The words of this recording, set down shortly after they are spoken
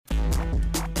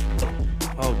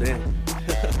damn.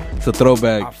 It's a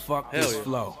throwback. I fuck this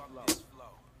flow.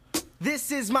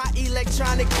 This is my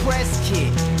electronic press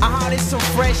kit. This some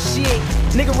fresh shit.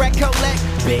 Nigga recollect,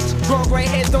 bitch. Grown gray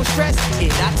heads don't stress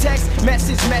it. I text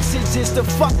messages to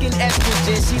fucking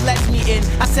estrogen. She lets me in.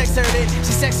 I sex her in.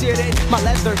 She sexier than my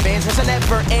leather bands, which I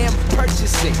never am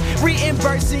purchasing.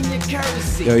 Reimbursing your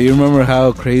courtesy. Yo, you remember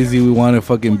how crazy we wanted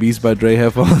fucking Beats by Dre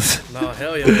headphones? No,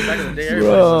 hell yeah. Back in the day,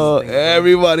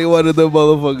 everybody wanted them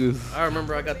motherfuckers. I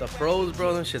remember I got the Pros,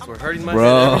 bro. Them shits were hurting my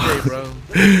Bro. head every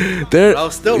day, bro. I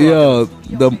was still I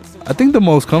think the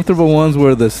most comfortable ones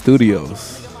were the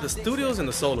studios. The studios and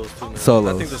the solos too, man.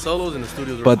 Solos. I think the solos and the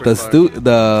studios were But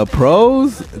the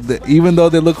pros, even though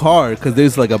they look hard, because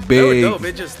there's like a big. They were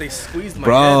dope. They squeezed my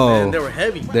head, man. They were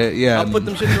heavy. Yeah. I put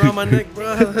them shits around my neck,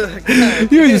 bro.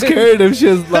 You just carrying them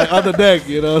shits like on the neck,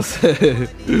 you know what I'm saying?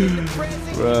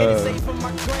 Bro.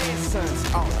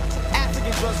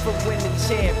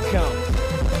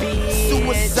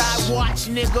 Suicide watch,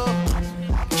 nigga.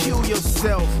 Kill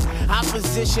yourself.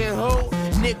 Opposition hoe,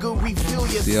 nigga, refuel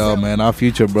yourself. Yo, man, our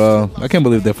future, bro. I can't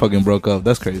believe they fucking broke up.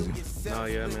 That's crazy. Oh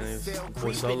yeah, man.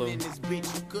 Boy Solo.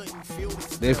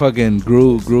 They fucking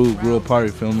grew apart,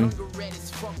 you feel me?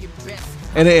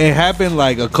 And it happened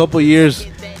like a couple years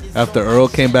after Earl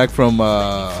came back from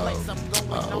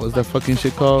what's that fucking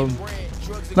shit called?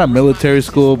 It's not military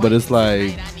school, but it's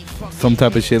like some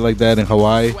type of shit like that in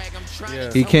Hawaii.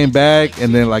 Yeah. He came back,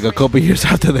 and then like a couple years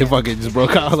after, they fucking just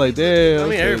broke out. Like, damn. I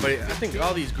mean, everybody. I think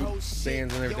all these group bands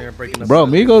and everything are breaking up. Bro,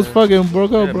 Migos fucking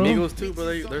broke up, bro. Migos too, bro.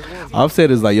 There's one. I've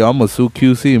said it's like, yo, I'm gonna sue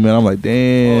QC, man. I'm like,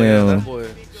 damn. Oh yeah, that boy.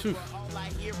 Shoot.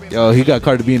 Yo, he got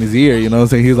Cardi B in his ear. You know what I'm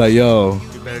saying? He's like, yo,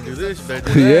 you better do this. You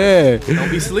better do that. Yeah. Don't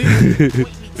be sleeping.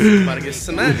 You about to get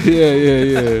smacked.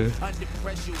 Yeah.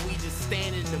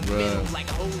 Bro.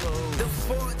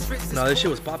 No, this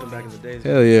shit was popping back in the days.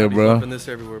 Hell yeah, bro. Popping this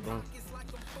everywhere, bro.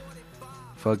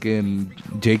 Fucking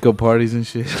Jacob parties and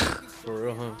shit. For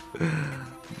real, huh?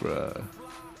 Bruh.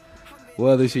 What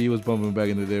other shit you was bumping back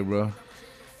in the day, bro?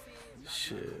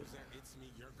 Shit.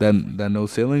 That no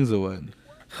ceilings or what?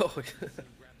 Oh,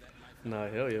 nah,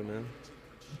 hell yeah, man.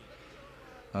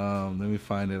 Let me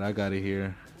find it. I got it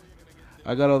here.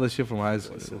 I got all the shit from high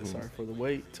school. Sorry for the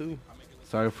wait, too.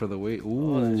 Sorry for the wait.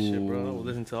 Ooh. All that shit, bro. We'll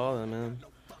listen to all that, man.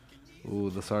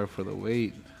 Ooh, the sorry for the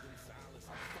wait.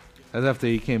 That's after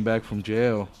he came back from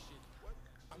jail.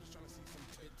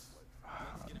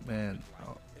 Man.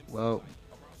 Well,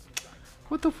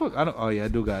 what the fuck? Oh, yeah, I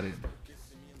do got it.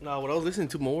 Nah, what I was listening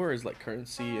to more is like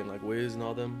Currency and like Wiz and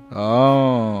all them.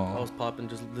 Oh. I was popping,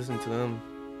 just listening to them.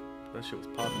 That shit was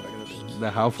popping back in the day.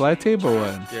 The How Fly tape or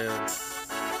what? Yeah.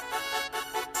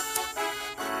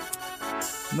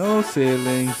 No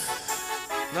ceilings.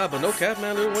 Nah, but no cap,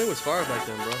 man. Lil Wayne was fire back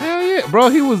then, bro. Hell yeah. Bro,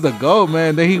 he was the GOAT,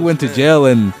 man. Then he went to jail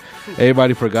and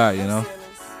everybody forgot, you know?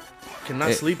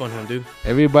 Cannot sleep on him, dude.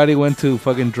 Everybody went to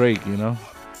fucking Drake, you know?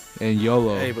 And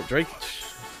YOLO. Hey, but Drake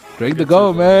the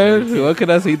GOAT, man. What can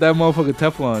I say? That motherfucker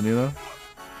Teflon, you know?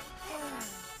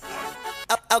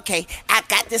 Okay, I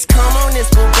got this comb on this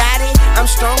Bugatti. I'm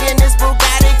strong in this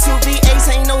Bugatti.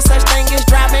 2V8 ain't no such thing as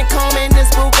driving comb in this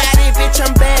Bugatti. Bitch,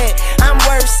 I'm bad. I'm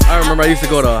worse. I remember I used to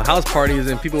go to house parties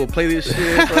and people would play this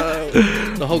shit, bro.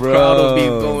 The whole crowd would be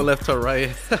going left to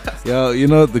right. Yo, you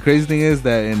know, the crazy thing is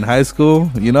that in high school,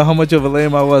 you know how much of a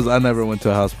lame I was? I never went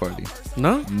to a house party.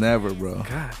 No? Never, bro.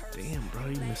 God damn, bro.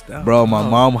 You missed out. Bro, my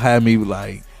mom had me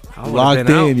like locked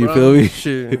in, out, you bro. feel me?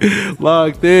 Shit.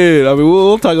 Locked in. I mean,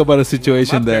 we'll talk about a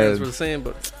situation my parents that were the same,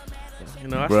 but you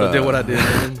know, I still did what I did,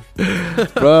 man.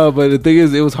 Bro, but the thing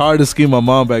is, it was hard to scheme my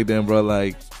mom back then, bro.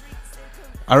 Like,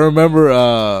 I remember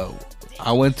I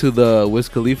went to the Wiz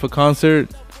Khalifa concert,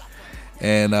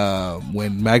 and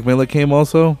when Mac Miller came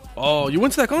also. Oh, you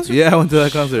went to that concert? Yeah, I went to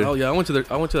that concert. Oh yeah, I went to that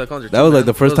concert. That was like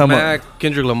the first time. Mac,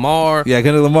 Kendrick Lamar. Yeah,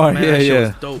 Kendrick Lamar. Man, yeah.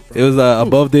 Was dope, bro. It was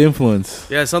Above the Influence.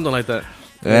 Yeah, something like that.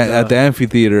 At the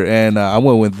amphitheater, and I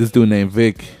went with this dude named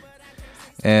Vic,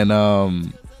 and I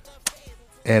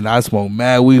smoked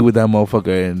mad weed with that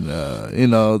motherfucker, and you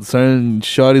know, certain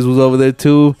shorties was over there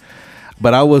too,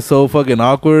 but I was so fucking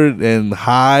awkward and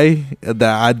high that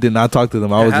I did not talk to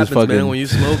them. I was just fucking. Man, when you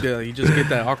smoke, you just get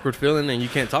that awkward feeling and you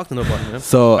can't talk to nobody, man.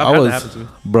 So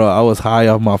I was high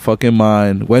off my fucking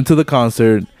mind. Went to the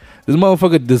concert. This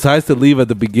motherfucker decides to leave at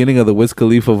the beginning of the Wiz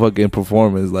Khalifa fucking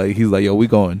performance. Like, he's like, "Yo, we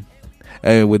going."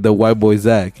 And with the white boy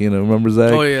Zach, you know, remember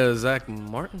Zach? Oh yeah, Zach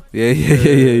Martin.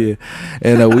 Yeah.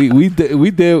 And we did.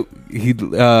 He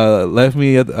left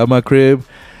me at my crib,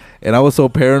 and I was so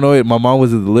paranoid. My mom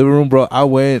was in the living room, bro. I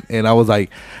went and I was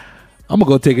like, I'm gonna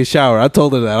go take a shower. I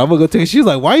told her that. I'm gonna go take a. She's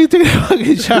like, why are you taking a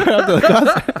fucking shower after the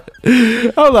concert?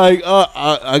 I'm like,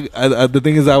 the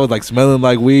thing is, I was like smelling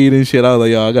like weed and shit. I was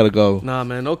like, yo, I gotta go. Nah,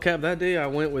 man, no cap. That day I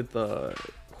went with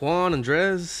Juan,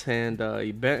 Andres, and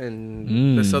Yvette,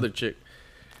 and this other chick.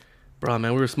 Bro,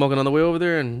 man, we were smoking on the way over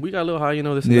there, and we got a little high,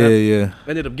 this and that. Yeah.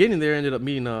 Ended up getting there, ended up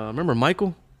meeting, remember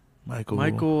Michael,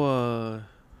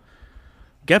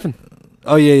 Geffen.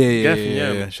 Oh, yeah. Geffen,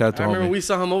 yeah. Shout out to I remember homie. we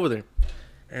saw him over there.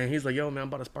 And he's like, yo, man, I'm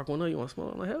about to spark one up. You want to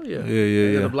smoke? I'm like, hell yeah. Yeah.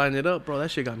 Ended up lighting it up, bro. That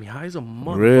shit got me high as a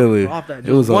motherfucker. Really? Off that.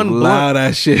 It was a loud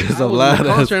ass shit. It was a loud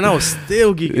ass shit. And I was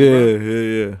still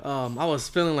geeking, bro. I was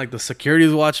feeling like the security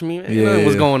was watching me.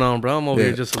 What's going on, bro? I'm over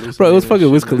here just hallucinating. Bro, it was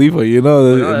fucking Wiz Khalifa. The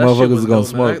motherfuckers was going to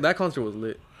smoke. That concert was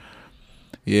lit.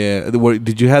 Yeah.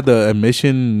 Did you have the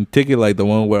admission ticket, like the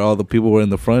one where all the people were in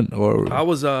the front? Or I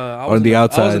was on the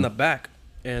outside? I was in the back.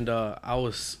 And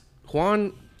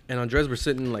Juan and Andres were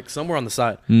sitting like somewhere on the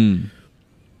side.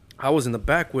 I was in the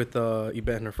back with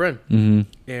Yvette and her friend.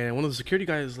 And one of the security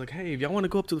guys was like, hey, if y'all want to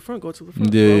go up to the front, go to the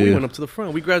front. Yeah, we went up to the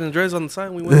front. We grabbed Andres on the side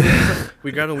and we went up to the front.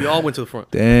 We grabbed him. We all went to the front.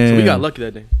 Damn. So we got lucky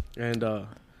that day. And,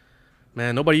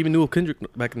 man, nobody even knew of Kendrick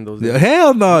back in those days.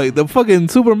 Hell no. The fucking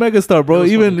super mega star, bro.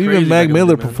 Even Mac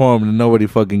Miller performed and nobody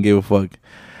fucking gave a fuck.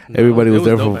 No, everybody was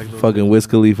there for fucking Wiz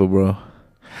Khalifa, bro.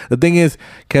 The thing is,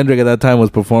 Kendrick at that time was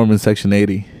performing Section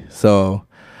 80. So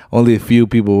only a few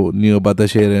people knew about that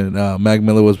shit. And Mac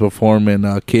Miller was performing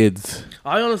Kids.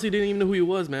 I honestly didn't even know who he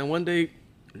was, man. One day,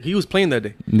 he was playing that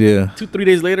day. Yeah. 2-3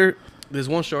 days later, this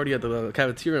one shorty at the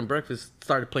cafeteria and breakfast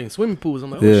started playing swimming pools.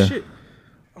 I'm like, oh, shit.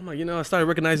 I'm like, I started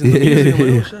recognizing the music. I'm like,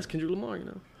 oh, shit, that's Kendrick Lamar,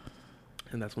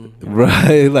 And that's when...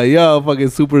 Right. Like, yo, fucking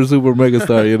super mega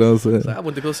star, you know what I'm saying? So I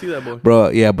went to go see that boy. Bro,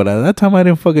 yeah, but at that time, I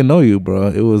didn't fucking know you, bro.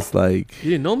 It was like...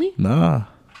 You didn't know me? Nah.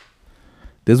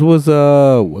 This was,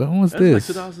 when was this?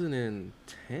 Like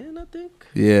 2010, I think?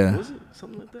 Yeah. Was it?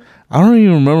 Something like that? I don't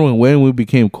even remember when we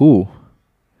became cool.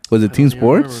 Was it Team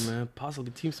Sports? Remember, man.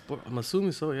 Possibly Team Sports. I'm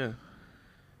assuming so, yeah.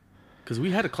 Because we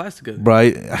had a class together. Bro,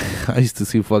 I used to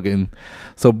see fucking...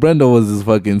 So Brandol was this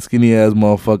fucking skinny ass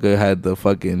motherfucker, had the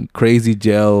fucking crazy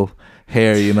gel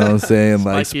hair, you know what I'm saying?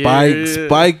 Like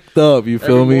spiked up, you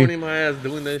feel me? Every morning my ass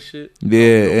doing that shit.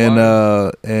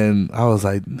 Yeah, and I was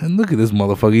like, look at this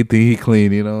motherfucker, he think he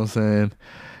clean, you know what I'm saying?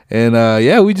 And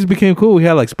yeah, we just became cool. We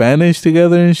had like Spanish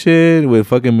together and shit with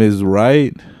fucking Ms.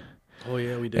 Wright. Oh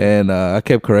yeah, we did. And I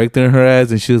kept correcting her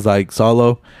ass, and she was like,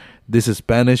 Solo, this is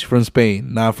Spanish from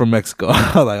Spain, not from Mexico.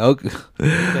 I was like, okay. Get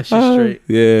that shit straight.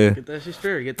 Yeah. Get that shit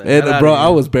straight. Get that And bro, I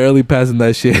was barely passing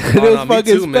that shit. It was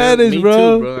fucking too, Spanish, me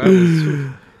bro.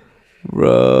 Too,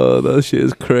 bro, that shit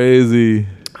is crazy.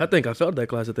 I think I failed that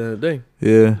class at the end of the day.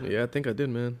 Yeah. Yeah, I think I did,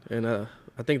 man. And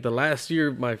I think the last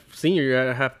year, my senior year,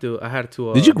 I had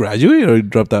to. Did you graduate or you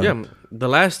dropped out? Yeah, the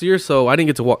last year, so I didn't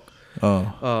get to walk.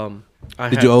 Oh.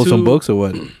 Did you owe some books or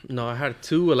what? No, I had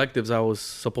 2 electives I was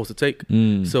supposed to take.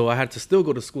 So I had to still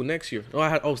go to school next year.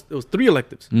 It was 3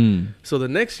 electives. So the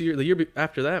next year, the year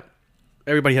after that,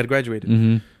 everybody had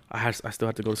graduated. I still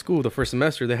had to go to school. The first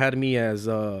semester, they had me as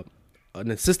an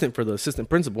assistant for the assistant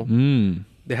principal.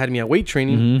 They had me at weight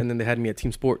training, and then they had me at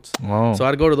team sports. Wow. So I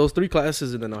had to go to those 3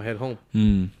 classes, and then I'll head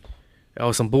home. That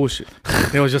was some bullshit.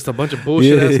 It was just a bunch of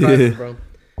bullshit ass classes, bro.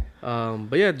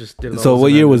 But yeah, just did it. So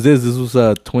what year was this? This was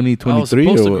 2023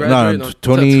 or no,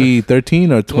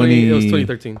 2013 or 20? It was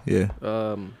 2013. Yeah.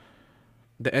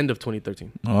 The end of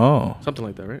 2013. Oh. Something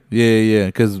like that, right? Yeah,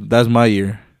 because that's my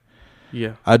year.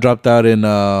 Yeah. I dropped out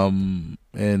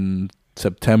in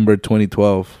September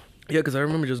 2012. Yeah, because I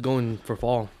remember just going for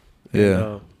fall.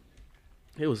 Yeah.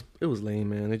 It was lame,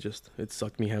 man. It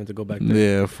sucked me having to go back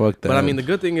there. Yeah, fuck that. But I mean, the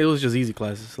good thing, it was just easy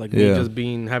classes. Like me just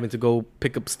having to go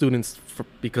pick up students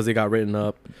because they got written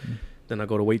up. Then I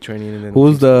go to weight training. And then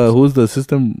who's the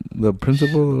assistant, the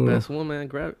principal? Best one, man.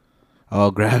 Grab it. Oh,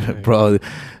 grab it, bro.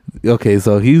 Okay,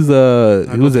 so he was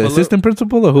the assistant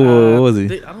principal or who was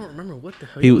he? I don't remember what the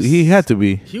hell he had to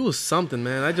be. He was something,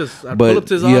 man. I pull up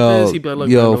to his office. He'd be like,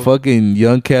 look, fucking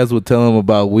young cats would tell him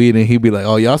about weed, and he'd be like,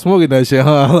 "Oh, y'all smoking that shit,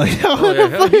 huh?" I'm like, "Yo, what the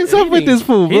fuck is up with this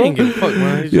fool, bro?" He didn't give a fuck,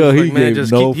 man. He gave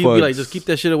no fucks. He'd be like, "Just keep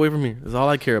that shit away from me. That's all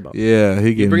I care about." Yeah,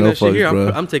 he gave no fucks, bro. Bring that shit here.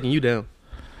 I'm taking you down.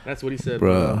 That's what he said,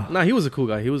 bro. Nah, he was a cool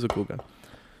guy.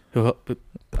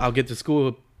 I'll get to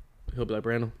school. He'll be like,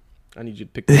 "Brandol, I need you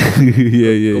to pick this up.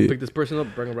 Go pick this person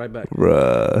up, bring him right back."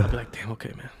 Bruh. I'll be like, damn,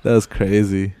 okay, man. That's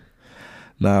crazy.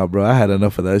 Nah, bro, I had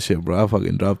enough of that shit, bro. I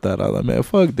fucking dropped out. I was like, man,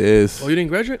 fuck this. Oh, you didn't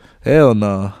graduate? Hell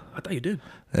no. I thought you did.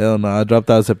 Hell no. I dropped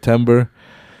out in September,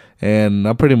 and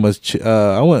I pretty much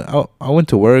I went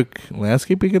to work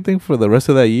landscaping, I think, for the rest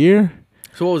of that year.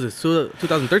 So what was this?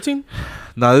 2013?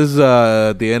 No, this is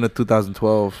the end of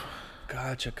 2012.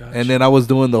 Gotcha. And then I was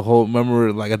doing the whole.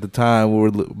 Remember, like at the time, we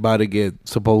were about to get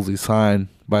supposedly signed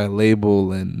by a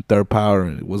label and Third Power,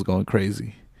 and it was going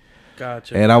crazy.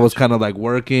 Gotcha. And I was kind of like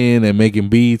working and making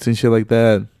beats and shit like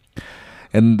that.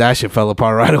 And that shit fell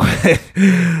apart right away.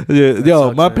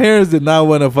 Yo, my parents did not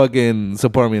want to fucking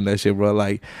support me in that shit, bro.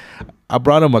 Like, I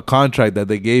brought them a contract that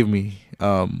they gave me.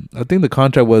 I think the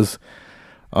contract was,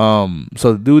 so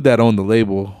the dude that owned the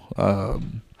label,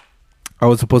 I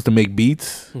was supposed to make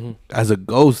beats as a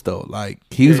ghost, though. Like,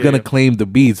 he was going to claim the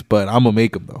beats, but I'm going to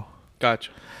make them, though.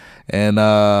 Gotcha. And,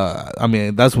 I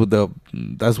mean, that's what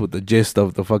the gist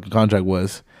of the fucking contract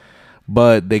was.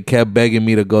 But they kept begging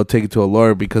me to go take it to a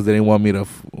lawyer because they didn't want me to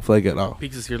flake it off.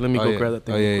 Peaks is here. Let me go grab that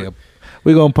thing. Oh, yeah.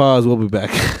 We're going to pause. We'll be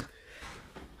back.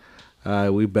 All right,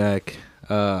 we back.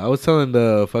 I was telling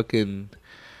the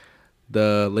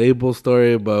label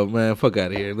story, but, man, fuck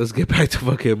out of here. Let's get back to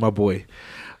fucking my boy.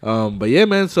 But, yeah,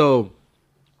 man, so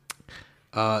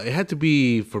it had to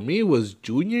be, for me, it was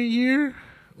junior year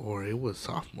or it was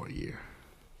sophomore year.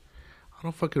 I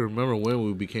don't fucking remember when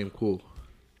we became cool.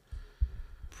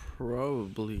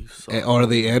 Probably or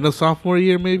the end of sophomore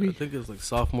year, maybe. I think it was like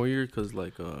sophomore year because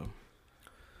like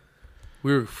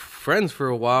we were friends for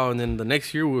a while, and then the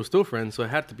next year we were still friends, so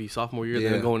it had to be sophomore year.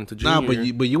 Then going into junior. Nah,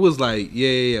 but you was like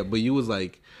but you was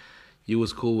like you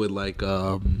was cool with like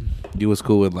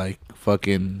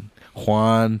fucking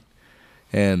Juan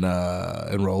and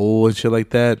Raul and shit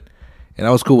like that, and I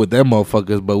was cool with them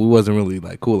motherfuckers, but we wasn't really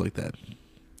like cool like that.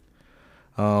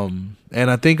 And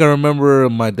I think I remember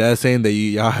my dad saying that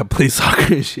y'all had played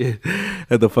soccer and shit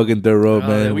at the fucking dirt road,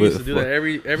 man. We used to do that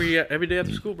every day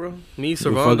after school, bro. Me,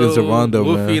 Servando,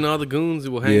 Wolfie, and all the goons.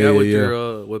 We'll hang out with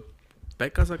your with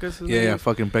Becas, I guess his name is.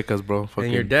 Fucking Becas, bro.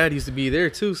 And your dad used to be there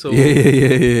too, so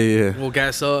yeah. We'll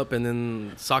gas up, and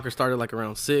then soccer started like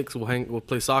around 6. We'll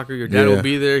play soccer. Your dad will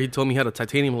be there. He told me he had a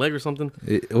titanium leg or something.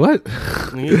 What?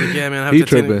 And he was like, "Yeah, man, I have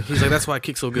titanium." Tripping. He's like, "That's why I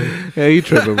kick so good." Yeah, he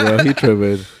tripping, bro. He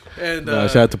tripping. And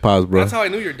shout out to Paz, bro. That's how I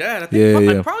knew your dad. I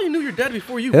think I probably knew your dad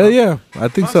before you. Hell yeah, I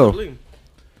think possibly.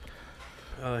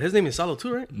 So. His name is Salo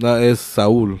too, right? No, it's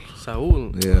Saul.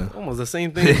 Saul. Yeah. Almost the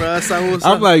same thing, bro. Saul.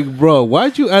 I'm like, bro,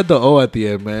 why'd you add the O at the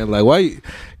end, man? Like, why?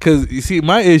 Because you see,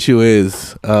 my issue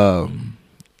is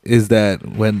that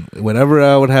whenever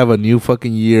I would have a new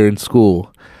fucking year in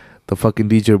school, the fucking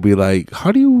teacher would be like,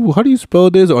 how do you spell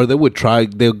this? Or they would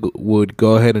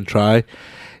go ahead and try.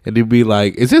 And they'd be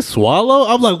like, is it swallow?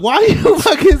 I'm like, why are you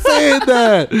fucking saying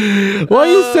that? Why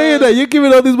are you saying that? You're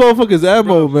giving all these motherfuckers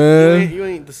ammo, bro, man. You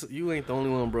ain't the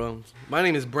only one, bro. My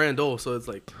name is Brandol, so it's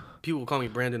like people call me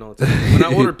Brandon all the time. When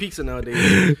I order pizza nowadays,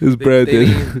 it's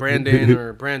Brandon. Brandon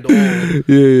or Brandol.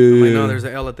 Yeah. I'm like, no, there's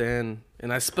an L at the end.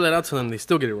 And I spell it out to them, they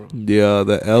still get it wrong. Yeah,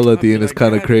 the L at the end is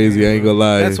kind of crazy. I ain't gonna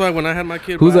lie. That's why when I had my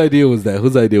kid, whose idea was that?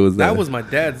 That was my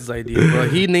dad's idea, bro.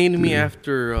 He named me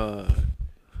after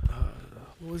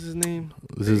what was his name?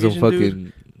 This is a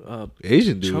fucking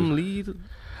Asian dude. Chum Lee.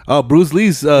 Oh, Bruce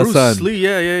Lee's son. Bruce Lee,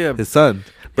 yeah. His son,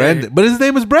 Brandon. But his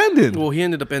name is Brandon. Well, he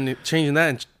ended up changing that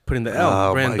and putting the L.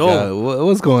 Oh Brandol. my God.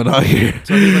 What's going on here?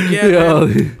 So he's like, man.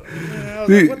 I was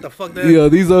like, what the fuck, Dad? Yo,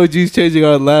 these OGs changing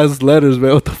our last letters,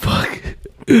 man. What the fuck?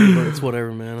 But it's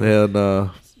whatever, man. Hell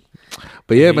no.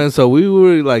 But yeah, man. So we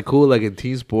were like cool, like in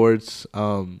team sports.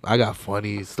 I got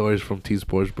funny stories from team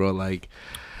sports, bro. Like.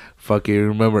 Fucking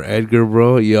remember Edgar,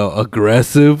 bro? Yo,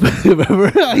 aggressive. Remember?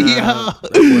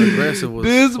 Aggressive was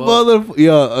this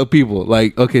motherfucker. People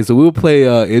like okay, so we'll play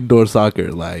indoor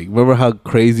soccer. Like, remember how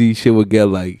crazy shit would get?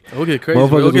 Like, it'll get crazy.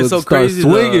 It'll get so crazy.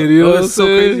 Swinging, you know what I'm so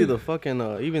saying? crazy. The fucking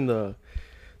even the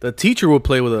teacher would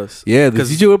play with us. Yeah, the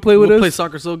teacher would play with us. Play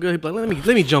soccer so good. He'd be like,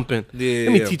 let me jump in.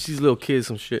 Yeah, let me teach these little kids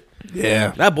some shit.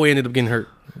 Yeah, that boy ended up getting hurt.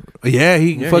 Yeah,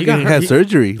 he had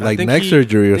surgery, like neck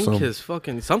surgery or something. His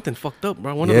something fucked up,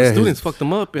 bro. One of the students fucked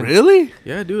him up. And really?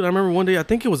 Yeah, dude. I remember one day. I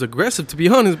think it was aggressive, to be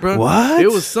honest, bro. What?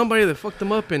 It was somebody that fucked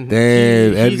him up, and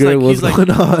damn, Edgar, what's going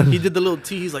on? He did the little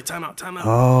T. He's like, time out.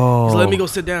 Oh, he's like, let me go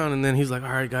sit down, and then he's like, all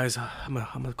right, guys, I'm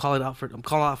gonna call it out for. I'm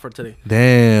calling out for today.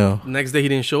 Damn. The next day he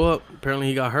didn't show up. Apparently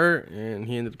he got hurt, and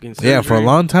he ended up getting surgery. Yeah, for a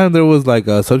long time there was like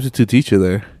a substitute teacher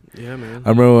there. Yeah, man. I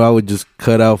remember I would just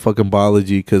cut out fucking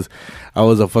biology because I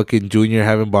was a fucking junior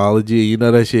having biology. You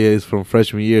know that shit is from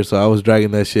freshman year, so I was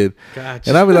dragging that shit. Gotcha.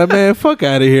 And I'd be like, man, fuck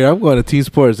out of here. I'm going to team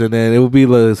sports. And then it would be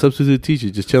like a substitute teacher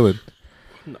just chilling.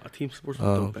 No, team sports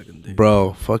was dope back in the day.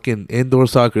 Bro, fucking indoor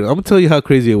soccer. I'm going to tell you how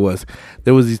crazy it was.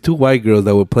 There was these two white girls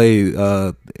that would play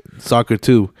soccer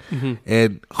too,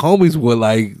 and homies would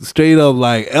like straight up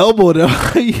like elbow them.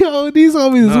 Yo, these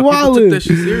homies People wildin'. took that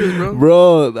shit serious, bro.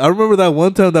 Bro, I remember that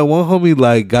one time that one homie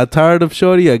like got tired of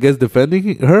Shorty, I guess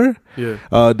defending her.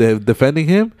 Yeah. Defending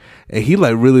him, and he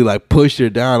like really like pushed her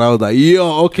down. I was like,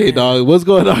 yo, okay, dog, what's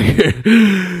going on here?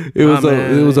 It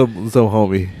was some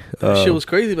homie. That shit was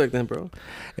crazy back then, bro.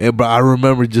 And bro, I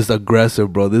remember just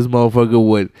aggressive, bro. This motherfucker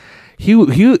would. He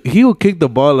would kick the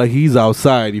ball like he's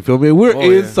outside. You feel me? We're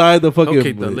inside the fucking.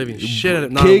 Okay, the living shit out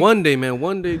of it. Nah,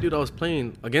 one day, dude, I was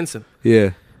playing against him.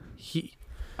 Yeah.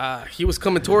 He was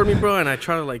coming toward me, bro, and I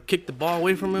tried to like kick the ball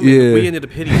away from him. Yeah. And we ended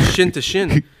up hitting shin to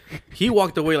shin. He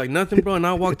walked away like nothing, bro, and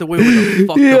I walked away with a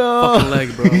fucked up fucking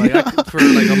leg, bro. Like for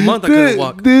like a month, I couldn't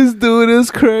walk. This dude is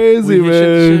crazy, man. Shin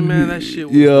to shin, man. That shit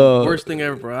was the worst thing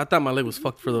ever, bro. I thought my leg was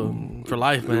fucked for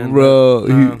life, man.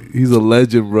 Bro, he's a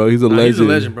legend, bro. He's a legend. He's a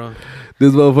legend, bro.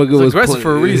 This motherfucker was aggressive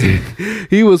for a reason.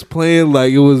 He was playing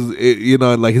like it was,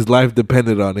 like his life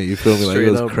depended on it. You feel me? Like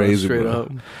it was crazy, bro. Straight up.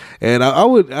 And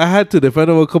I had to defend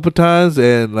him a couple times,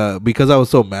 and because I was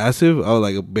so massive, I was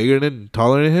like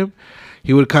taller than him.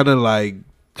 He would kind of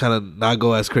not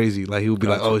go as crazy. Like he would be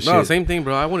like, "Oh shit." No, same thing,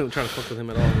 bro. I wouldn't even try to fuck with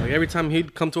him at all. Like every time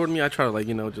he'd come toward me, I try to like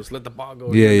just let the ball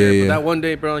go. Yeah. But that one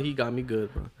day, bro, he got me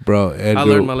good, bro. Bro, Edgar, I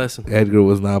learned my lesson. Edgar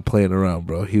was not playing around,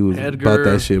 bro. He was about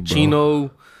that shit, bro.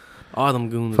 Chino, all them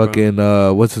goons. Fucking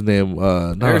what's his name?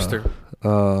 Arister.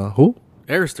 Who?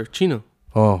 Arister, Chino.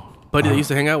 Oh, buddy that used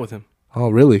to hang out with him. Oh,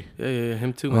 really? Yeah,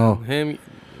 him too, man. Him.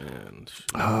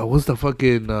 Man. What's the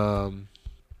fucking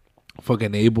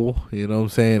Abel? You know what I'm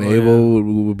saying? Abel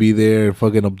would be there.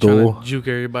 Fucking Abdul. Trying to juke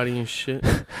everybody and shit.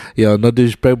 Yo, no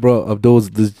disrespect, bro. Abdul's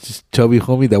this chubby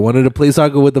homie that wanted to play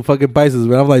soccer with the fucking Pisces,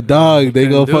 man. I'm like, dog, they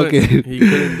go fucking. He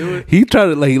couldn't do it. He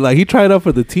tried to he tried out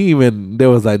for the team, and they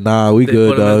was like, nah, we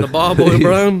good, put him dog. as the ball boy,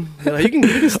 bro. Like, you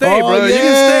can stay, bro. Yeah, you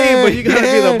can stay, but you gotta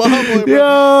be the ball boy, bro.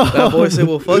 Yeah. That boy said,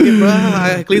 well, fuck it, bro.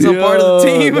 At least I'm part of the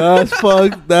team.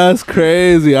 That's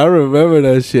crazy. I remember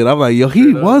that shit. I'm like, yo,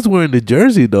 he was wearing the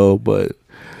jersey though, but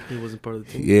he wasn't part of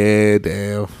the team. Yeah,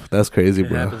 damn. That's crazy,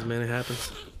 bro. It happens, man. It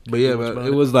happens. But yeah, man,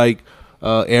 it was like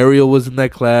Ariel was in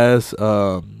that class.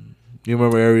 You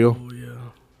remember Ariel? Oh,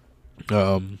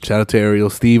 yeah. Shout out to Ariel.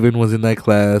 Steven was in that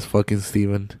class. Fucking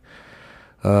Steven.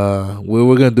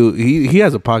 We're gonna do. He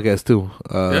has a podcast too.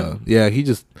 Yeah.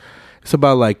 It's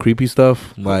about like creepy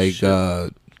stuff. Like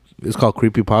it's called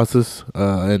Creepy Pastas.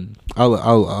 And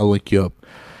I'll link you up.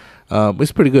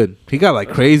 It's pretty good. He got like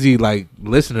crazy like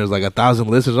listeners, like 1,000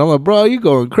 listeners. I'm like, bro, you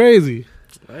going crazy.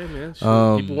 Hey man,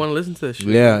 people want to listen to that shit.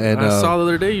 Yeah, and I saw the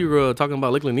other day you were talking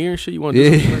about Lake Lanier and shit. You want to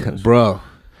do that bro.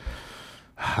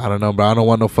 I don't know, bro. I don't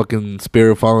want no fucking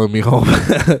spirit following me home.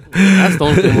 That's the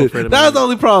only thing I'm afraid of. That's the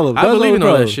only problem. I believe in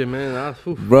all that shit, man.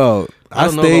 Bro, I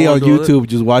stay on YouTube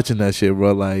just watching that shit,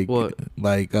 bro. Like, what?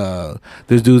 Like,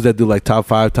 there's dudes that do like top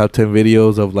 5, top 10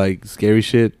 videos of like scary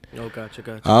shit. Oh,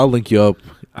 gotcha. I'll link you up.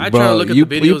 I try to look at the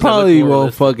videos. You probably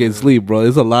won't fucking sleep, bro.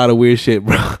 There's a lot of weird shit,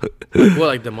 bro. What,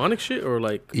 like demonic shit or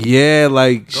like? Yeah,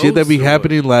 like shit that be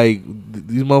happening. Like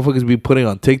these motherfuckers be putting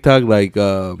on TikTok, like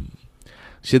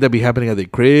shit that be happening at their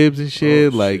cribs and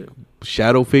shit, like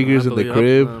shadow figures in the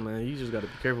crib. Man, you just gotta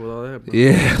be careful with all that, bro.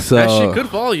 Yeah, so that shit could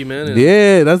follow you, man.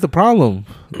 Yeah, that's the problem.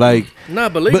 Like,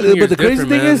 but the crazy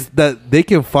thing is that they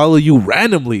can follow you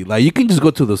randomly. Like, you can just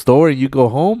go to the store and you go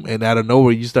home, and out of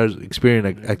nowhere you start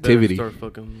experiencing activity. Start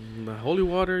fucking the holy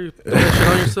water. You throw that shit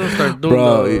on yourself. Start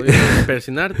doing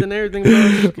persinarte and everything,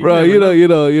 bro. Bro, you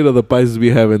know the Pisces be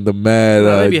having the mad.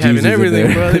 They be having Jesus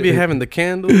everything, bro. They be having the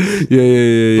candles.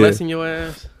 Yeah. Blessing your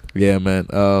ass. Yeah, man.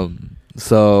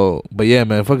 So, but yeah,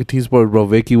 man, fucking Team Sports, bro.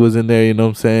 Vicky was in there, you know what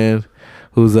I'm saying?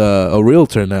 Who's a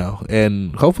realtor now,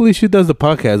 and hopefully she does the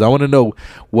podcast. I want to know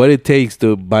what it takes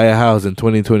to buy a house in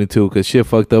 2022 because shit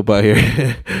fucked up out here.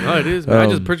 Oh, it is, man. I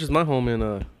just purchased my home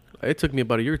and it took me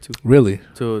about a year or two. Really?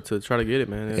 To try to get it,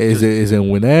 man. Is it in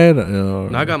Gwinnett? No,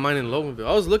 I got mine in Loganville.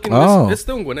 I was looking. It's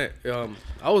still in Gwinnett.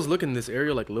 I was looking in this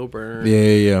area like Lilburn.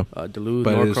 Yeah. Duluth,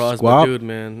 Norcross. But dude,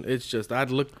 man, it's just I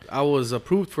was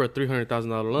approved for a $300,000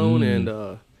 loan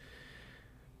and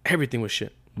everything was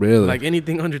shit. Really? Like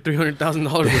anything under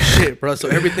 $300,000 was shit, bro. So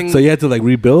everything. So you had to like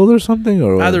rebuild or something,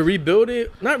 or either rebuild it,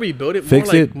 not rebuild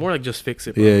it, more like just fix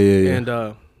it. Bro. Yeah.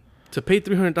 And to pay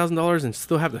 $300,000 and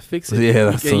still have to fix it.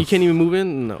 Yeah, you can't even move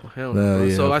in. No, hell no.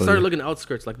 Yeah, so I started looking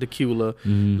outskirts like Decula,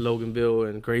 Loganville,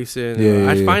 and Grayson.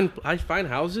 I find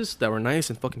houses that were nice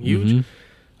and fucking huge.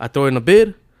 I throw in a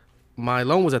bid. My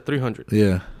loan was at $300.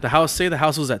 Yeah. The house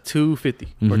was at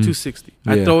 $250 or $260.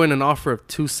 I throw in an offer of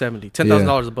 $270,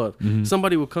 $10,000 above.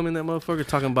 Somebody would come in that motherfucker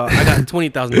talking about I got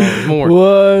 $20,000 more.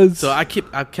 What? So I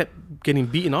kept getting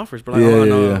beaten offers, but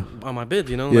on my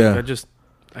bids, you know, like I just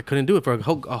I couldn't do it for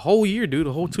a whole year, dude.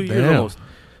 A whole 2 years Damn. almost.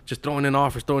 Just throwing in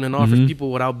offers.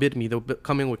 People would outbid me. They'll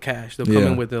come in with cash. They'll come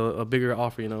in with a bigger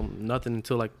offer. Nothing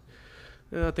until like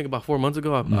I think about 4 months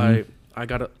ago. I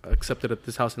got accepted at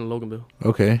this house in Loganville.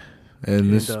 Okay,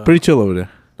 and it's pretty chill over there.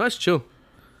 Nice, chill.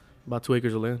 About 2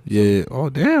 acres of land. Yeah. Oh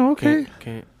damn. Okay.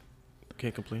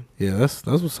 Can't complain. Yeah, that's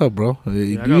what's up, bro.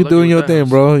 Yeah, You doing your thing,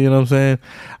 bro. You know what I'm saying?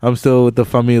 I'm still with the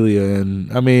familia,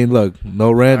 and I mean, look,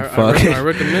 no rent. I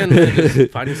recommend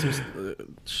just finding some.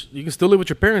 You can still live with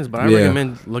your parents, but I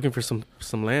recommend looking for some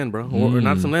land, bro, or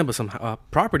not some land, but some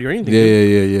property or anything.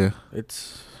 Yeah.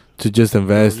 It's to just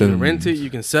invest you and can rent it.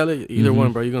 You can sell it. Either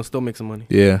one, bro. You're gonna still make some money.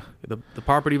 Yeah. The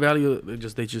property value,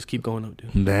 they just keep going up,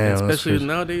 dude. Damn, especially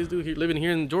nowadays, dude. Living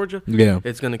here in Georgia,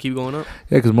 it's gonna keep going up.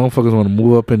 Yeah, because motherfuckers want to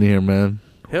move up in here, man.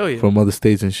 Hell yeah. From other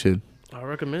states and shit. I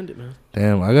recommend it, man.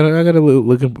 Damn, I gotta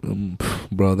look at,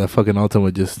 bro. That fucking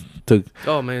Ultima just took.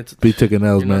 Oh man, be taking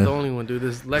L's, you're man. not the only one, dude.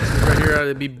 This Lexus right here,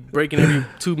 I'd be breaking every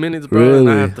 2 minutes, bro. Really? And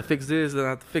I have to fix this, and I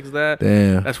have to fix that.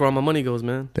 Damn. That's where all my money goes,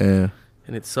 man. Damn.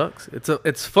 And it sucks.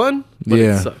 It's fun, but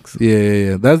it sucks.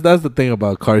 Yeah. That's the thing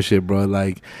about car shit, bro.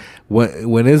 Like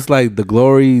when it's like the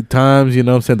glory times, you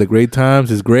know what I'm saying, the great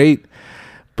times is great.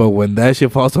 But when that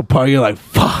shit falls apart, you're like,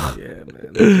 fuck. Yeah,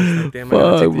 man. It's just like, damn, I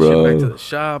gotta take this shit back to the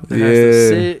shop. It has to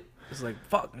sit. It's like,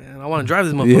 fuck, man. I want to drive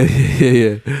this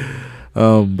motherfucker.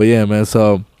 Yeah. But yeah, man.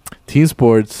 So team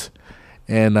sports,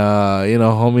 and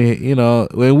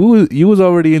homie, when you was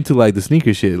already into like the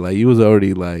sneaker shit. Like you was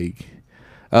already like.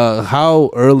 How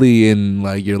early in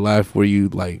like your life were you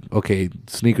like, okay,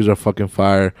 sneakers are fucking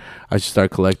fire, I should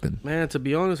start collecting? Man, to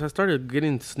be honest, I started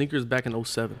getting sneakers back in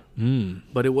 07.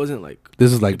 But it wasn't like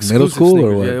this is like middle school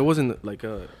sneakers. or what? Yeah, it wasn't like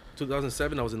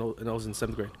 2007. I was in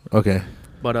 7th grade. Okay.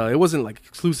 But it wasn't like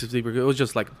exclusive sneakers. It was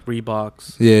just like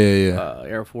Reeboks. Yeah.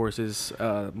 Air Forces.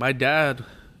 My dad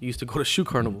used to go to Shoe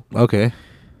Carnival. Okay.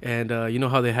 And you know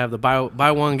how they have the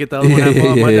buy one, get the other one half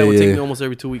off? My dad would take me almost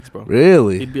every 2 weeks, bro.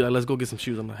 Really? He'd be like, let's go get some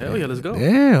shoes. I'm like, hell yeah, let's go.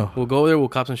 Damn. We'll go there, we'll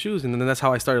cop some shoes. And then that's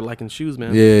how I started liking shoes,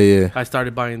 man. Yeah. I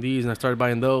started buying these and I started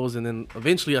buying those. And then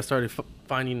eventually I started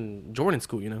finding Jordan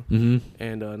school, and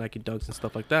Nike Dunks and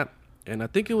stuff like that. And I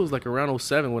think it was like around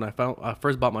 07 when I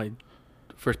first bought my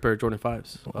first pair of Jordan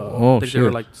 5s. I think they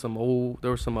were like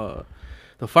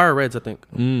the Fire Reds, I think.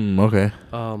 Okay.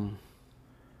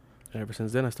 Ever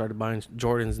since then, I started buying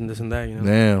Jordans and this and that,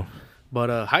 Damn.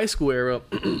 But high school era,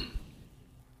 I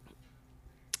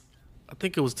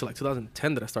think it was to like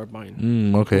 2010 that I started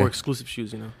buying more exclusive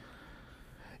shoes,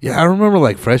 Yeah, I remember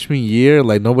like freshman year,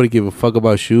 like nobody gave a fuck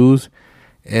about shoes.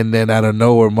 And then out of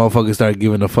nowhere, motherfuckers started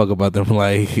giving a fuck about them.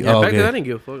 Like, back then I didn't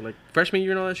give a fuck. Like freshman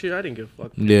year and all that shit, I didn't give a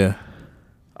fuck. Yeah.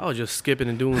 I was just skipping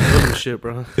and doing little shit,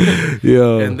 bro.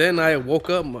 Yeah. And then I woke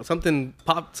up, something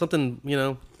popped,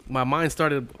 my mind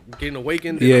started getting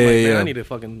awakened. And I'm like, man, I need to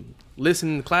fucking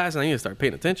listen to class and I need to start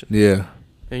paying attention. Yeah.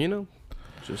 And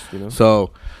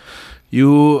So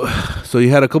you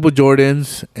had a couple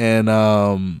Jordans, and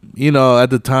at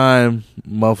the time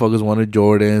motherfuckers wanted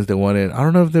Jordans. I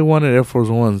don't know if they wanted Air Force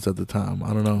Ones at the time.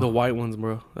 I don't know. The white ones,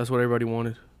 bro. That's what everybody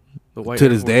wanted. The white to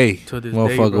this day. To this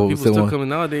day, bro. People still coming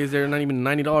nowadays. They're not even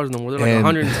 $90 no more. They're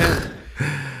like $110.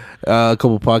 A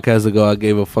couple podcasts ago, I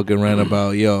gave a fucking rant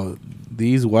about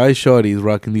these white shorties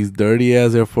rocking these dirty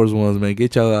ass Air Force Ones, man.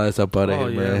 Get your ass up out of here,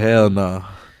 man. Hell no.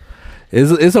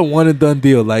 It's a one and done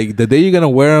deal. Like the day you're gonna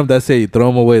wear them, that's it. You throw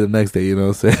them away the next day. You know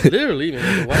what I'm saying? Literally,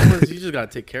 man. The white ones, you just gotta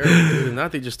take care of them, dude. And now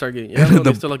they just start getting.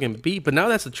 They're still looking beat, but now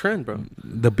that's a trend, bro.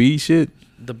 The beat shit.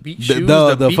 The beat shoes.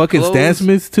 The fucking Stan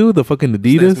Smiths too. The fucking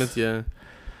Adidas. Stan Smiths, yeah.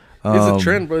 It's a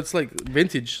trend, bro. It's like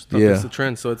vintage stuff. It's a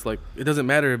trend, so it's like it doesn't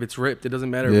matter if it's ripped. It doesn't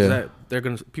matter if it's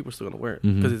that. People are still gonna wear it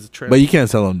because it's a trend. But you can't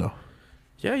sell them though.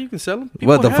 Yeah, you can sell them.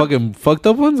 Fucking fucked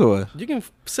up ones or what? You can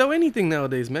sell anything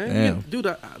nowadays, man.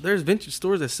 Dude, there's vintage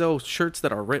stores that sell shirts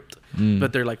that are ripped,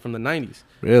 but they're like from the 90s.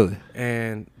 Really?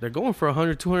 And they're going for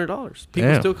 $100, $200.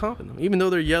 People still comping them, even though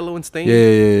they're yellow and stained.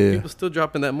 Yeah. People still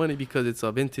dropping that money because it's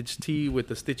a vintage tee with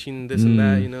the stitching, this and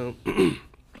that.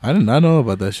 I did not know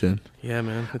about that shit. Yeah,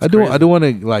 man. I do want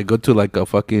to like go to like a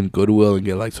fucking Goodwill and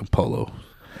get like some polo.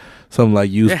 Some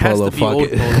like used polo. Fuck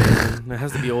it. It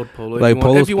has to be old polo. Like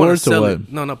polo sports or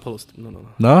what? No, not polo. No.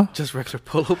 No? Just regular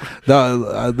polo.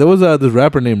 There was this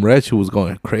rapper named Wretch who was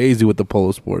going crazy with the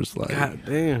polo sports. Like, God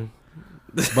damn.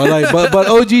 but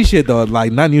OG shit though,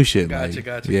 like not new shit.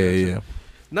 Gotcha. Yeah.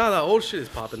 No, the old shit is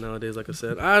popping nowadays. Like I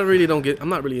said, I'm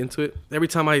not really into it. Every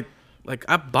time I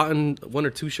bought one or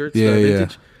two shirts that are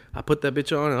vintage. I put that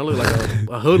bitch on and I look like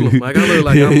a hoodlum. Like I look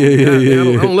like I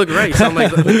don't look right. So I'm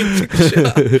like, let me check this shit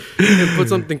out and put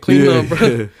something clean on,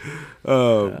 bro.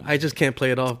 I just can't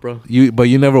play it off, bro. But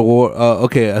you never wore.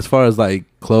 Okay, as far as like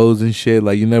clothes and shit,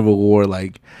 like you never wore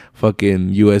like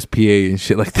fucking USPA and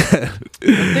shit like that.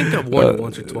 I think I've worn it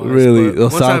once or twice. Really?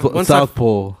 But South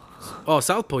Pole. Oh,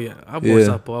 South Pole, yeah. I wore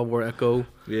South Pole. I wore Echo.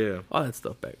 Yeah. All that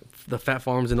stuff back. The Fat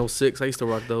Farms in 06. I used to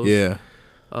rock those. Yeah.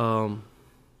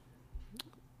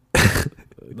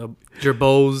 The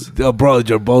Gerbos. Oh, bro,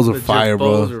 Gerbos are fire,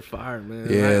 bro. Gerbos are fire, man.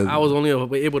 Yeah. I was only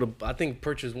able to, I think,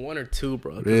 purchase one or two,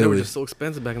 bro. Because they were just so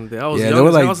expensive back in the day. I was young.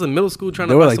 I was in middle school trying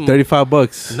to buy some. They were like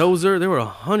 $35. No, sir. They were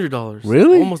 $100.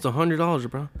 Really? Almost $100,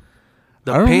 bro.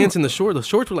 The pants and the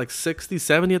shorts were like 60,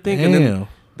 70, I think. Damn. And then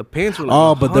the pants were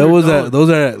like $100. But $100. those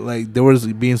are like, they was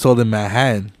being sold in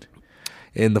Manhattan.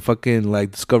 In the fucking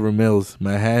like Discover Mills,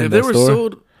 Manhattan. If they were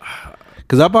sold.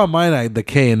 Because I bought mine at the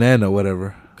K&N or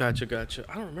whatever. Gotcha.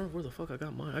 I don't remember where the fuck I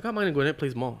got mine. I got mine in Gwinnett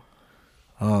Place Mall.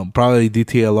 Probably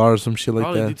DTLR or some shit like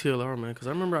that. Probably DTLR, man. Because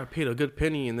I remember I paid a good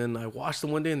penny and then I washed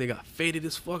them one day and they got faded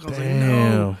as fuck. I was like,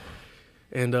 no.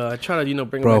 And I tried to,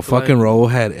 bring bro, it back fucking Roll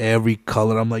had every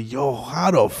color. I'm like, yo,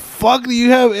 how the fuck do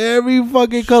you have every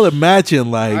fucking color matching?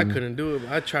 Like, I couldn't do it.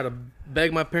 I tried to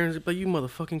beg my parents, but you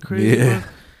motherfucking crazy, bro.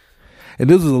 And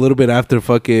this was a little bit after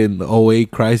fucking 08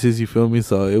 crisis, you feel me?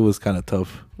 So it was kind of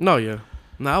tough. No, yeah.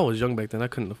 No, I was young back then. I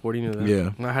couldn't afford any of that.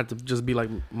 Yeah. And I had to just be like,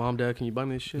 Mom, Dad, can you buy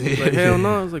me this shit? Like, hell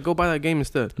no. I was like, go buy that game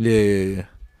instead. Yeah.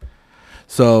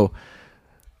 So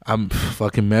I'm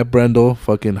fucking met Brandol,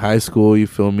 fucking high school, you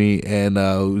feel me? And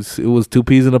it was two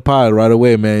peas in a pod right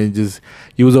away, man.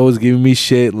 He was always giving me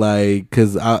shit, like,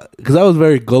 cause I was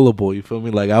very gullible, you feel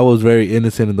me? Like, I was very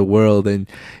innocent in the world, and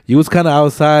he was kind of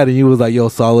outside, and he was like, yo,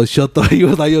 Solid, he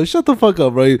was like, yo, shut the fuck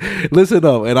up, bro. Listen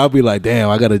up. And I'll be like,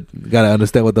 damn, I gotta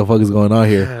understand what the fuck is going on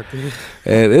here. Yeah,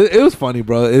 and it was funny,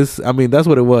 bro. That's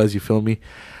what it was, you feel me?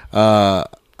 I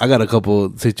got a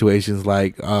couple situations,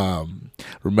 like,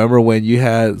 remember when you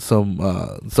had some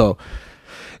so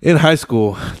in high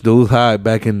school, Duluth High,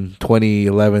 back in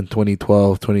 2011,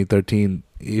 2012, 2013,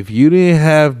 if you didn't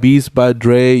have Beats by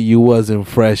Dre, you wasn't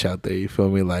fresh out there, you feel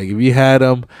me? Like, if you had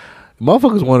them,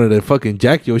 motherfuckers wanted to fucking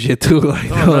jack your shit too. Like,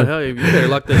 no, hell, you better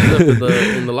lock that shit up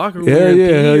in the locker room. Hell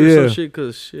yeah. Shit,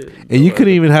 cause shit. And you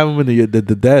couldn't even have them in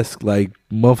the desk. Like,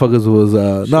 motherfuckers was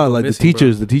the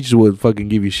teachers. Bro. The teachers would fucking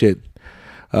give you shit.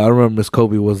 I remember Miss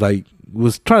Kobe was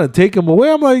trying to take him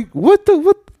away. I'm like, what?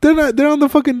 They're on the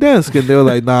fucking desk, and they were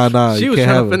like, nah. She you was can't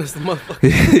trying have to finish the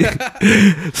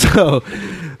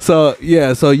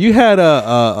motherfucker. So you had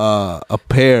a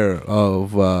pair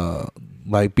of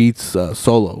like Beats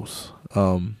solos.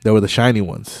 They were the shiny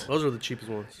ones. Those were the cheapest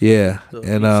ones. Yeah,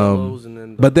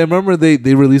 but then remember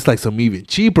they released like some even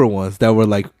cheaper ones that were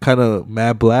like kind of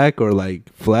matte black or like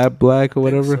flat black or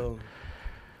whatever. So.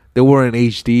 They weren't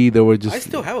HD. They were just. I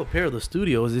still have a pair of the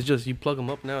Studios. It's just you plug them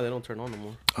up now, they don't turn on no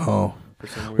more. Oh,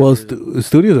 well,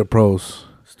 Studios are pros.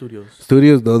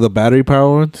 Studios, the battery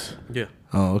power ones. Yeah.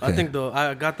 Oh, okay. I think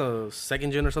I got the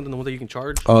second gen or something, the ones that you can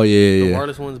charge. Oh yeah. The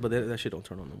wireless ones, but that shit don't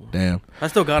turn on no more. Damn. I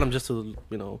still got them just to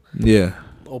Yeah.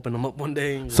 Open them up one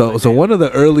day. So one of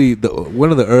the early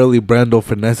Brandol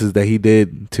finesses that he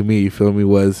did to me, you feel me,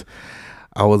 was.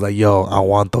 I was like, yo, I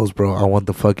want those, bro. I want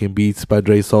the fucking Beats by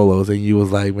Dre solos. And you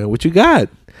was like, man, what you got?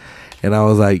 And I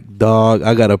was like, dog,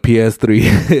 I got a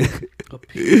PS3.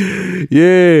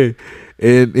 Yeah.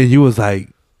 And you was like,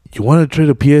 you want to trade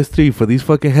a PS3 for these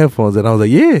fucking headphones? And I was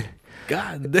like, yeah.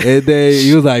 God damn. And then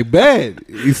he was like, bet.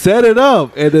 He set it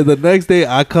up. And then the next day,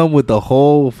 I come with the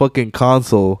whole fucking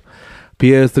console.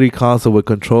 PS3 console with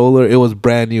controller. It was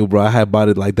brand new, bro. I had bought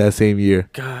it like that same year.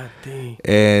 God dang.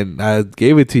 And I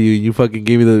gave it to you. You fucking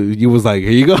gave me you was like, here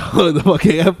you go, the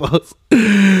fucking headphones.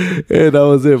 And that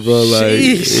was it, bro. Like,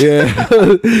 sheesh. Yeah.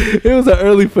 It was an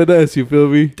early finesse, you feel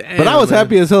me? Damn, but I was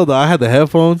happy as hell though. I had the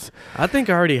headphones. I think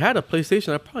I already had a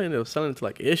PlayStation. I probably ended up selling it to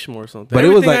like Ishmael or something. But it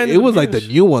was like the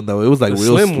new one though. It was like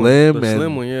real slim. The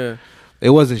slim one, yeah.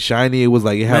 It wasn't shiny. It was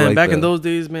like it had like back in those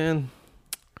days, man.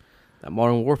 That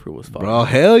Modern Warfare was fun. Bro,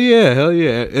 hell yeah.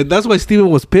 And that's why Steven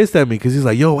was pissed at me, because he's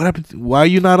like, yo, what happened? Why are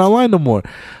you not online no more?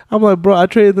 I'm like, bro, I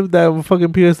traded them that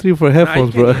fucking PS3 for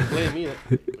headphones, bro. Blame me.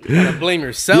 You gotta blame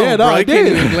yourself, yeah, bro. I You can't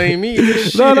even blame me.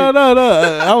 No.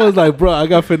 I was like, bro, I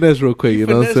got finesse real quick. You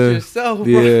know what I'm saying? Yourself, bro.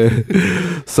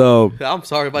 Yeah. So. I'm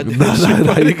sorry about that.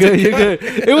 No, you're good.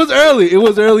 It was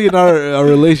early in our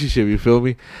relationship, you feel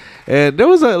me? And there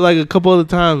was like a couple other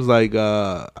times, like,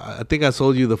 I think I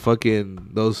sold you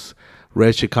those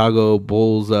red Chicago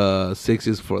Bulls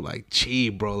sixes for like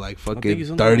cheap, bro, like fucking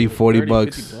 $30-40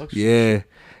 bucks. Yeah,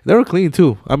 they were clean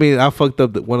too. I mean, I fucked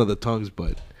up one of the tongues,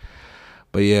 but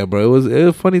yeah, bro, it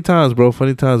was funny times, bro.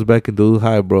 Funny times back in Duluth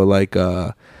High, bro. Like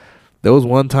there was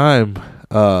one time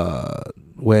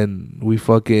when we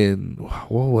fucking,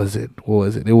 what was it?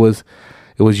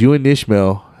 It was you and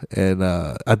Ishmael, and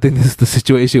I think this is the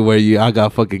situation where I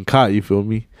got fucking caught. You feel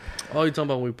me? Oh, you talking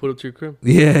about when we put up to your crib?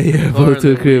 Yeah, put up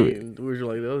to the crib. We were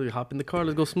like, oh, you hop in the car,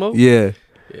 let's go smoke. Yeah.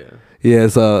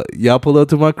 So y'all pull up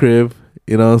to my crib.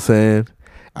 You know what I'm saying?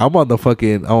 I'm on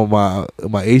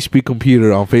my HP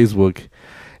computer on Facebook,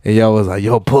 and y'all was like,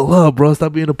 "Yo, pull up, bro!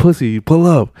 Stop being a pussy. Pull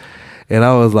up." And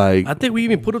I was like, I think we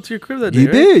even put up to your crib that day. You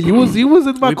did. You was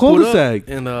in my cul-de-sac.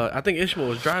 And I think Ishmael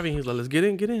was driving. He was like, let's get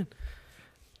in.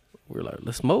 We were like,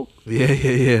 let's smoke. Yeah.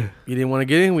 You didn't want to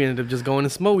get in. We ended up just going to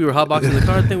smoke. We were hotboxing the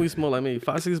car. I think we smoked like maybe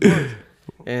 5-6 blunts.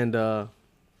 And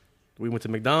we went to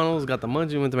McDonald's, got the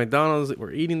munchie, went to McDonald's.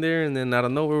 We're eating there. And then out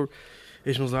of nowhere,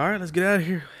 Ishmael was like, all right, let's get out of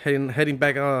here. Heading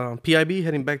back on PIB,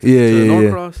 heading back to the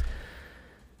Norcross.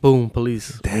 Boom,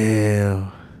 police.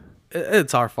 Damn.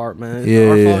 It's our fault, man.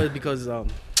 Our fault is because the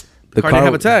car didn't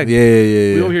have a tag. Yeah.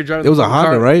 We over here driving. It was a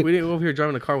Honda, right? We didn't over here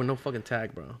driving a car with no fucking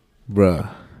tag, bro. Bruh.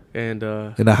 And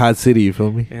in a hot city, you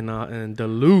feel me? And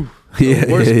Duluth, the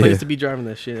worst place to be driving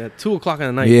that shit at 2:00 in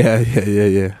the night.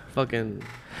 Yeah. Fucking.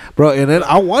 Bro, and then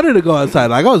I wanted to go outside.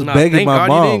 Like I was begging my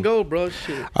mom. You didn't go, bro.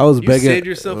 Shit. I was begging. You saved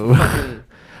yourself. Fucking.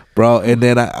 Bro, and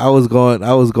then I was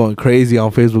going crazy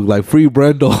on Facebook, like free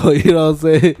Brandol. You know what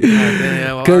I'm saying?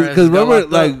 Because remember,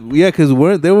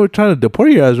 because they were trying to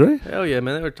deport you guys, right? Hell yeah,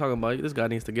 man! They were talking about this guy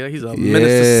needs to get. He's a menace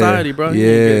to society, bro.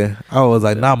 Yeah, I was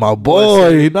like, not my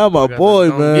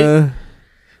boy, man.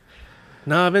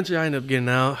 Nah, eventually I ended up getting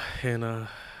out, and I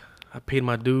paid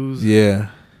my dues. Yeah.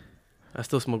 I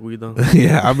still smoke weed though.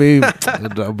 Yeah, I mean,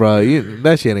 bro,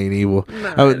 that shit ain't evil.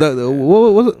 Nah, I mean,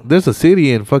 what was it? There's a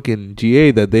city in fucking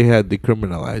GA that they had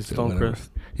decriminalized. Stonecrest.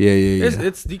 Yeah.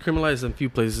 It's decriminalized in a few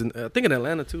places. I think in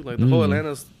Atlanta too. Like the whole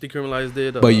Atlanta's decriminalized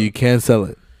it. But you can't sell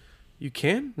it. You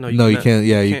can? No, you can't.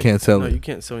 Yeah, you can't sell it. No, you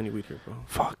can't sell any weed here, bro.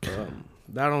 Fuck.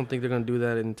 I don't think they're gonna do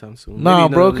that anytime soon. Nah,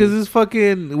 bro, because it's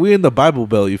fucking. We in the Bible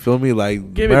Belt. You feel me?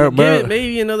 Like, give it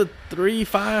maybe another 3,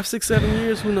 5, 6, 7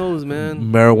 years. Who knows, man?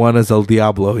 Marijuana's el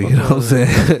diablo. You know what I'm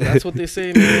saying? That's what they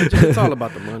say, man. It's all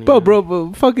about the money. But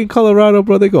fucking Colorado,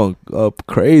 bro, they going up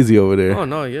crazy over there. Oh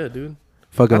no, yeah, dude.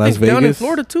 Fucking Las Vegas. Down in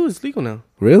Florida too, it's legal now.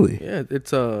 Really? Yeah,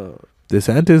 it's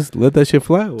DeSantis let that shit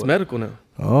fly. It's medical now.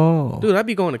 Oh, dude, I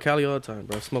be going to Cali all the time,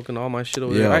 bro. Smoking all my shit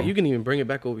over there. You can even bring it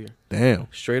back over here. Damn.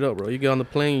 Straight up, bro. You get on the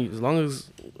plane as long as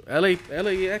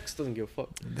LAX doesn't give a fuck.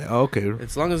 Okay.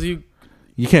 As long as you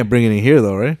can't bring it in here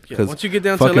though, right? Yeah. Once you get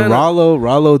down to fucking Atlanta,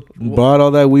 Rollo bought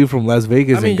all that weed from Las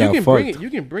Vegas. I mean, you can bring it. You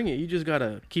can bring it. You just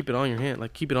gotta keep it on your hand,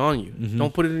 like keep it on you. Mm-hmm.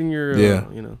 Don't put it in your.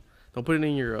 Don't put it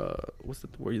in your.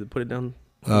 Where you put it down?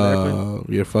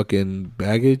 Your fucking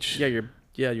baggage. Yeah,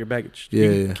 your baggage.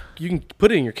 Yeah, you can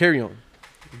put it in your carry-on,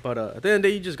 but at the end of the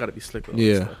day, you just gotta be slick.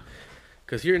 Yeah.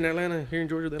 Because here in Atlanta, here in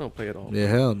Georgia, they don't play at all. Yeah,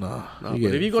 hell no. But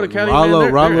if you go to Cali,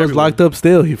 Rollo's locked up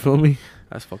still. You feel me?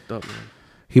 That's fucked up, man.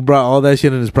 He brought all that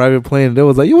shit in his private plane, and they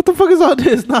was like, "Yo, what the fuck is all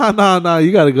this? Nah.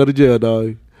 You gotta go to jail,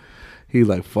 dog." He's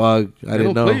like, "Fuck, I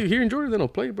didn't know." Here in Georgia, they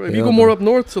don't play, bro. If you go more up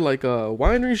north to like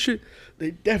winery shit,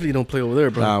 they definitely don't play over there,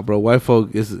 bro. Nah, bro. White folk,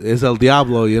 it's El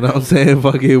Diablo. You know what I'm saying?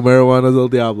 Fucking marijuana's El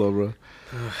Diablo, bro.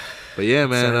 But yeah,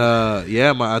 man.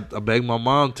 I begged my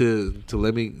mom to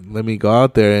let me go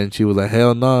out there, and she was like,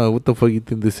 "Hell no! What the fuck you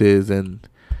think this is?" And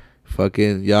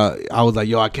fucking y'all, I was like,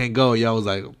 "Yo, I can't go." Y'all was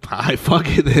like, "I fuck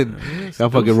it." Then y'all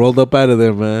fucking rolled up out of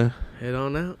there, man. Head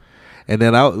on out. And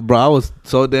then I was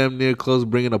so damn near close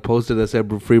bringing a poster that said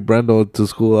 "Free Brandol" to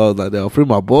school. I was like, "They'll free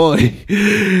my boy,"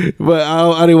 but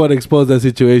I didn't want to expose that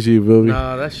situation. You feel me?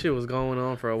 Nah, that shit was going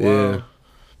on for a while. Yeah.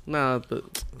 Nah,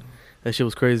 but that shit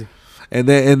was crazy. And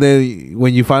then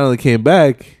when you finally came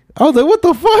back, I was like, "What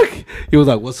the fuck?" He was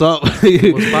like, "What's up?"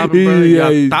 What's poppin', bro?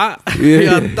 Y'all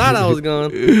thought I was gone.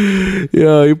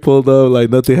 Yeah, he pulled up like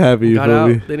nothing happened. Got out.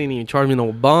 They didn't even charge me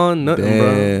no bond, nothing, damn,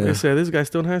 bro. They said, "This guy's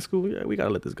still in high school. Yeah, we gotta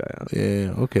let this guy out."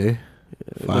 Yeah, okay.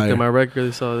 They looked at my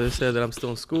record. They said that I'm still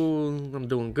in school. I'm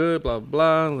doing good. Blah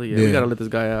blah. Like, we gotta let this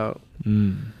guy out.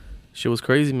 Shit was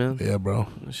crazy, man. Yeah, bro.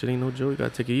 Shit ain't no joke. You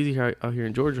gotta take it easy out here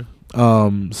in Georgia.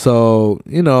 So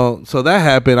that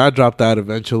happened. I dropped out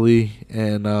eventually,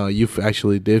 and you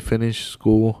actually did finish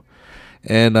school.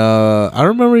 And I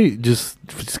remember just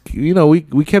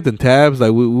we kept in tabs.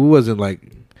 Like we wasn't like,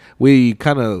 we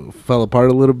kind of fell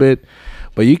apart a little bit.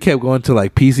 But you kept going to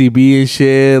like PCB and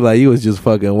shit. Like you was just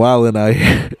fucking wilding out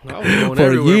here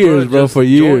for years, bro. For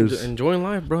years, enjoying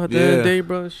life, bro. At the end of the day,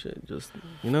 bro. Shit, just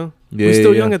we're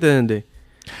still young at the end of the day.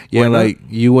 Yeah, like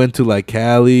you went to like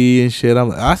Cali and shit.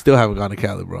 I still haven't gone to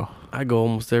Cali, bro. I go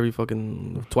almost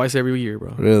twice every year,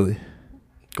 bro. Really?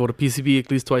 Go to PCB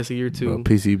at least twice a year too. Bro,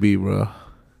 PCB, bro.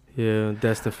 Yeah,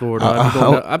 Destin,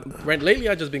 Florida. Lately,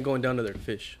 I've just been going down to there to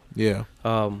fish. Yeah.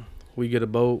 We get a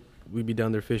boat. We be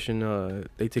down there fishing.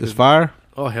 They take us fire.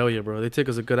 Oh hell yeah, bro! They take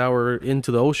us a good hour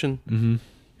into the ocean, mm-hmm.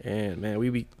 and man, we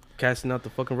be casting out the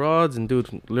fucking rods. And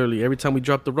dude, literally every time we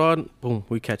drop the rod, boom,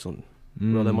 we catch them.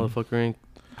 Roll that motherfucker in.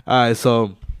 All right,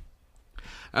 so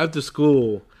after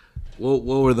school, what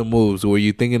were the moves? Were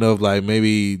you thinking of like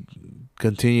maybe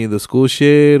continue the school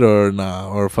shit or nah,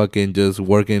 or fucking just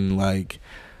working like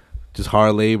just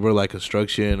hard labor like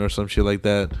construction or some shit like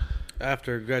that?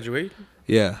 After graduate?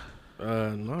 Yeah.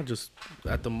 No, just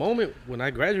at the moment when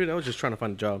I graduated, I was just trying to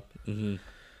find a job.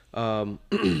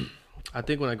 Mm-hmm. I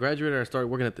think when I graduated, I started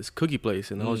working at this cookie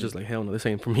place, and I was just like, hell no, this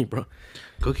ain't for me, bro.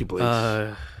 Cookie place?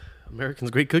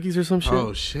 American's Great Cookies or some shit.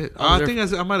 Oh, shit. I think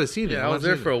I might have seen it. Yeah, I was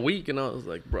there for a week, and I was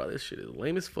like, bro, this shit is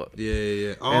lame as fuck.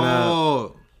 Yeah.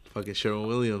 Oh, fucking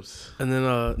Sherwin-Williams. And then,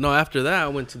 no, after that, I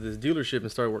went to this dealership and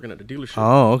started working at the dealership.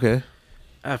 Oh, okay.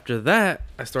 After that,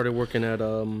 I started working at,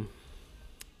 what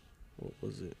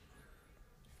was it?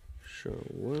 I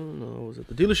was at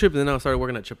the dealership, and then I started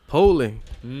working at Chipotle.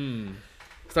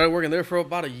 Started working there for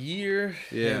about a year,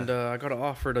 and I got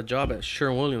offered a job at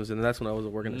Sherwin-Williams, and that's when I was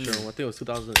working at Sherwin. I think it was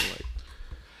 2000. Like,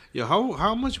 yo,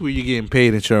 how much were you getting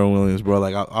paid in Sherwin-Williams, bro?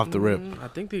 Like off the rip? I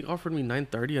think they offered me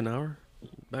 $9.30 an hour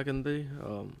back in the day.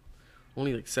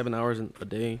 Only like 7 hours a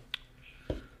day.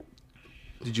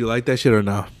 Did you like that shit or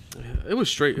not? Yeah, it was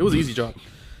straight. It was an easy job.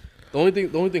 The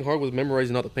only thing hard was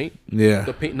memorizing all the paint. Yeah.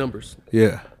 The paint numbers.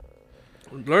 Yeah.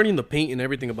 Learning the paint and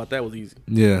everything about that was easy.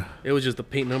 Yeah. It was just the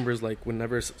paint numbers. Like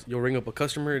whenever you'll ring up a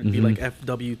customer, it'd be like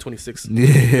FW26. Yeah. You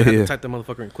have to type that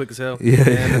motherfucker in quick as hell. Yeah.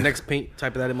 And the next paint,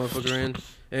 type that motherfucker in,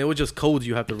 and it was just codes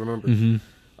you have to remember.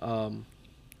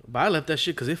 But I left that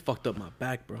shit because it fucked up my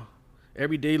back, bro.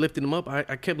 Every day lifting them up,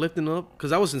 I kept lifting them up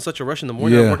because I was in such a rush in the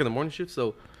morning. I was working the morning shift,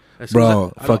 so.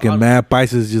 Bro, fucking mad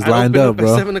Pisces just lined up,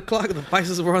 bro. At 7 o'clock, the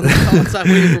Pisces were on the outside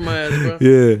waiting for my ass, bro.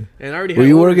 Yeah. And I already were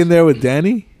you working there with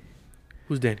Danny?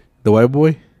 Who's Danny? The white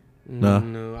boy?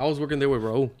 No, I was working there with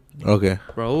Raul. Okay.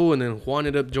 Raul, and then Juan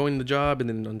ended up joining the job, and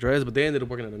then Andres, but they ended up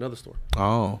working at another store.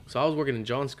 Oh. So I was working in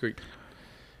Johns Creek,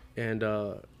 and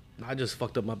I just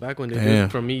fucked up my back one day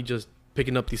from me just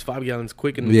picking up these 5 gallons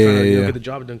quick and trying to get the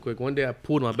job done quick. One day I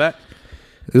pulled my back.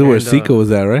 This is where Sika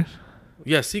was at, right?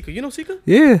 Yeah, Sika. You know Sika?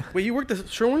 Yeah. Wait, you worked at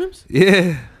Sherwin-Williams?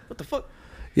 Yeah. What the fuck?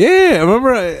 Yeah, I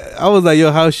remember I was like,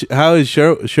 yo, how is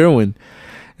Sherwin?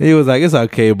 And he was like, it's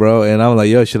okay, bro. And I was like,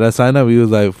 yo, should I sign up? He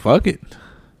was like, fuck it.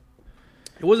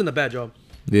 It wasn't a bad job.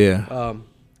 Yeah.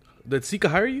 Did Sika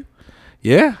hire you?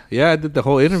 Yeah. I did the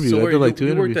whole interview. So I did like 2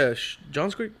 interviews. You worked at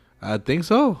Johns Creek? I think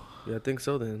so. Yeah, I think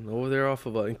so then. Over there off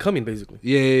of Incoming, basically.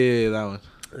 Yeah, that one.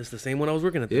 It's the same one I was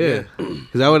working at. Yeah.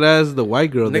 Because I would ask the white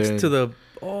girl next there. to the...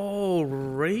 Oh,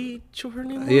 Rachel, her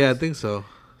name was? Yeah, I think so.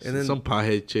 And then some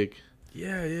pothead chick.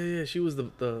 Yeah. She was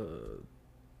the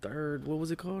third. What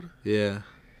was it called? Yeah,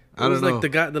 I don't know.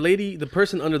 Like the lady, the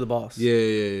person under the boss.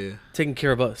 Yeah. Taking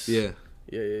care of us. Yeah.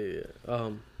 It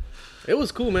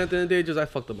was cool, man. At the end of the day, I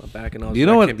fucked up my back, and I was. You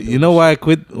know what? You know why I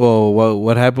quit? Well,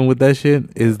 what happened with that shit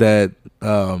is that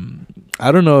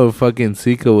I don't know if fucking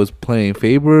Sika was playing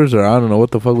favors or I don't know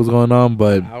what the fuck was going on,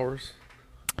 but hours.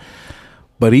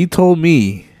 But he told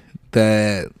me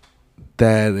that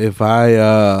if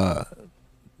I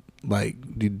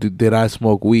did I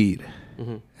smoke weed,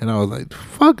 and I was like,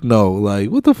 fuck no,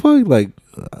 like what the fuck, like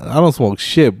I don't smoke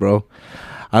shit, bro.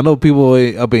 I know people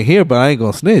up in here, but I ain't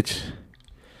gonna snitch.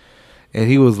 And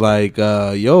he was like,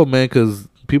 yo, man, because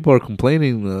people are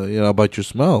complaining, about your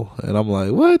smell, and I'm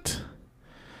like, what?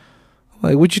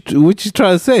 Like, what you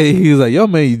trying to say? He was like, yo,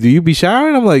 man, do you be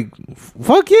showering? I'm like,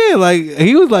 fuck yeah, like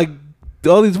he was like.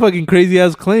 All these fucking crazy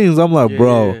ass claims. I'm like,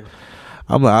 bro. Yeah.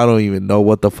 I'm like, I don't even know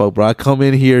what the fuck, bro. I come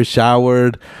in here,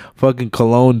 showered, fucking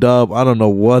cologned up. I don't know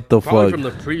what the Probably fuck. From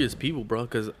the previous people, bro.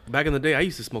 Because back in the day, I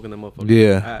used to smoke in that motherfucker.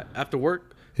 Yeah. After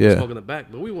work, smoke in the back.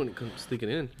 But we wouldn't come sneaking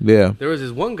in. Yeah. There was this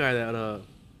one guy that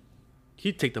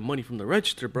he'd take the money from the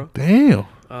register, bro. Damn.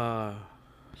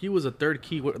 He was a third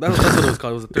key. That's what it was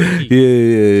called. It was a third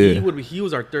key. Yeah. He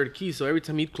was our third key. So every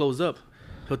time he'd close up,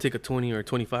 he'll take a 20 or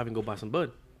 25 and go buy some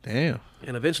bud. Damn.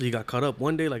 And eventually he got caught up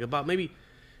one day, like about maybe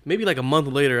like a month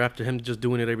later after him just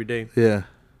doing it every day. Yeah.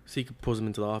 Sika pulls him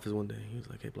into the office one day. He was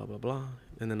like, hey, blah, blah, blah.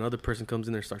 And then another person comes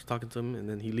in there, starts talking to him, and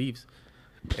then he leaves.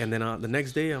 And then the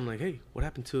next day, I'm like, hey, what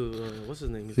happened to, what's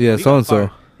his name? He's so-and-so.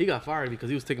 He got fired because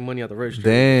he was taking money out the register.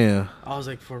 Damn. I was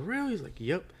like, for real? He's like,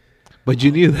 yep. But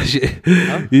you knew that shit.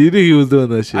 Huh? You knew he was doing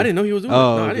that shit. I didn't know he was doing it.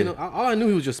 No, I didn't know. All I knew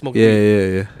he was just smoking.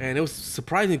 Yeah. And it was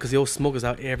surprising because he'll smoke us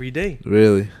out every day.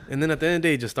 Really? And then at the end of the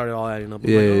day, it just started all adding up.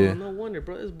 I'm no wonder,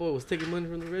 bro. This boy was taking money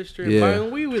from the register and buying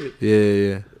weed with it.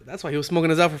 Yeah. That's why he was smoking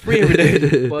us out for free every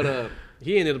day. But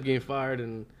he ended up getting fired,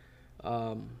 and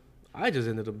I just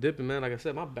ended up dipping, man. Like I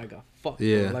said, my back got fucked.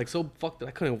 Yeah. Bro. Like so fucked that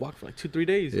I couldn't walk for like 2-3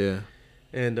 days. Yeah.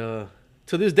 And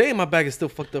to this day, my back is still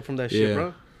fucked up from that shit,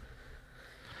 bro.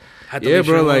 Yeah,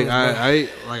 bro. Like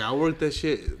I worked that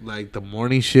shit like the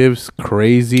morning shifts,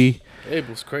 crazy. It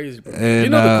was crazy, bro. And, you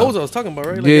know the codes I was talking about,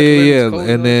 right? Like,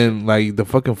 yeah. And then like the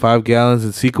fucking 5 gallons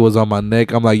and Sika was on my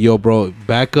neck. I'm like, yo, bro,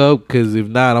 back up, because if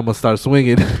not, I'm gonna start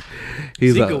swinging.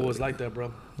 Sika was like that,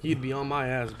 bro. He'd be on my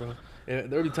ass, bro. And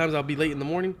there would be times I'll be late in the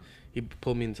morning. He'd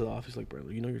pull me into the office like, bro,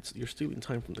 you know you're stealing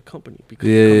time from the company because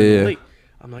you're coming late.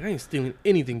 I'm like, I ain't stealing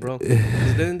anything, bro.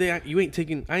 Because then I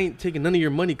ain't taking none of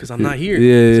your money because I'm not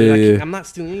here. I'm not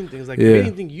stealing anything. It's like, if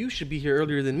anything, you should be here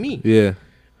earlier than me. Yeah.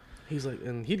 He's like,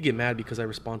 and he'd get mad because I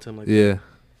respond to him like, yeah.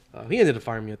 He ended up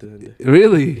firing me at the end of the day.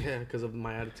 Really? Yeah, because of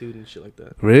my attitude and shit like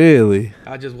that. Really?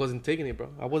 I just wasn't taking it, bro.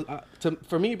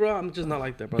 For me, bro, I'm just not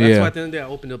like that, bro. That's why at the end of the day, I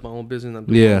opened up my own business and I'm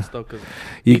doing my own stuff. Cause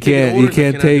you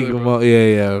can't take them all.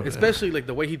 Yeah. Especially like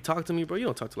the way he talked to me, bro. You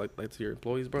don't talk to like to your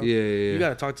employees, bro. Yeah. You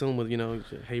gotta talk to him with,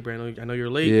 hey, Brandol, I know you're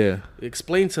late. Yeah.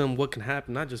 Explain to him what can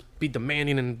happen, not just be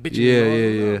demanding and bitching.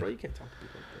 Yeah. Bro, you can't talk to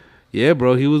people like that. Yeah,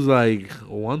 bro. He was like,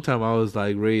 one time I was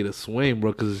like ready to swing,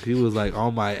 bro, because he was like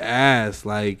on my ass,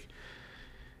 like.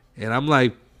 And I'm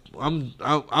like,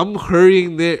 I'm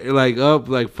hurrying there, like up,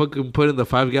 like fucking putting the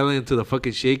 5 gallon into the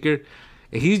fucking shaker,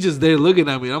 and he's just there looking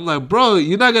at me. And I'm like, bro,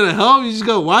 you're not gonna help? You just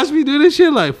gonna watch me do this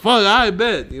shit? Like, fuck, I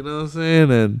bet. You know what I'm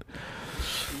saying? And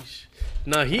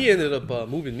nah, he ended up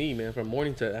moving me, man, from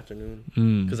morning to afternoon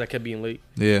because I kept being late.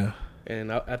 Yeah.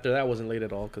 And after that, I wasn't late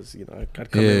at all because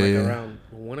I'd come in like around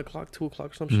 1 o'clock, 2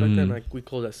 o'clock, or something like that. And we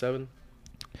closed at 7.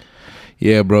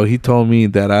 Yeah, bro. He told me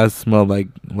that I smelled like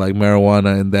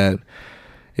marijuana, and that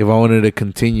if I wanted to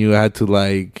continue, I had to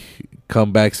like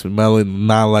come back smelling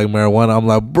not like marijuana. I'm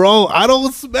like, bro, I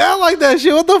don't smell like that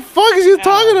shit. What the fuck is you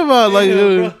talking about? Like,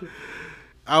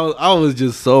 I was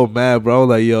just so mad, bro.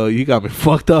 Like, yo, you got me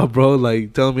fucked up, bro.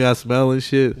 Like, telling me I smell and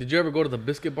shit. Did you ever go to the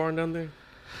biscuit barn down there?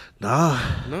 Nah.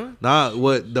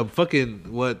 What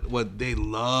they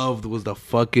loved was the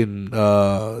fucking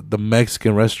the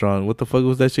Mexican restaurant. What the fuck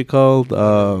was that shit called?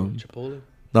 Chipotle?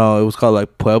 No, it was called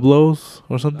like Pueblos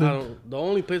or something. The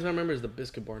only place I remember is the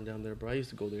biscuit barn down there, bro. I used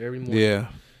to go there every morning. Yeah.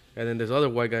 And then this other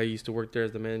white guy used to work there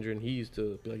as the manager, and he used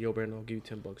to be like, "Yo, Brandon, I'll give you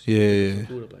 $10." Yeah.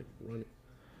 Food up, like, run it.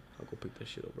 I'll go pick that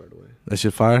shit up right away. That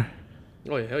shit fire.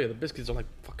 Oh yeah, hell yeah. The biscuits are like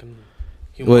fucking.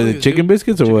 What, the chicken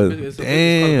biscuits or what? Damn. It's called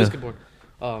a biscuit barn.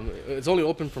 It's only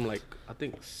open from like I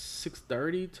think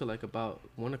 6:30 to like about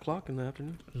 1 o'clock in the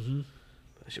afternoon.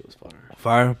 That shit was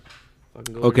fire.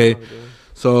 Okay,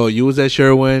 so you was at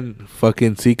Sherwin,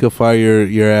 fucking Sika fire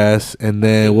your ass, and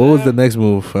then what was the next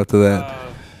move after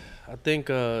that? I think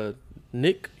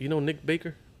Nick, Nick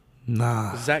Baker?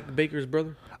 Nah. Zach Baker's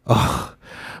brother. Oh,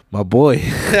 my boy,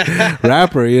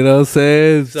 rapper. You know what I'm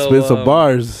saying? So, spit some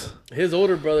bars. His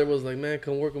older brother was like, man,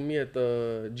 come work with me at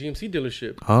the GMC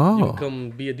dealership. Oh. You can come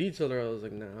be a detailer. I was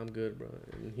like, nah, I'm good, bro.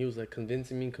 And he was like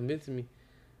convincing me.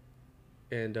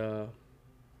 And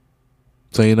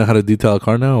so you know how to detail a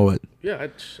car now or what? Yeah,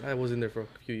 I was in there for a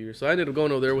few years. So I ended up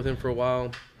going over there with him for a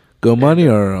while. Good money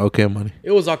or okay money?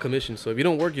 It was all commission. So if you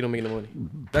don't work, you don't make no money.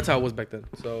 That's how it was back then.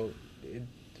 So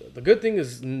the good thing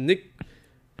is Nick,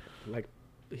 like,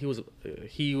 he was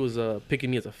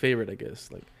picking me as a favorite, I guess.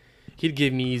 Like, he'd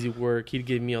give me easy work. He'd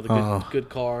give me all the good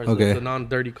cars, the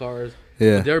non-dirty cars.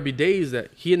 Yeah. But there would be days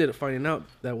that he ended up finding out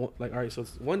that, like, all right, so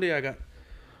one day I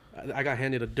got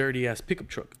handed a dirty-ass pickup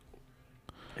truck.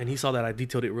 And he saw that I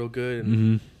detailed it real good.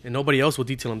 And nobody else would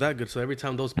detail him that good. So every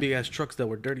time those big-ass trucks that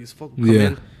were dirty as fuck would come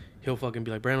in, he'll fucking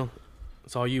be like, Brandol,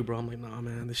 it's all you, bro. I'm like, nah,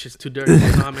 man, this shit's too dirty.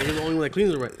 Like, nah, man, you're the only one that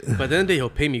cleans it right. But then he'll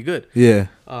pay me good. Yeah.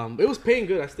 It was paying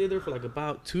good. I stayed there for like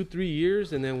about 2-3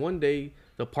 years. And then one day,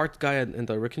 the parts guy in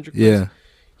the Rick Hendrick place,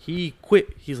 he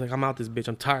quit. He's like, I'm out this bitch.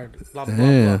 I'm tired. Blah, blah, blah,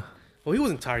 blah. Well, he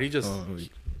wasn't tired.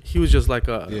 He was just like,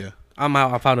 I'm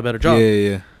out. I found a better job.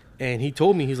 Yeah. And he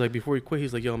told me, he's like, before he quit,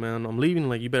 he's like, yo, man, I'm leaving.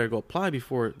 Like, you better go apply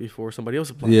before somebody else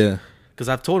applies. Yeah. Because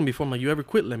I've told him before, I'm like, you ever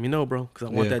quit, let me know, bro. Because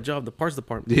I want that job, the parts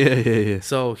department. Yeah.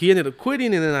 So he ended up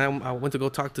quitting, and then I went to go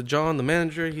talk to John, the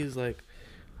manager. He's like,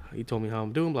 he told me how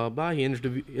I'm doing, blah, blah, blah. He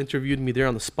interviewed me there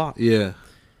on the spot. Yeah.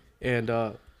 And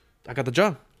I got the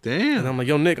job. Damn. And I'm like,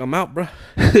 yo, Nick, I'm out, bro.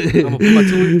 I'm going to put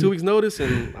my 2 weeks notice,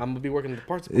 and I'm going to be working in the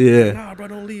parts department. Yeah. Like, nah, bro,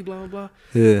 don't leave, blah, blah, blah.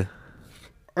 Yeah.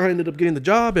 I ended up getting the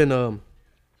job, and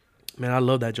Man, I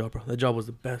love that job, bro. That job was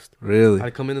the best. Really?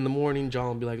 I'd come in the morning. John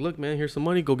would be like, look, man, here's some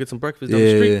money. Go get some breakfast down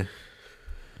the street. Yeah.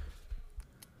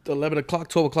 11 o'clock,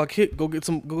 12 o'clock hit. Go get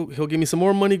some. He'll give me some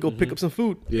more money. Go pick up some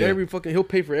food. Yeah. He'll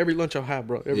pay for every lunch I'll have,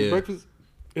 bro. Every breakfast,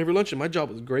 every lunch. And my job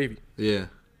was gravy. Yeah.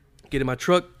 Get in my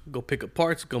truck. Go pick up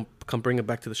parts. Come bring it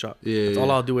back to the shop. Yeah. That's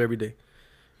all I'll do every day.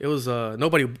 It was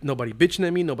nobody bitching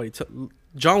at me.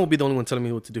 John will be the only one telling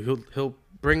me what to do. He'll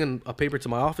bring in a paper to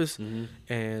my office,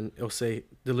 and it'll say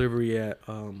delivery at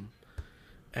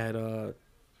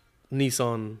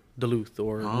Nissan Duluth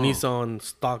or Nissan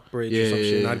Stockbridge or some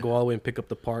shit. And I'd go all the way and pick up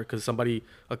the part because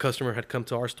a customer had come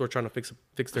to our store trying to fix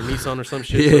their Nissan or some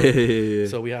shit.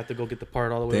 So we had to go get the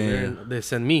part all the way over there, and they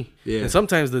send me. And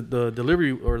sometimes the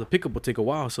delivery or the pickup would take a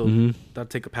while, so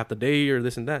that'd take up half the day or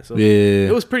this and that. So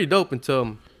it was pretty dope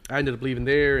until I ended up leaving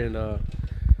there, and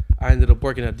I ended up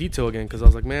working at detail again because I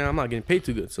was like, man, I'm not getting paid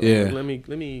too good. So let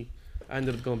me. I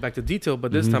ended up going back to detail,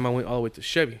 but this time I went all the way to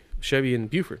Chevy in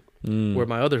Buford, where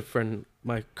my other friend,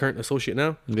 my current associate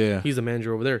now, he's the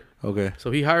manager over there. Okay. So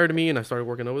he hired me, and I started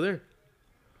working over there.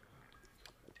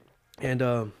 And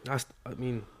I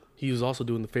mean, he was also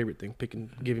doing the favorite thing,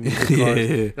 giving me good cars.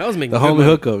 And I was making the homie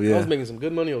hookup. Yeah, I was making some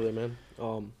good money over there, man.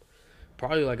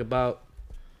 Probably like about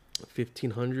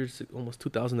 1,500, almost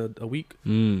 2,000 a week,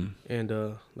 and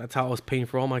that's how I was paying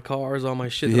for all my cars, all my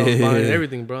shit that I was buying,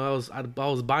 everything, bro. I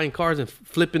was buying cars and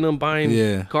flipping them,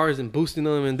 buying cars and boosting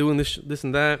them, and doing this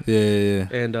and that.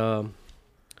 And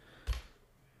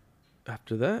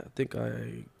after that, I think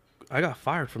I got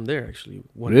fired from there. Actually,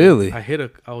 really?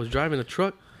 I was driving a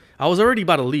truck. I was already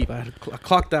about to leave. I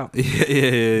clocked out.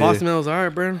 Boss man was all right,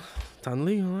 bro. Time to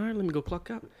leave. All right, let me go clock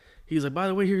out. He's like, by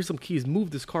the way, here's some keys. Move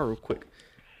this car real quick.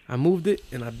 I moved it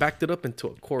and I backed it up into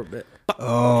a Corvette. Hit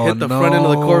the front end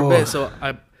of the Corvette. So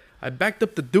I backed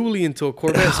up the dually into a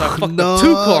Corvette. So I fucked up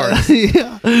 2 cars.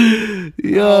 I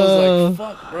was like,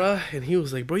 fuck, bro. And he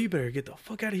was like, bro, you better get the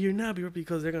fuck out of here now,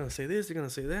 because they're going to say this, they're going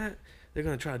to say that. They're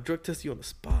going to try to drug test you on the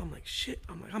spot. I'm like, shit.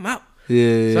 I'm out. So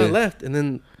I left. And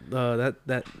then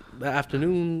that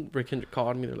afternoon, Rick Hendrick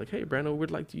called me. They're like, hey, Brandol,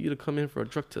 we'd like you to come in for a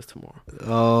drug test tomorrow.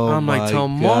 I'm like,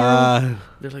 tomorrow? God.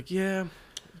 They're like, yeah.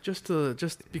 Just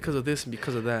because of this and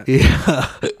because of that. Yeah.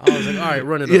 I was like, all right,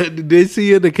 run it up. Did they see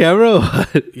you in the camera?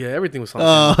 Yeah, everything was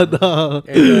on camera. No.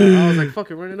 And I was like,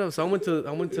 fuck it, run it up. So I'm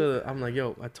like,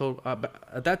 yo,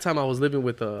 at that time I was living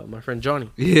with my friend Johnny.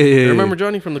 Yeah. You remember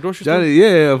Johnny from the grocery store? Johnny,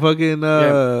 yeah, fucking,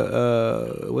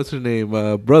 what's her name?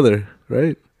 Brother,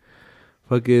 right?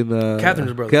 Fucking,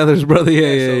 Catherine's brother. Catherine's brother,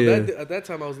 yeah. At that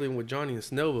time I was living with Johnny in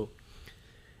Snellville.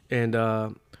 And,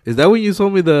 is that when you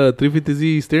sold me the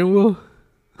 350Z steering wheel?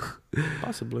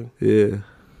 Possibly. Yeah.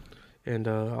 And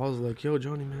I was like, yo,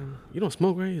 Johnny, man, you don't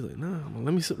smoke, right? He's like, nah.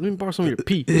 Let me borrow some of your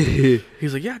pee.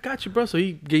 He's like, yeah, I got you, bro. So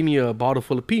he gave me a bottle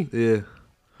full of pee. Yeah.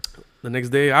 The next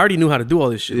day, I already knew how to do all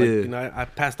this shit. Like, you know, I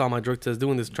passed all my drug tests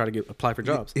doing this to try to apply for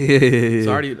jobs. Yeah.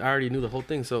 So I already knew the whole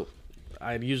thing. So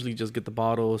I'd usually just get the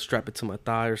bottle, strap it to my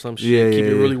thigh or some shit, keep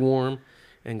it really warm,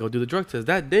 and go do the drug test.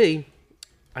 That day,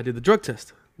 I did the drug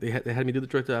test. They had me do the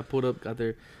drug test. I pulled up, got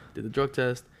there, did the drug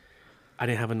test. I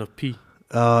didn't have enough pee.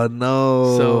 Oh,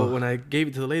 no. So when I gave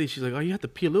it to the lady, she's like, oh, you have to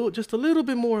pee just a little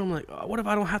bit more. I'm like, oh, what if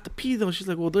I don't have to pee, though? She's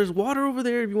like, well, there's water over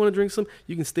there. If you want to drink some,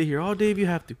 you can stay here all day if you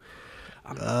have to.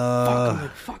 I'm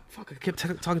like, fuck. I kept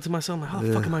talking to myself. I'm like, how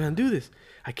the fuck am I going to do this?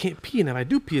 I can't pee, and if I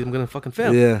do pee, I'm going to fucking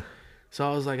fail. Yeah. So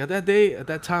I was like, at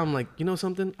that time, I'm like, you know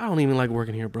something? I don't even like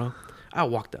working here, bro. I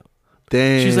walked out.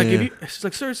 Damn. She's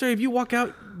like, sir, if you walk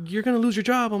out, you're going to lose your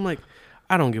job. I'm like,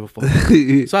 I don't give a fuck.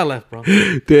 So I left, bro.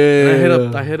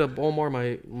 Damn. I hit up Omar,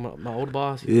 my old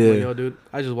boss. He's like, yo, dude,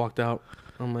 I just walked out.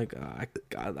 I'm like,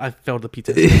 I failed the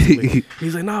PTSD.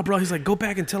 He's like, nah, bro. He's like, go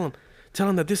back and tell him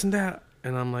that this and that.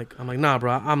 And I'm like, nah,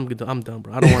 bro. I'm done,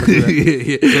 bro. I don't want to do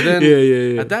that. So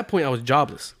then, at that point, I was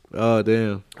jobless. Oh,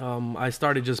 damn. I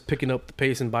started just picking up the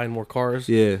pace and buying more cars.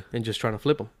 Yeah. And just trying to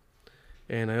flip them.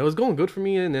 And it was going good for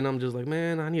me. And then I'm just like,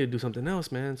 man, I need to do something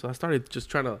else, man. So I started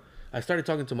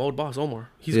talking to my old boss, Omar.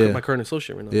 He's my current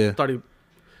associate right now. Yeah. I started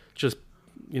just,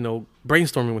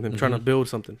 brainstorming with him, trying to build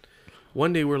something.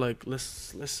 One day we're like,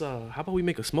 let's how about we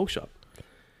make a smoke shop?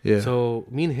 Yeah. So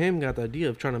me and him got the idea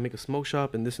of trying to make a smoke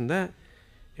shop and this and that.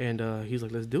 And he's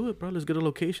like, let's do it, bro. Let's get a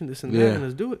location, this and that, and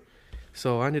let's do it.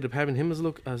 So I ended up having him as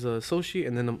an associate,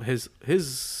 and then his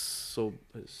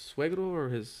suegro or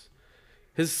his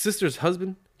sister's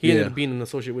husband, he ended up being an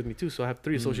associate with me too. So I have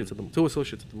 2 associates at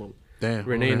the moment. Damn.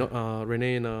 Renee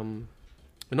and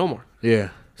Omar. Yeah.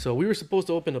 So we were supposed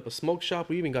to open up a smoke shop.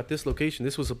 We even got this location.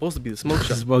 This was supposed to be the smoke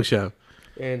shop. Smoke shop.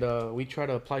 And we try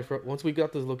to apply for, once we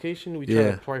got this location, we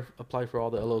try to apply for all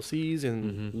the LLCs,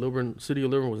 and Lilburn, City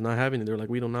of Lilburn was not having it. They're like,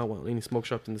 we do not want any smoke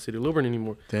shops in the City of Lilburn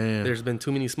anymore. Damn. There's been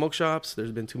too many smoke shops.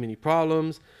 There's been too many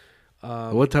problems.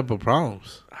 What type of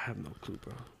problems? I have no clue,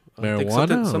 bro.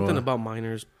 Marijuana? Something about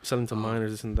minors, selling to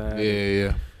minors, this and that.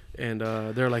 Yeah. And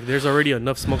they're like, there's already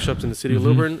enough smoke shops in the City of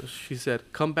Lilburn. She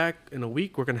said, come back in a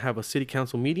week. We're going to have a city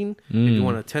council meeting if you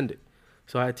want to attend it.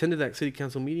 So I attended that city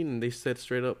council meeting, and they said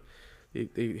straight up,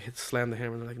 they slammed the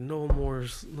hammer. They're like, no more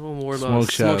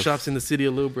smoke shops in the City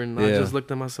of Lilburn. And I just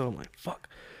looked at myself. I'm like, fuck.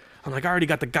 I'm like, I already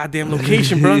got the goddamn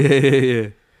location, bro. Yeah.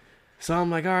 So I'm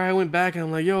like, all right, I went back, and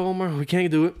I'm like, yo, Omar, we can't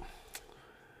do it.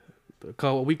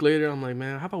 A week later, I'm like,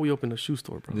 man, how about we open a shoe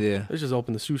store, bro? Yeah. Let's just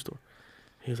open the shoe store.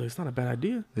 He's like, it's not a bad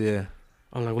idea. Yeah.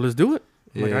 I'm like, well, let's do it.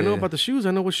 I'm like, I know about the shoes.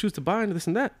 I know what shoes to buy and this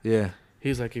and that. Yeah.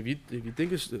 He's like, if you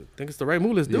think it's the right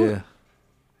move, let's do it.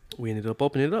 We ended up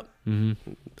opening it up.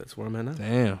 That's where I'm at now.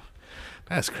 Damn.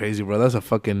 That's crazy, bro. That's a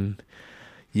fucking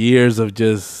years of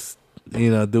just,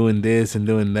 doing this and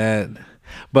doing that.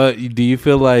 But do you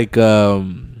feel like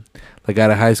out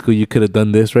of high school you could have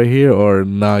done this right here, or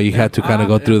no, you had to kind of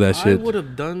go through that shit? I would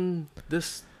have done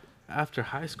this after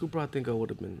high school, bro. I think I would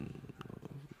have been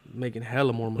making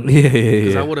hella more money. Yeah.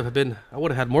 Because I would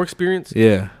have had more experience.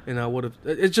 Yeah. And I would have.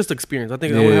 It's just experience. I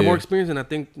think I would have more experience, and I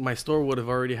think my store would have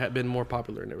already been more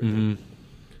popular and everything.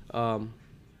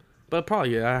 But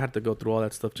probably I had to go through all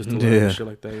that stuff just to learn shit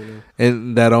like that,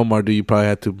 And that Omar, do you probably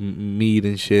had to meet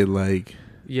and shit like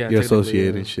your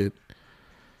associate and shit?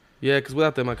 Yeah, because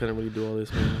without them, I couldn't really do all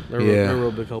this, man. They're a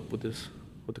real big help with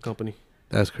the company.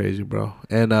 That's crazy, bro.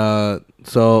 And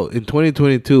so in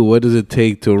 2022, what does it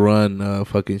take to run a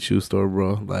fucking shoe store,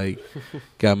 bro? Like,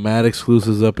 got mad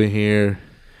exclusives up in here.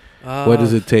 What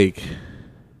does it take?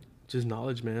 Just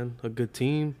knowledge, man. A good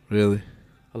team. Really?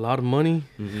 A lot of money.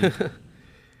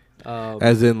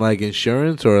 As in like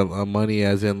insurance, or money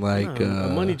as in like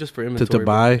money just for inventory. To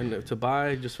buy? To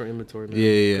buy just for inventory, man.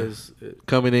 Yeah.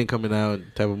 Coming in, coming out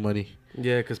type of money.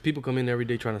 Yeah, because people come in every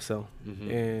day trying to sell,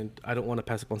 and I don't want to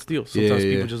pass up on steals. Sometimes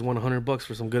people just want $100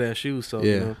 for some good ass shoes, so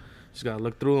just gotta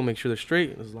look through them, make sure they're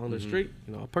straight. And as long as they're straight,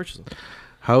 I'll purchase them.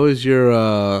 How is your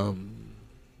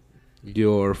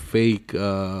fake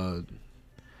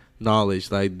knowledge?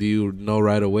 Like, do you know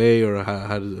right away, or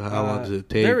how long does it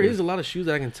take? There is a lot of shoes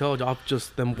that I can tell off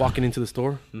just them walking into the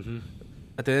store.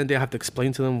 At the end of the day, I have to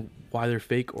explain to them why they're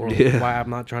fake or why I'm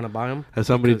not trying to buy them. Has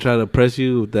somebody tried to press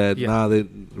you that? Nah, they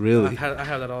really. I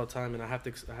have that all the time, and I have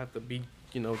to be,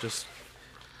 just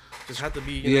have to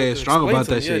be. Strong about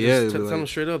that shit. Tell them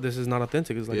straight up, this is not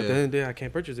authentic. It's like at the end of the day, I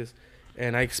can't purchase this,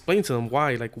 and I explain to them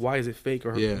why. Like, why is it fake,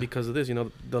 or because of this?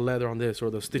 The leather on this, or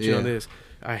the stitching on this.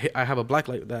 I have a black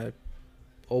light that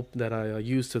I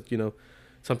use to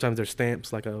sometimes there's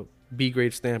stamps like a B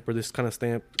grade stamp or this kind of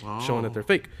stamp showing that they're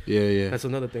fake. Yeah. That's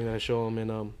another thing that I show them,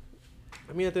 and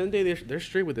at the end of the day, they're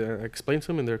straight with it. I explain to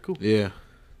them, and they're cool. Yeah.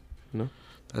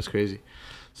 That's crazy.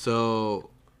 So,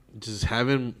 just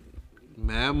having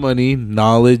mad money,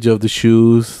 knowledge of the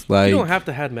shoes, like you don't have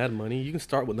to have mad money. You can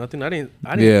start with nothing. I didn't.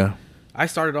 Yeah. I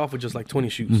started off with just like 20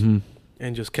 shoes,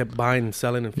 and just kept buying and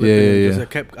selling and flipping.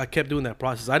 I kept doing that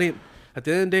process. I didn't. At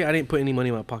the end of the day, I didn't put any money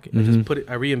in my pocket. I just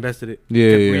I reinvested it.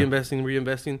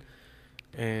 Reinvesting,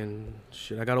 and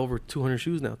shit. I got over 200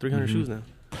 shoes now, 300 shoes now.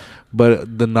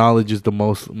 But the knowledge is the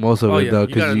most of it, though,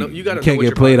 because you can't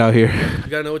get played out here. You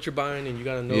gotta know what you're buying, and you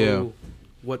gotta know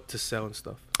what to sell and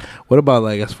stuff. What about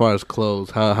like as far as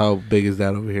clothes? How big is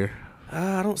that over here?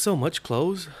 I don't sell much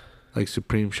clothes. Like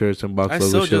Supreme shirts and box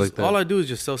logo shit like that. All I do is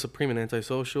just sell Supreme and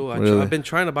Antisocial. I've been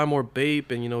trying to buy more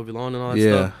Bape and Vilon and all that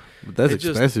stuff. But that's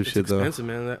expensive shit, though. It's expensive,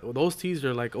 man. Those tees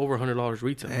are like over $100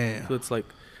 retail. Damn. So it's like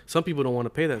some people don't want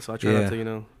to pay that. So I try not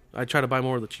to, I try to buy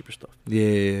more of the cheaper stuff.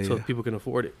 So people can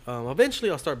afford it. Eventually,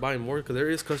 I'll start buying more because there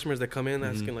is customers that come in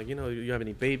asking like, do you have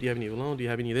any Bape? Do you have any Vilon? Do you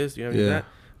have any of this? Do you have any of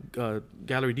that?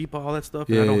 Gallery Depot, all that stuff.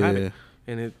 And I don't have it.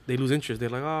 And they lose interest. They're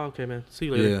like, oh, okay, man. See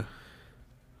you later. Yeah.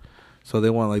 So they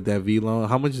want like that V-Loan.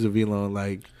 How much is a V-Loan?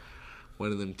 Like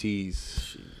one of them tees?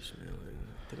 Sheesh, man.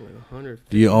 I think like 100.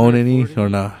 Do you own any or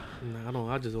not? Nah, I don't.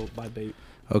 I just buy Bape.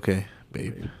 Okay,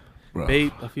 Bape. Bro.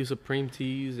 Bape, a few Supreme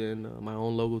tees, and my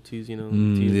own logo tees.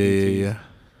 Tees.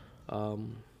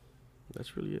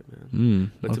 That's really it,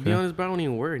 man. But to be honest, bro, I don't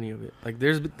even wear any of it. Like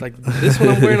this one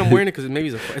I'm wearing it because maybe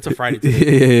it's a Friday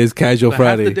today. It's casual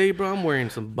Friday. Half the day, bro, I'm wearing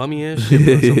some bummy ass shit,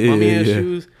 bro, some bummy ass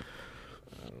shoes.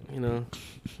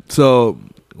 So,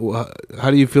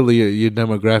 how do you feel your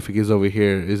demographic is over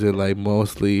here? Is it like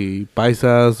mostly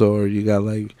paisas, or you got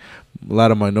like a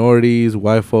lot of minorities,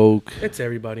 white folk? It's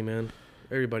everybody, man.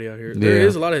 Everybody out here. There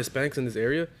is a lot of Hispanics in this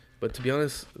area, But to be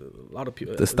honest, a lot of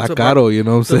people. The staccato, you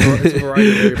know what I'm saying? It's a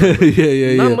variety of everybody.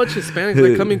 Yeah. Not much Hispanics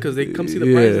that come in because they come see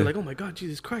the price. They're like, oh my God,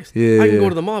 Jesus Christ. I can go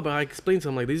to the mall, but I explain to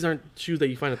them, like, these aren't shoes that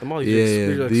you find at the mall.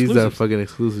 These are fucking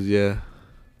exclusives, yeah.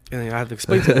 And I have to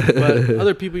explain to them. But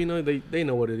other people, you know, they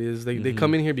know what it is. They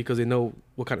come in here because they know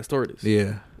what kind of store it is.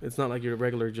 Yeah. It's not like your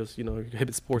regular, just, you know,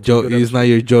 Hibbett Sports. It's not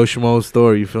your Joe Schmo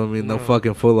store, you feel me? No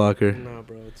fucking Foot Locker. Nah,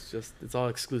 bro. It's all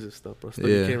exclusive stuff, bro. Stuff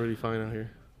you can't really find out here.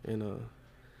 And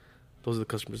those are the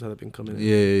customers that have been coming in.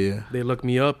 Yeah. They look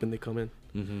me up and they come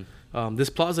in. This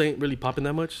plaza ain't really popping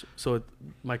that much. So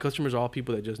my customers are all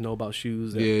people that just know about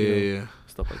shoes. And,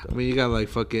 stuff like that. I mean, you got like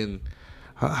fucking...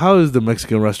 How is the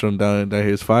Mexican restaurant down here?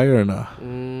 Is fire or not?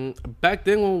 Back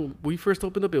then when we first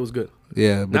opened up, it was good.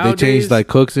 Yeah, but nowadays, they changed like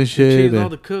cooks and shit. They changed all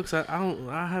the cooks. I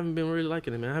haven't been really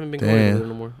liking it, man. I haven't been going there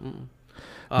no more.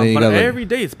 But every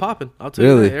day it's popping. I'll tell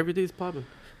you that. Every day it's popping.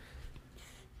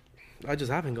 I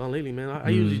just haven't gone lately, man. I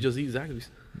usually just eat Zaxby's.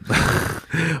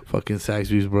 Fucking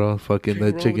Zaxby's, bro. Fucking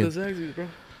that chicken. With the Zaxby's, bro.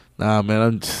 Nah,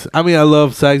 man. I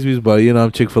love Zaxby's, but you know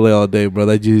I'm Chick-fil-A all day, bro.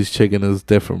 That Jesus chicken is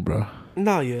different, bro.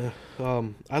 Nah, yeah.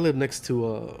 I live next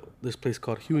to this place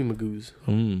called Huey Magoo's.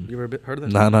 You ever heard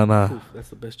of that? Nah. Oof, that's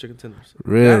the best chicken tenders.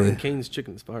 Really? And Cane's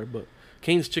Chicken is fire, but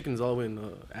Cane's Chicken is all the way in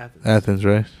Athens. Athens,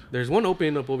 right? There's one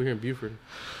opening up over here in Buford.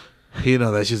 You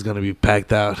know that shit's gonna be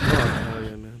packed out. Oh hell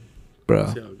yeah, man. Bro.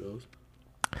 Let's see how it goes.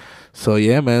 So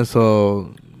yeah, man.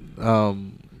 So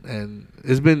and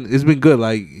it's been good.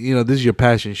 Like, you know, this is your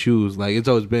passion, shoes. Like it's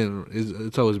always been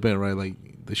right. Like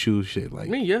the shoes shit. Like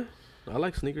yeah. I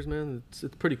like sneakers, man. It's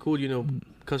pretty cool, you know.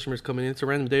 Customers coming in. It's a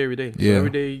random day every day. So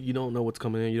every day you don't know what's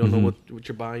coming in. You don't know what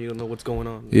you're buying. You don't know what's going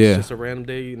on. It's just a random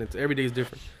day, and every day is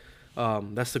different.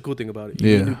 That's the cool thing about it.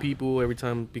 You meet new people every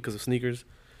time because of sneakers.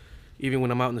 Even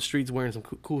when I'm out in the streets wearing some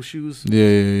cool shoes.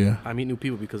 Yeah. I meet new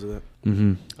people because of that.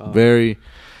 Very.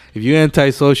 If you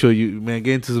antisocial, you man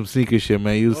get into some sneaker shit,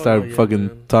 man. You start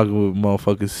fucking talking with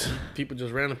motherfuckers. People,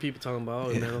 just random people talking about,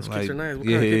 oh man, those kicks are nice. What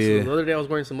kind of kicks? The other day I was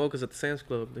wearing some mochas at the Sam's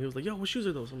Club. And he was like, yo, what shoes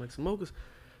are those? I'm like, some mochas.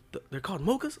 They're called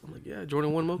mochas? I'm like, yeah,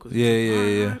 Jordan 1 mochas.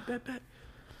 Yeah. Bet.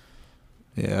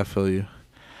 Yeah, I feel you.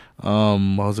 What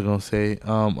was I gonna say?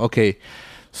 Okay,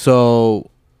 so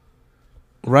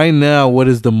right now, what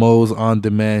is the most on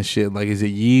demand shit? Like, is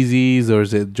it Yeezys or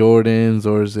is it Jordans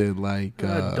or is it like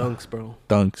Dunks, bro?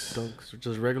 Dunks,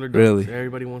 just regular Dunks. Really?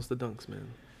 Everybody wants the Dunks, man.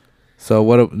 So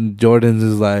what? Jordans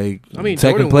is like second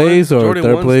Jordan place or Jordan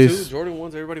third 1s place? Too. Jordan 1s,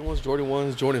 everybody wants Jordan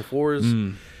 1s, Jordan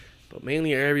 4s. But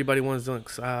mainly everybody wants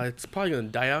Dunks. It's probably going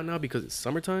to die out now because it's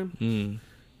summertime.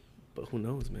 But who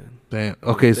knows, man? Damn.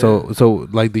 Okay, so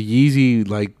like the Yeezy,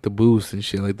 like the Boost and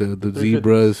shit, like the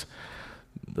Zebras.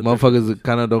 Motherfuckers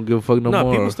kind of don't give a fuck no more.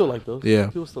 No, people still like those. Yeah.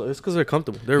 It's because they're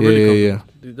comfortable. They're really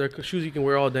comfortable. Yeah. They're shoes you can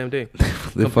wear all damn day.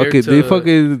 they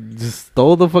fucking just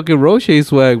stole the fucking Roche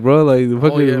swag, bro. Like,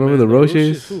 remember the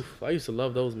Roches? I used to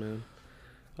love those, man.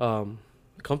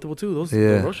 Comfortable too. Those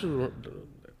Roches were,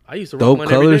 I used to rock dope mine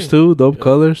colors every day. too. Dope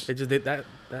colors. They just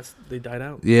they died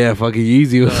out. Yeah, fucking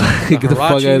Yeezy was like, get the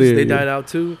fuck out of here. They died out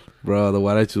too. Bro, the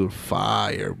Huaraches were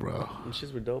fire, bro. And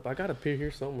shits were dope. I got a pair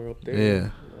here somewhere up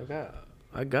there. Yeah.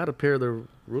 I got a pair of the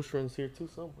Roosh Runs here too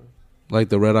somewhere. Like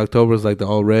the Red Octobers, like the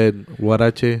all red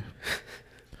Huarache.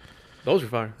 Those are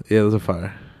fire. Yeah, those are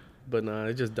fire. But nah,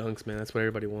 it's just Dunks, man. That's what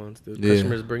everybody wants, dude.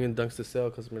 Customers bringing Dunks to sell.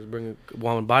 Customers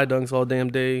want to buy Dunks all damn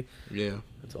day. Yeah.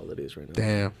 That's all it is right now.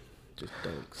 Damn. Just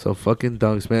Dunks. So fucking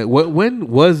Dunks, man. When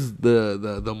was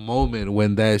the moment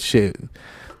when that shit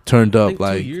turned up?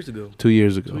 Like 2 years ago. 2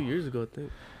 years ago. 2 years ago, I think.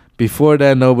 Before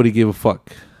that, nobody gave a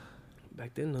fuck.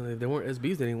 Back then, if they weren't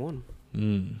SBs, they didn't want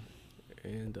them.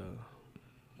 And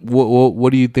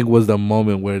what do you think was the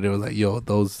moment where they were like, "Yo,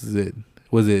 those is it"?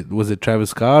 Was it Travis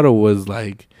Scott or was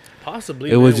like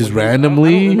possibly? It was just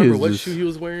randomly. I don't remember what shoe he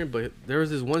was wearing, but there was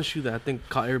this one shoe that I think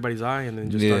caught everybody's eye, and then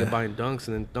just started buying Dunks,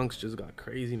 and then Dunks just got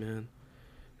crazy, man.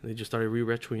 And they just started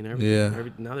re-retroing everything. Yeah.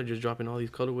 Now they're just dropping all these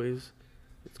colorways.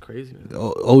 It's crazy, man.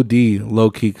 OD,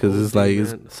 low key, because it's like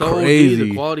man. it's so crazy. OD,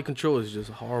 the quality control is just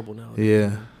horrible now.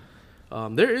 Yeah.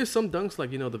 There is some Dunks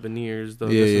like the veneers,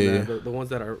 the ones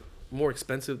that are more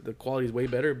expensive. The quality is way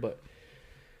better, but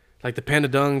like the Panda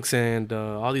Dunks and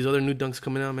all these other new Dunks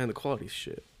coming out, man, the quality's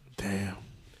shit. Damn.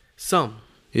 Some.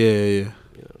 Yeah.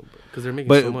 Because they're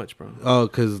making so much, bro. Oh,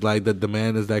 because like the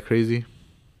demand is that crazy.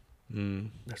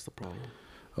 That's the problem.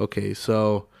 Okay,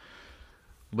 so,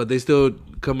 but they still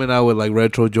coming out with like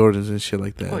retro Jordans and shit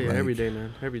like that. Oh yeah, like, every day,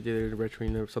 man. Every day they're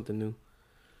retroing something new.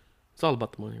 It's all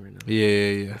about the money right now.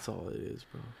 Yeah. That's all it is,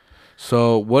 bro.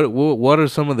 So what are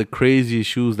some of the craziest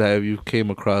shoes that you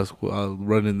came across while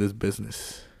running this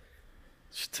business?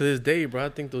 To this day, bro, I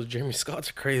think those Jeremy Scotts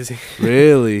are crazy.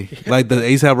 Really? Like the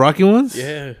ASAP Rocky ones?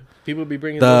 Yeah. People be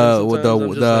bringing the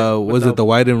was it the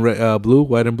white and blue?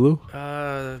 White and blue?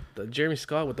 The Jeremy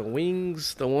Scott with the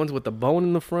wings, the ones with the bone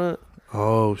in the front.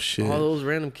 Oh shit! All those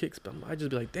random kicks, but I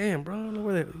just be like, damn, bro, I don't know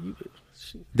where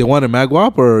they wanted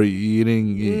Magwap or you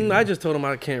didn't? I just told them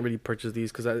I can't really purchase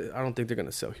these because I don't think they're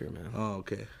gonna sell here, man. Oh,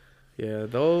 okay. Yeah,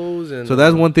 those and so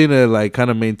that's one thing to like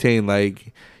kind of maintain.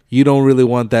 Like you don't really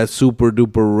want that super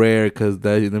duper rare because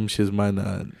them shits might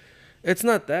not. It's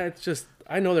not that. It's just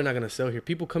I know they're not gonna sell here.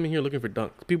 People come in here looking for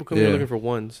dunks. People come here looking for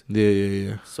ones.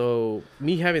 Yeah. So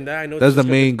me having that, I know that's the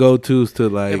main go-tos to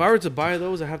like. If I were to buy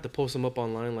those, I have to post them up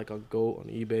online, like I'll go on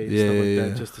eBay and stuff like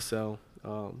that, just to sell.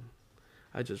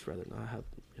 I just rather not have,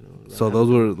 So those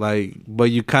were like, but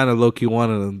you kind of low key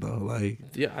wanted them though, like.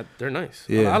 Yeah, they're nice.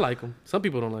 Yeah, I like them. Some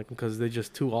people don't like them because they're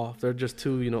just too off. They're just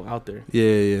too, out there.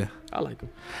 Yeah. I like them.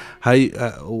 How you?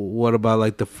 What about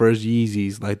like the first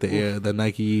Yeezys, like the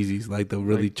Nike Yeezys, like the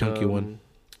really like, chunky one?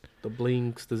 The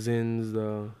Blinks, the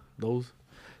Zins, those.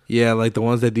 Yeah, like the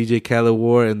ones that DJ Khaled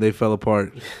wore and they fell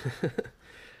apart.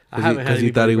 Because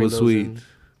he thought he was sweet.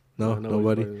 No,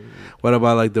 nobody. What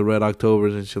about like the Red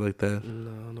Octobers and shit like that?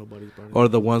 No, nobody's buying. Or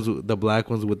the ones, the black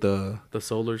ones with the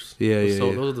Solars. Yeah.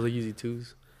 Those are the Yeezy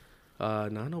 2s.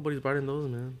 Nobody's buying those,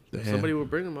 man. If somebody will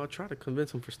bring them, I'll try to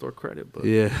convince them for store credit. But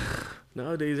yeah,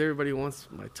 nowadays everybody wants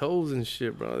my toes and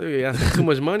shit, bro. They asking too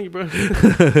much money, bro.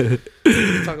 Talking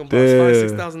about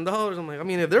 $5,000-$6,000. I'm like, I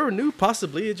mean, if they were new,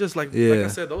 possibly. It's just like I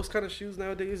said, those kind of shoes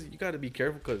nowadays, you got to be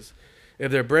careful because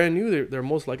if they're brand new, they're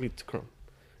most likely to crumb.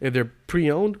 If they're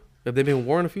pre-owned, if they've been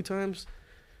worn a few times,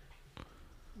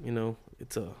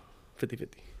 it's a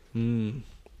 50-50.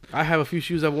 I have a few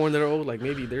shoes I've worn that are old, like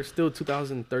maybe they're still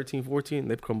 2013, 14,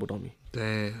 they've crumbled on me.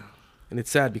 Damn. And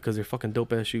it's sad because they're fucking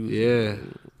dope ass shoes. Yeah.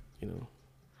 And,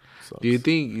 Do you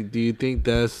think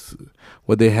that's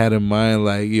what they had in mind?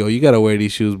 Like, you gotta wear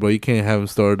these shoes, bro. You can't have them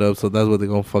stored up, so that's what they're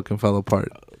gonna fucking fall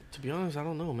apart. To be honest, I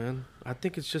don't know, man. I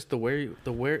think it's just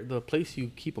the place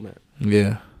you keep them at.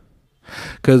 Yeah.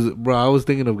 Cause, bro, I was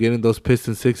thinking of getting those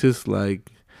Piston 6s,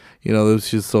 like. Those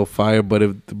just so fire. But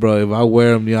if I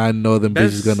wear them, I know them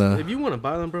bitches gonna. If you want to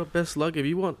buy them, bro, best luck. If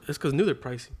you want, it's because new they're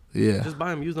pricey. Yeah. Just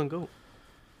buy them used on go.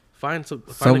 Find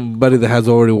somebody that has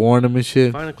already worn them and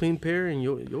shit. Find a clean pair and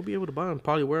you'll be able to buy them.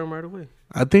 Probably wear them right away.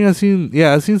 I think I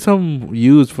seen some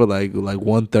used for like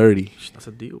 $130. That's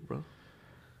a deal, bro.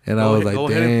 And I was like, go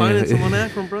ahead and finance them on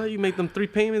Akron, bro. You make them 3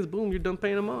 payments, boom, you're done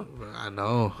paying them off. I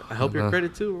know. I help your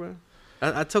credit too, bro.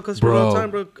 I tell customers all the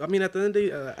time, bro. I mean, at the end of the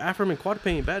day, Affirm and Quad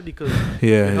Pay ain't bad because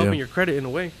you're helping your credit in a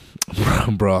way.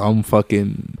 Bro, I'm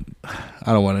fucking.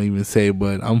 I don't want to even say,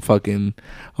 but I'm fucking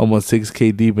almost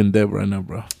 $6,000 deep in debt right now,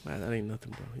 bro. Man, that ain't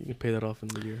nothing, bro. You can pay that off in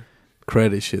the year.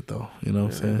 Credit shit, though. You know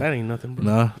what I'm saying? That ain't nothing, bro.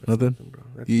 Nah, nothing.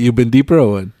 Bro. You been deeper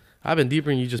or what? I've been deeper,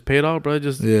 and you just pay it off, bro.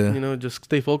 Just just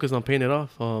stay focused on paying it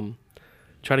off.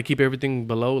 Try to keep everything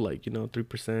below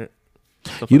 3%.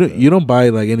 You don't buy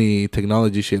like any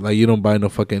technology shit. Like you don't buy no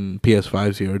fucking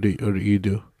PS5s here, or you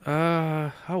do?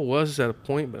 I was at a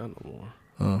point, but I don't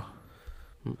more.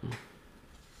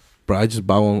 Bro, I just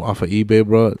bought one off of eBay,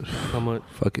 bro. How much?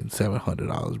 Fucking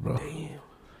 $700, bro. Damn.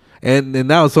 And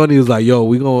now Sony was like, "Yo,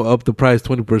 we gonna up the price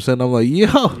 20%." I'm like, "Yo."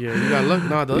 Yeah, you got luck.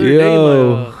 Nah, the other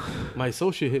day, my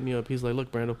associate hit me up. He's like,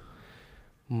 "Look, Brandol,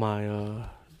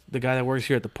 the guy that works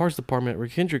here at the parts department,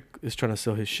 Rick Hendrick, is trying to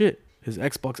sell his shit. His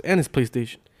Xbox and his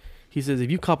PlayStation. He says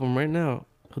if you cop them right now,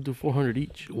 he'll do $400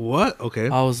 each." What? Okay.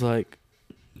 I was like,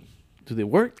 "Do they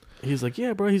work?" He's like,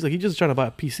 "Yeah, bro." He's like, "He's just trying to buy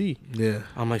a PC." Yeah.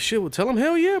 I'm like, "Shit, well, tell him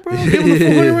hell yeah, bro. I'll give him the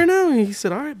 $400 right now." And he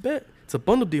said, "All right, bet. It's a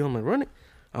bundle deal." I'm like, "Run it."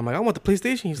 I'm like, "I want the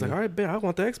PlayStation." He's like, "All right, bet. I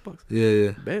want the Xbox."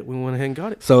 Yeah. Bet. We went ahead and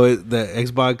got it. So the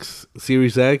Xbox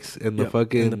Series X and the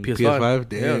fucking and the PS5.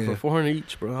 Damn. Yeah, for $400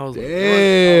 each, bro. I was like,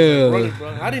 damn. Run it,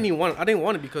 bro. I didn't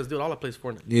want it because, dude, all I play is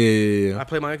Fortnite. Yeah. I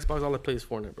play my Xbox, all I play is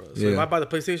Fortnite, bro. So if I buy the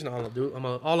PlayStation, all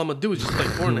I'm gonna do is just play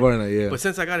Fortnite. Fortnite, yeah. But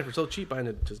since I got it for so cheap, I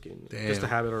ended up just getting it. Just to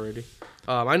have it already.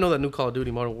 I know that new Call of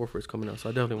Duty Modern Warfare is coming out, so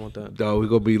I definitely want that. Dog, we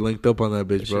gonna be linked up on that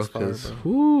bitch,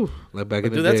 bro. Like back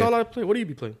in the day. Dude, that's all I play. What do you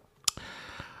be playing?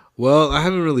 Well, I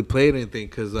haven't really played anything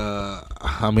because, I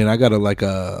got a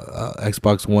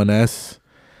Xbox One S,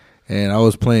 and I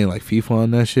was playing like FIFA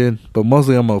on that shit. But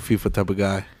mostly I'm a FIFA type of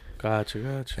guy.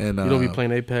 Gotcha. And you don't be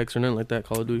playing Apex or nothing like that,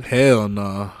 Call of Duty? Hell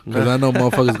no. Because I know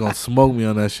motherfuckers gonna smoke me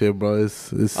on that shit, bro.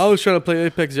 It's I was trying to play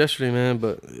Apex yesterday, man,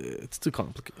 but it's too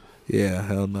complicated. Yeah,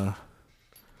 hell no.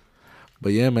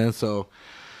 But yeah, man, so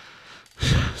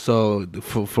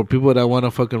for people that want to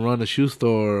fucking run a shoe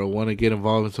store or want to get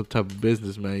involved in some type of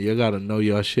business, man, you gotta know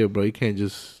your shit, bro. You can't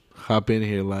just hop in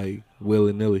here like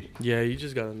willy nilly. Yeah, you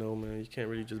just gotta know, man. You can't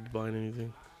really just be buying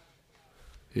anything.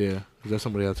 Yeah. Is that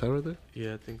somebody outside right there?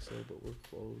 Yeah, I think so, but we're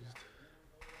closed.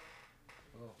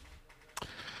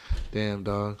 Damn,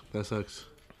 dog. That sucks.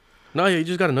 No, yeah, you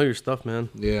just gotta know your stuff, man.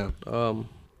 Yeah.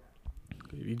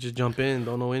 If you just jump in,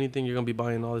 don't know anything, you're gonna be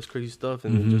buying all this crazy stuff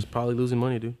and just probably losing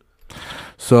money, dude.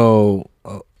 So,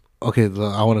 okay,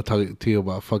 I want to talk to you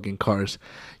about fucking cars.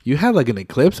 You had like an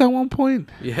Eclipse at one point?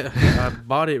 Yeah, I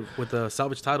bought it with a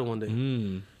salvage title one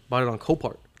day. Bought it on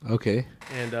Copart. Okay.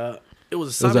 And it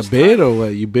was a Was salvage it a bid title. or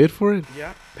what? You bid for it?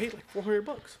 Yeah, I paid like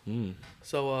 $400.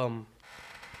 So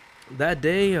that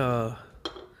day, the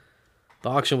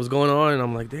auction was going on, and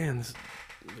I'm like, damn,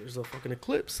 there's a fucking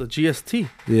Eclipse, a GST.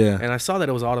 Yeah. And I saw that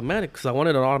it was automatic because I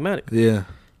wanted an automatic. Yeah.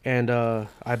 And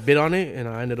I bid on it, and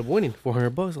I ended up winning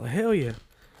 $400. Like, hell yeah.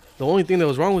 The only thing that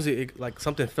was wrong was it like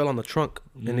something fell on the trunk,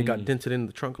 and it got dented in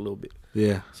the trunk a little bit.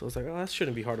 Yeah. So I was like, oh, that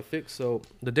shouldn't be hard to fix. So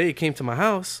the day it came to my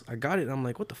house, I got it, and I'm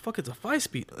like, what the fuck? It's a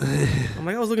 5-speed. I'm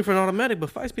like, I was looking for an automatic,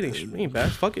 but 5-speed ain't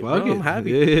bad. Fuck it, bro. I'm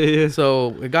happy. Yeah.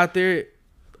 So it got there.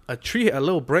 A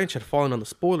little branch had fallen on the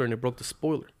spoiler, and it broke the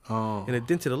spoiler. Oh. And it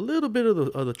dented a little bit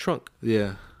of the trunk.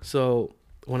 Yeah. So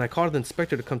when I called the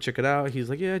inspector to come check it out, he's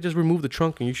like, yeah, just remove the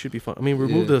trunk and you should be fine. I mean,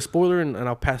 remove the spoiler and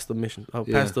I'll pass the mission. I'll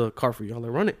pass the car for you. I'll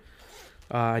run it.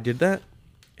 I did that.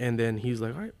 And then he's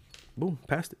like, all right, boom,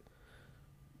 passed it.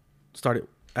 Started.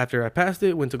 After I passed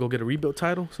it, went to go get a rebuilt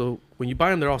title. So when you buy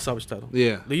them, they're all salvage title.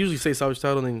 Yeah. They usually say salvage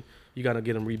title, and then you got to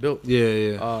get them rebuilt. Yeah,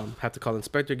 yeah. Have to call the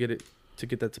inspector, get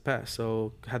that to pass.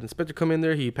 So had the inspector come in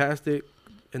there. He passed it.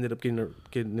 Ended up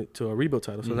getting it to a rebuilt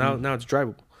title. So now it's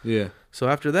drivable. Yeah. So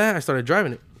after that, I started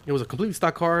driving it. It was a completely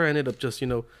stock car. I ended up just,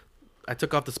 I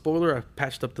took off the spoiler. I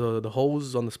patched up the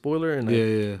hose on the spoiler, and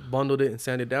I bundled it and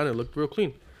sanded it down. It looked real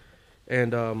clean.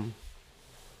 And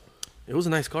it was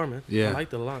a nice car, man. Yeah. I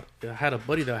liked it a lot. I had a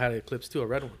buddy that had an Eclipse too, a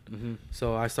red one.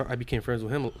 So I became friends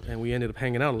with him, and we ended up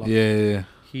hanging out a lot. Yeah,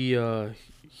 yeah.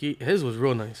 His was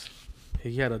real nice.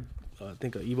 He had I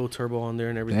think an Evo turbo on there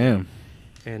and everything.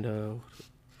 Damn. And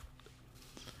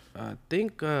I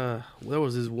think there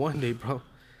was this one day, bro.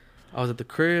 I was at the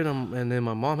crib, and then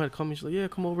my mom had called me. She's like, yeah,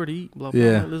 come over to eat. Blah, blah,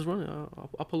 Yeah. blah. Let's run it.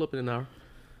 I'll pull up in an hour.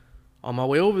 On my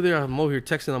way over there, I'm over here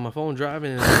texting on my phone,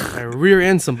 driving, and I rear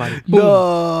end somebody. Boom.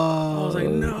 No. I was like,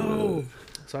 no.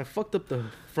 So I fucked up the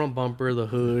front bumper, the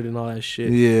hood, and all that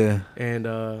shit. Yeah. And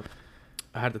I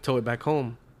had to tow it back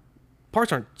home.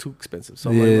 Parts aren't too expensive. So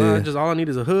I'm like, well, just all I need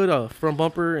is a hood, a front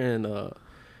bumper, and a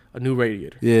new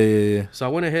radiator. Yeah. So I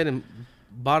went ahead and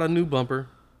bought a new bumper.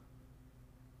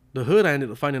 The hood, I ended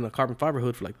up finding a carbon fiber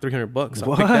hood for like $300. I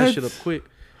picked that shit up quick.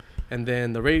 And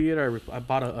then the radiator, I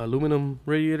bought an aluminum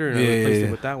radiator, and I replaced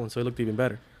it with that one, so it looked even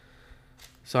better.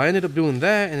 So I ended up doing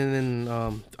that, and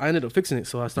then I ended up fixing it,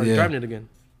 so I started driving it again.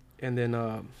 And then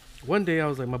one day I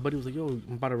was like, my buddy was like, yo,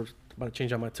 I'm about to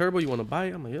change out my turbo. You want to buy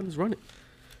it? I'm like, yeah, let's run it.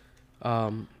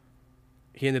 I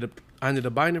ended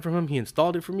up buying it from him. He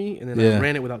installed it for me, and then I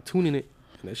ran it without tuning it,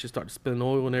 and that shit started spilling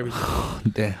oil and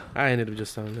everything. Damn. I ended up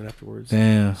just selling it afterwards.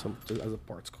 Damn. Just as a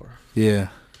parts car. Yeah.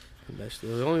 And that shit,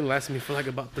 it only lasted me for like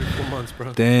about 3-4 months,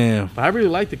 bro. Damn. But I really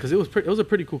liked it because it was a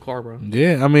pretty cool car, bro.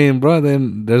 Yeah, I mean, bro,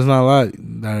 then there's not a lot.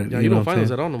 You don't find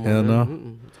those at all no more. Hell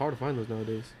no. It's hard to find those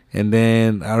nowadays. And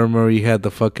then I remember you had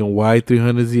the fucking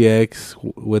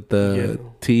Y300ZX with the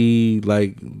T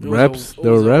like reps.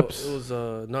 There were reps. It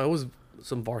was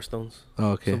some Barstones.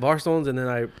 Oh, okay. Some Barstones, and then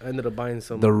I ended up buying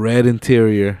some. The red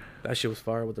interior. That shit was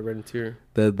fire with the red interior.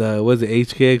 The was it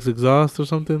HKX exhaust or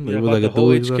something? Yeah, it was like a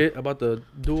dual exhaust. About the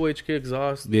dual HK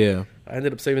exhaust. Yeah. I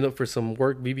ended up saving up for some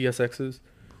work BBSXs,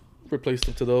 replaced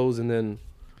them to those, and then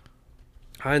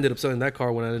I ended up selling that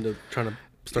car when I ended up trying to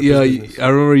start this business. I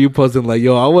remember you posting like,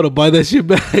 yo, I want to buy that shit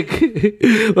back.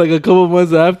 Like a couple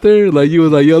months after, like you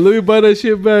was like, yo, let me buy that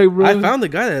shit back, bro. I found the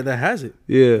guy that has it.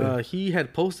 Yeah. He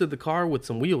had posted the car with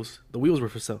some wheels. The wheels were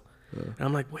for sale. And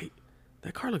I'm like, wait,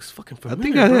 that car looks fucking familiar. I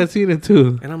think I had seen it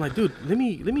too. And I'm like, dude, let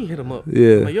me hit him up.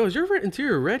 Yeah. I'm like, yo, is your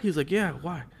interior red? He's like, yeah,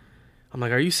 why? I'm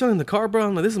like, are you selling the car, bro?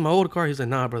 I'm like, this is my old car. He's like,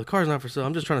 nah, bro, the car's not for sale.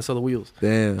 I'm just trying to sell the wheels.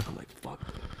 Damn. I'm like, fuck.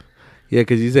 Yeah,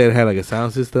 because you said it had like a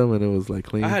sound system and it was like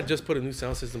clean. I had just put a new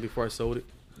sound system before I sold it.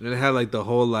 And it had like the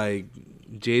whole like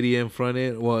JDM front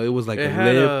end. Well, it was like it a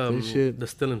had, lip and shit. The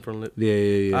Stillen front lip.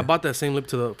 Yeah. I bought that same lip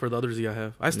for the other Z I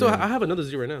have. I have another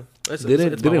Z right now.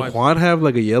 Didn't Juan have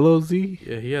like a yellow Z?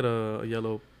 Yeah, he had a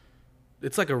yellow.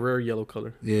 It's like a rare yellow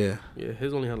color. Yeah. Yeah,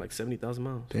 his only had like 70,000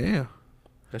 miles. Damn.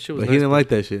 That shit was But nice, he didn't like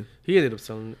that shit. He ended up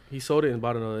selling it. He sold it and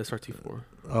bought another SRT4.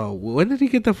 Oh, when did he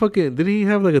get the fucking... Did he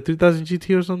have like a 3000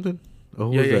 GT or something?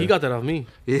 Oh, yeah, he got that off me.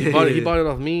 Yeah. He bought it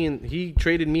off me, and he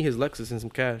traded me his Lexus and some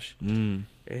cash. And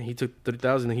he took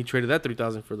 3,000, and he traded that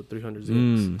 3,000 for the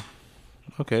 300ZX.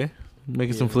 Okay,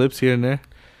 making some flips here and there.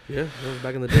 Yeah, that was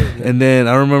back in the day. Man. And then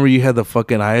I remember you had the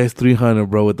fucking IS 300,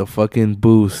 bro, with the fucking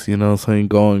boost. You know, so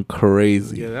going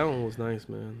crazy. Yeah, that one was nice,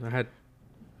 man. I had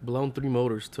blown 3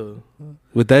 motors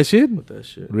with that shit.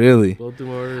 Really? Blown 3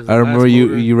 motors. I remember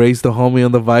you raced the homie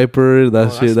on the Viper.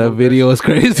 That video was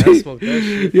crazy. I smoked that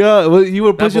shit. Yeah, well, you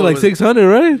were pushing like 600,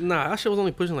 right? Nah, that shit was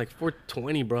only pushing like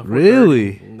 420, bro.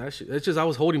 Really? And that shit. It's just I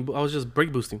was just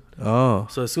brake boosting. Oh.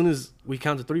 So as soon as we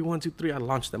counted 3, 1, 2, 3, I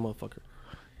launched that motherfucker.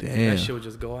 Damn. That shit would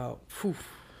just go out. Whew.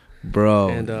 Bro,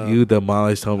 and, you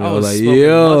demolished homie. I was like, smoking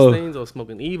yo. Mustangs, I was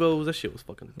smoking Evos. That shit was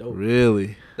fucking dope.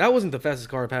 Really? That wasn't the fastest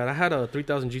car I've had. I had a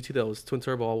 3000 GT that was twin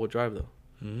turbo all wheel drive though.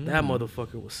 That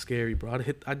motherfucker was scary, bro.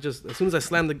 As soon as I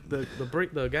slammed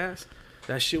the gas,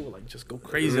 that shit would like just go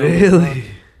crazy. Really?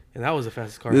 And that was the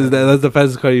fastest car. That's the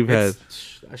fastest car you've had.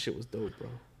 That shit was dope, bro.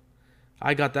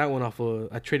 I got that one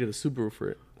I traded a Subaru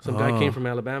for it. Some guy came from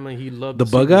Alabama. And he loved the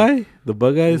bug eye. The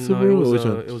bug eye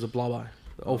Subaru. It was a blob eye,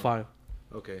 the 05.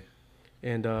 Okay.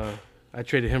 And I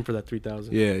traded him for that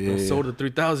 3,000. Yeah. I sold the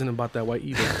 3,000 and bought that white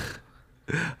Evo.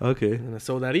 Okay. And I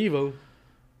sold that Evo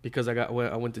because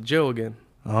I went to jail again.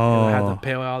 Oh. And I had to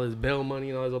pay all this bail money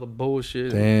and all this other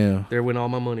bullshit. Damn. There went all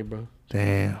my money, bro.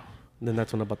 Damn. And then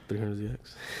that's when I bought the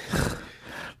 300ZX.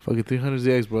 Fucking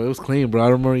 300ZX, bro. It was clean, bro. I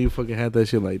remember you fucking had that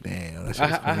shit like, damn. That shit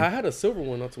I had a silver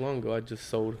one not too long ago. I just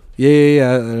sold.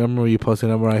 Yeah. I remember you posting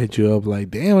that. I hit you up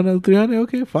like, damn, another 300.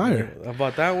 Okay, fire. Yeah, I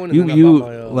bought that one. And then I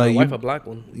bought my wife a black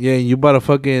one. Yeah, you bought a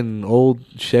fucking old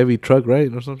Chevy truck,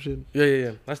 right, or some shit.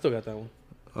 Yeah. I still got that one.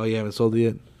 Oh, you haven't sold it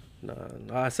yet? Nah,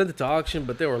 I sent it to auction,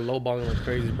 but they were lowballing like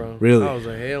crazy, bro. Really? I was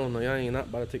like, hell no, y'all ain't not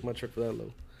about to take my truck for that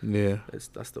low. Yeah.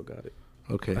 I still got it.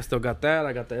 Okay. I still got that.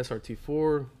 I got the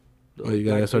SRT4. You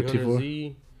got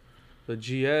SRT4? The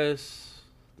GS,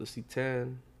 the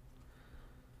C10.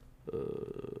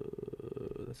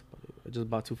 That's about it. I just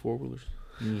bought 2 4-wheelers.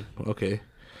 Okay.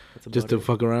 Just to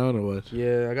fuck around or what?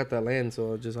 Yeah, I got that land,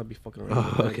 so I'll be fucking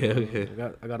around. Oh, okay.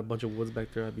 I got a bunch of woods back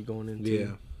there I'll be going into.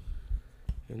 Yeah.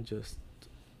 And just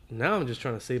now I'm just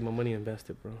trying to save my money and invest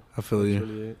it, bro. I feel That's you.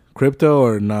 really it. Crypto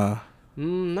or nah?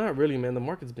 Not really, man. The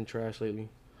market's been trash lately.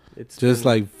 It's just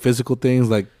like physical things,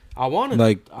 like I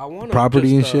want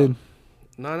property and shit.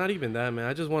 No, not even that, man.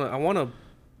 I want to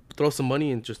throw some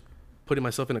money and just putting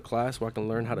myself in a class where I can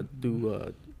learn how to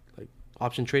do like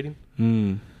option trading.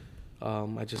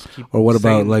 I just keep. Or what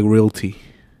about like realty?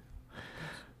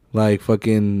 Like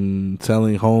fucking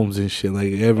selling homes and shit.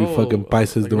 Like every fucking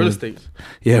place is like doing real estate.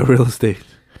 Yeah, real estate.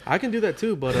 I can do that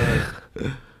too, but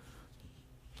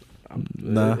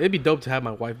nah. It'd be dope to have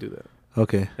my wife do that.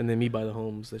 Okay. And then me buy the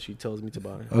homes that she tells me to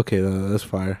buy. Okay, that's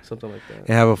fire. Something like that. And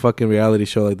have a fucking reality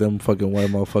show like them fucking white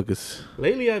motherfuckers.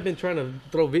 Lately, I've been trying to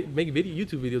make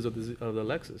YouTube videos of the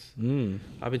Lexus.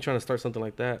 I've been trying to start something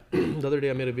like that. The other day,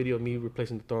 I made a video of me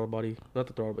replacing the throttle body. Not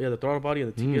the throttle, the throttle body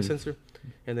and the TPS sensor.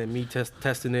 And then me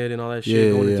testing it and all that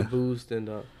shit, going into boost and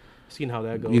seeing how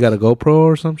that goes. You got a GoPro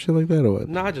or some shit like that or what?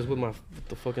 Nah, just with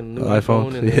the fucking new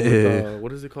iPhone. And with,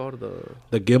 what is it called?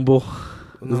 The gimbal.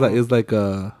 No. It's like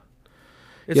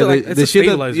It's a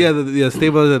stabilizer. The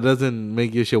stabilizer that doesn't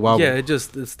make your shit wobble. Yeah, it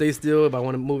stays still. If I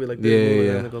want to move it like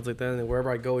this, and it goes like that, and then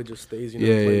wherever I go, it just stays. In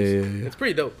place. Yeah. It's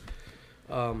pretty dope.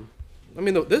 I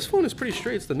mean, this phone is pretty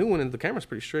straight. It's the new one, and the camera's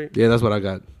pretty straight. Yeah, that's what I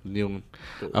got. The new one.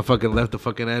 I fucking left the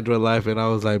fucking Android life, and I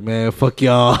was like, man, fuck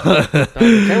y'all.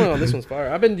 The camera on this one's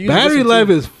fire. I've been using battery life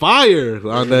is fire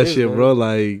on that shit, man. Bro.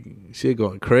 Like shit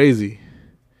going crazy.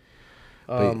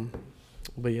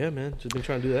 But yeah, man, just been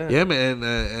trying to do that. Yeah, man.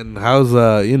 And how's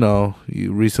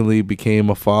you recently became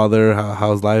a father.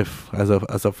 How's life as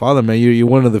a father, man? You're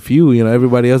one of the few.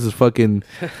 Everybody else is fucking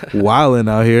wilding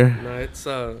out here. No, it's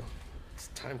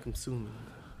time consuming.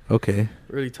 Okay.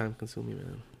 Really time consuming,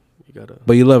 man. You gotta.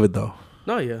 But you love it though.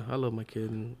 No, yeah, I love my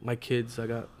kid and my kids.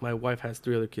 My wife has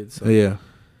 3 other kids. So yeah.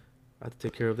 I have to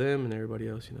take care of them and everybody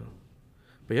else,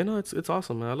 But yeah, no, it's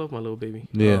awesome, man. I love my little baby.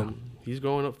 Yeah. He's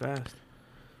growing up fast.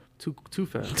 Too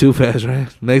fast. Too fast, right?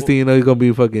 Next thing you know, he's gonna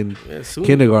be fucking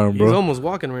kindergarten, bro. He's almost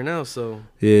walking right now, so.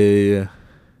 Yeah.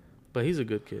 But he's a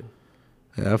good kid.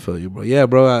 Yeah, I feel you, bro. Yeah,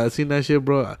 bro, I seen that shit,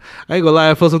 bro. I ain't gonna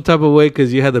lie, I felt some type of way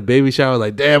because you had the baby shower.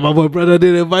 Like, damn, my boy brother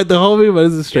didn't invite the homie, but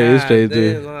it's straight,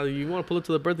 dude. You want to pull up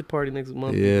to the birthday party next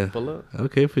month? Yeah. Pull up.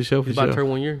 Okay, for sure, He's about to turn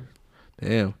 1 year.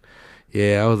 Damn.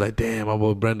 Yeah, I was like, damn, my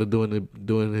boy Brandol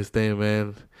doing his thing,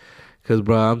 man. Cause,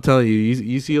 bro, I'm telling you,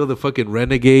 you see all the fucking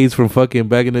renegades from fucking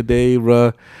back in the day,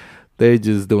 bro. They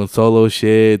just doing solo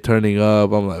shit, turning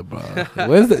up. I'm like, bro,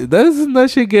 doesn't that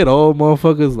shit get old,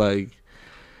 motherfuckers? Like,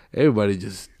 everybody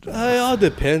just. It all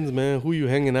depends, man. Who you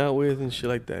hanging out with and shit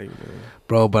like that, you know.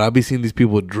 Bro, but I be seeing these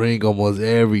people drink almost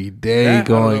every day, Yeah, I don't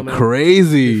going know, man.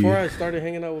 crazy. Before I started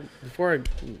hanging out, before I,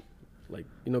 like,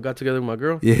 you know, got together with my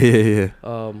girl. Yeah.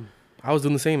 I was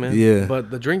doing the same, man. Yeah. But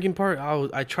the drinking part,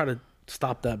 I try to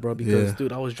stop that, bro, because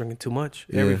dude, I was drinking too much.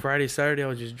 Every Friday, Saturday, I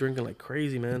was just drinking like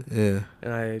crazy, man. Yeah.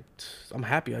 And I'm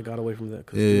happy I got away from that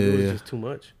because it was just too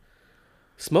much.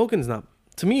 Smoking's not.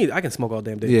 To me, I can smoke all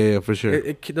damn day. Yeah, for sure.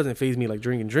 It doesn't faze me like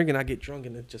drinking. Drinking, I get drunk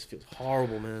and it just feels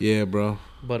horrible, man. Yeah, bro.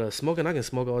 But smoking, I can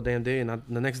smoke all damn day, and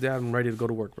the next day I'm ready to go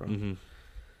to work, bro. Mm-hmm.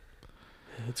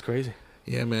 It's crazy.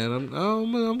 Yeah, man.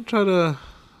 I'm trying to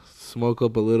smoke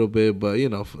up a little bit, but you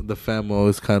know, the famo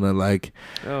is kind of like,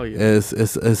 oh yeah,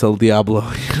 it's El Diablo,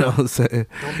 you know what I'm saying?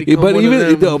 But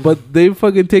even but they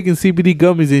fucking taking CBD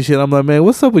gummies and shit. I'm like, man,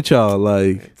 what's up with y'all?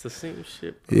 Like, it's the same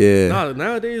shit, bro. Yeah. No,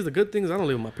 nowadays the good thing is I don't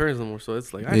live with my parents no more, so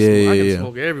it's like I can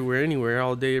smoke everywhere, anywhere,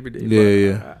 all day, every day.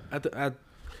 Yeah.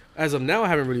 As of now, I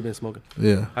haven't really been smoking.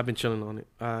 Yeah. I've been chilling on it.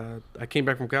 I came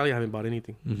back from Cali. I haven't bought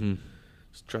anything. Mm-hmm.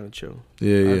 Just trying to chill.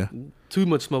 Yeah. Too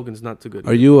much smoking is not too good.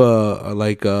 Are you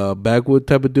like a backwood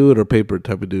type of dude or paper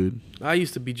type of dude? I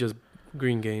used to be just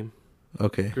green game.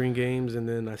 Okay. Green games, and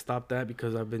then I stopped that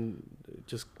because it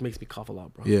just makes me cough a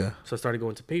lot, bro. Yeah. So I started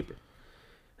going to paper,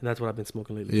 and that's what I've been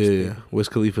smoking lately. Yeah. Wiz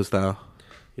Khalifa style.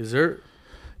 Yes, sir.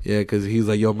 Yeah, because he's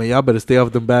like, yo, man, y'all better stay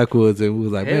off them backwoods. And we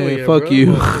was like, Hell man, yeah, fuck bro.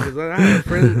 you. I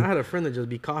had a friend that just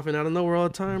be coughing out of nowhere all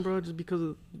the time, bro, just because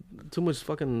of too much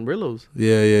fucking Rillos.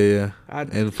 Yeah.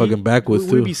 And fucking backwoods,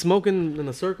 too. We be smoking in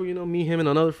a circle, you know, me, him, and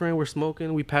another friend, we're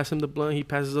smoking. We pass him the blunt. He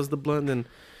passes us the blunt, and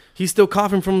he's still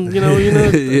coughing from, you know.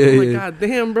 I'm like, God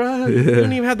damn, bro. You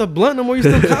don't even have the blunt no more. You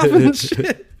still coughing and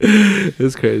shit.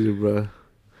 It's crazy, bro.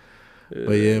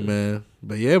 But yeah, man.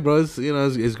 But yeah, bro,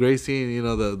 it's great seeing, you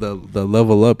know, the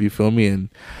level up, you feel me? And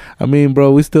I mean,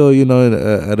 bro, we still, you know,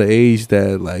 at an age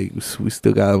that, like, we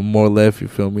still got more left, you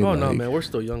feel me? Oh, like, no, man, we're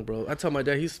still young, bro. I tell my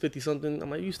dad, he's 50-something. I'm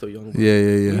like, you still young, bro. Yeah.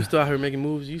 You still out here making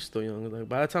moves, you still young. Like,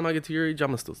 by the time I get to your age,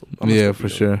 I'm still for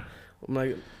sure. I'm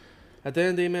like, at the end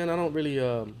of the day, man, I don't really,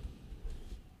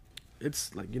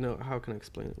 it's like, you know, how can I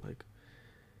explain it? Like,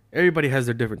 everybody has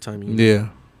their different timing. Yeah.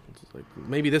 It's like,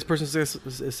 maybe this person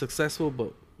is successful,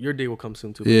 but your day will come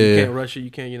soon too. Yeah. You can't rush it. You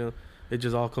can't, you know, it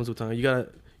just all comes with time. You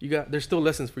got. There's still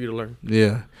lessons for you to learn.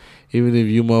 Yeah, even if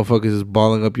you motherfuckers is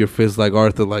balling up your fist like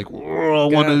Arthur, like I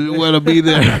want to be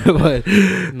there, but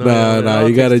nah,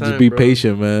 you gotta just be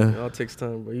patient, man. It all takes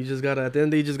time, bro. You just gotta at the end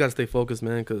of the day, you just gotta stay focused,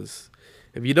 man. Because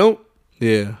if you don't,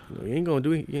 you ain't gonna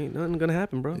do it. Ain't nothing gonna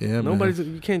happen, bro. Yeah,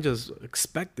 you can't just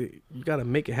expect it. You gotta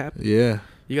make it happen. Yeah.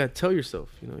 You gotta tell yourself,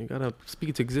 you know, you gotta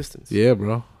speak it to existence. Yeah,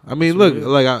 bro. I mean, look,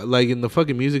 like in the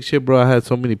fucking music shit, bro. I had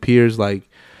so many peers like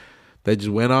that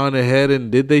just went on ahead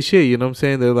and did they shit. You know what I'm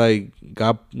saying? They're like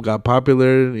got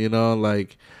popular. You know,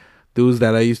 like dudes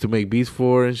that I used to make beats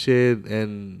for and shit.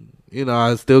 And you know,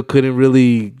 I still couldn't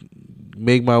really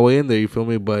make my way in there. You feel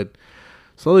me? But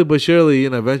slowly but surely, you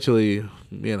know, eventually,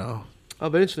 you know.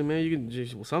 Eventually, man, you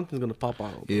can something's gonna pop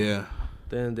out. Bro. Yeah. At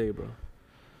the end of the day, bro.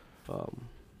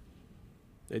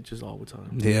 It's just all the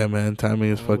time. Yeah, man.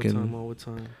 Timing is all fucking all the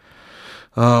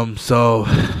time. So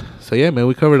yeah, man.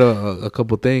 We covered a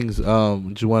couple things.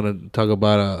 Just want to talk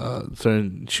about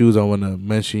certain shoes. I want to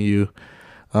mention you.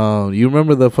 You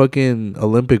remember the fucking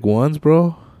Olympic ones,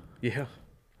 bro? Yeah.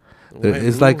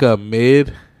 It's like a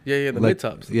mid. Yeah, the mid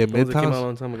tops. Yeah, mid tops. Came out a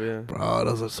long time ago. Yeah. Bro,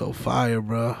 those are so fire,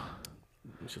 bro.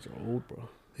 Those shits are old, bro.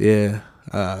 Yeah.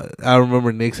 I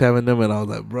remember Knicks having them, and I was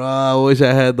like, bro, I wish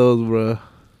I had those, bro.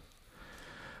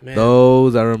 Man,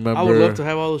 those I remember. I would love to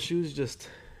have all those shoes. Just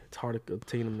it's hard to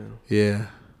obtain them now. Yeah,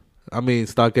 I mean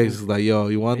StockX is like, yo,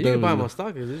 you want them? You can buy them on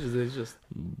StockX. It's just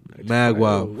mad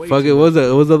wow. Fuck it. What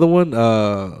was the other one?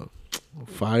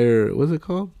 Fire. What's it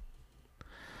called?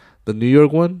 The New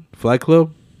York one, Flight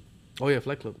Club. Oh yeah,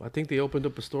 Flight Club. I think they opened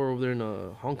up a store over there in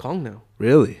Hong Kong now.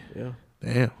 Really? Yeah.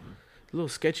 Damn. A little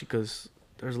sketchy because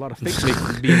there's a lot of fakes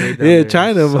being made down there.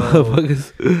 China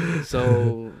motherfuckers.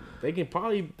 So they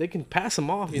can pass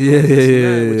them off. You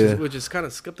know, which is kind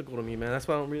of skeptical to me, man. That's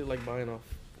why I don't really like buying off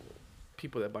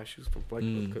people that buy shoes from Flight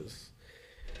Club because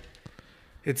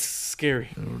it's scary.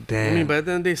 Damn. I mean, but at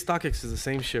the end of the day, StockX is the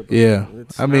same shit, bro. Yeah.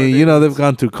 I mean, you know, they've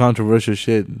gone through controversial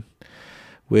shit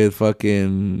with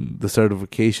fucking the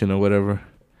certification or whatever.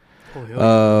 Oh,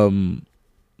 hell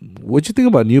what you think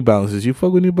about New Balances? You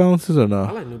fuck with New Balances or no?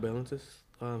 I like New Balances.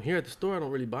 Here at the store, I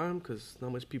don't really buy them because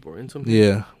not much people are into them.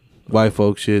 Yeah. White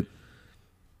folk shit.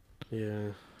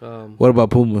 Yeah. What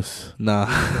about Pumas? Nah.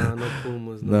 Nah, no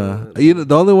Pumas. Nah. You know,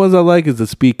 the only ones I like is the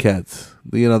Speed Cats.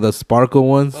 You know, the sparkle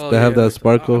ones that have that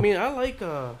sparkle. I mean, I like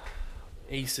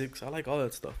Asics. I like all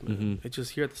that stuff, man. It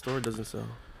just here at the store doesn't sell.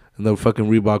 And the fucking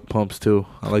Reebok pumps too.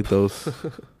 I like those.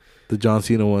 The John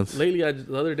Cena ones. Lately,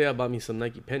 the other day I bought me some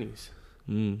Nike pennies.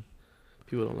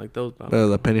 People don't like those.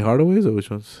 The Penny Hardaways or which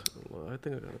ones? Well, I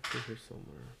think I got a picture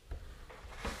somewhere.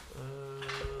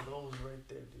 Those right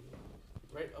there,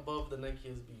 dude. Right above the Nike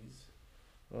SBs.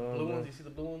 Blue ones. You see the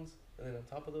blue ones? And then on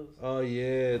top of those. Oh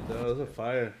yeah, those are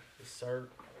fire. Yes, sir.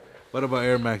 What about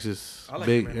Air Maxes? I like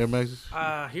Big Air Maxes.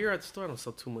 Here at the store, I don't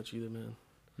sell too much either, man.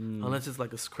 Unless it's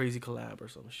like a crazy collab or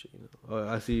some shit, you know. Oh,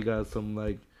 I see you got some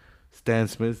like Stan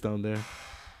Smiths down there.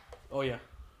 Oh yeah.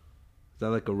 Is that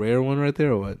like a rare one right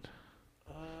there or what?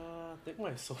 I think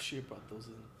my associate brought those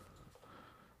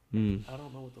in. I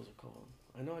don't know what those are called.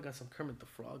 I know I got some Kermit the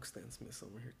Frog Stan Smiths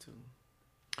over here too.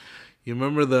 You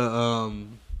remember the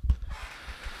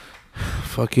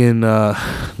fucking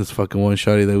this fucking one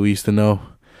shawty that we used to know?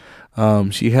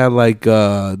 She had like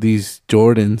these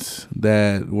Jordans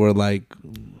that were like,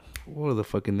 what was the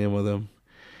fucking name of them?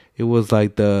 It was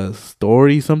like the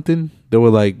Story something. They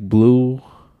were like blue.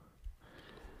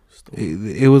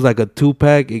 It was like a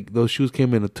 2-pack. Those shoes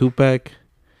came in a 2-pack.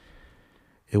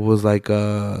 It was like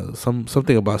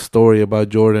something about Story about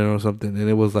Jordan or something, and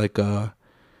it was like I'd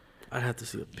have to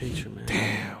see a picture, man.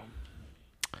 Damn.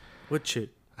 What chick?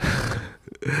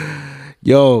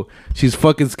 Yo, she's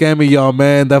fucking scamming y'all,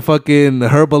 man. That fucking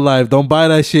Herbalife. Don't buy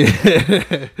that shit.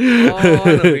 Oh, I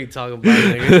know what you're talking about,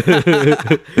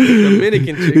 nigga.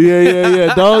 Dominican chick.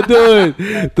 Yeah. Don't do it.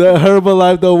 The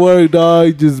Herbalife don't work,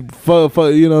 dog. Just fuck,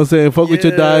 you know what I'm saying? Fuck with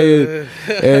your diet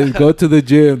and go to the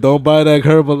gym. Don't buy that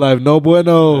Herbalife. No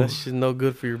bueno. That shit's no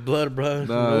good for your blood, bro.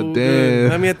 Nah, no damn.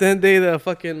 Good. I mean, at the end of the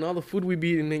day, all the food we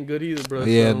be eating ain't good either, bro.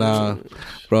 Yeah, so, nah.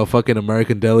 Bro, fucking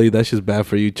American Deli, that shit's bad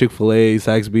for you. Chick-fil-A,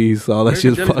 Saxby's, all that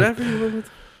shit's fucked.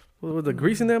 With the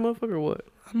grease in that motherfucker or what?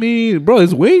 I mean, bro,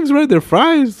 it's wings, right? They're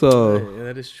fries, so. Yeah,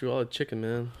 that is true. All the chicken,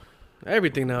 man.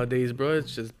 Everything nowadays, bro,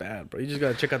 it's just bad, bro. You just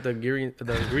gotta check out the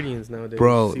ingredients nowadays.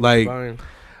 Bro, like, I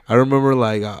remember,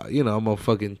 like, I'm a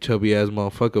fucking chubby-ass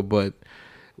motherfucker, but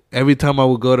every time I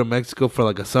would go to Mexico for,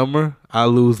 like, a summer, I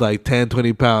lose, like, 10,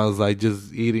 20 pounds, like,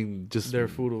 just eating their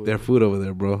food over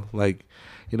there, bro. Like,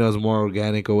 you know, it's more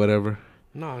organic or whatever.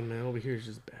 Nah, man, over here is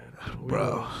just bad.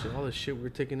 Bro. All the shit we're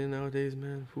taking in nowadays,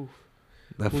 man. Oof.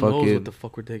 Who knows what the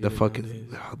fuck we're taking in nowadays.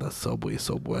 That Subway is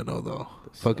so bueno, though.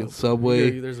 Fucking Subway.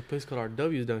 Subway. There's a place called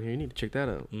RW's down here. You need to check that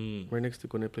out. Right next to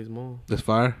Gwinnett Place Mall. That's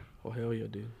fire? Oh, hell yeah,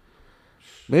 dude.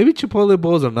 Maybe Chipotle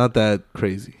bowls are not that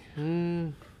crazy.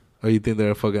 Or you think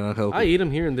they're fucking unhealthy? I eat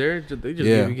them here and there. They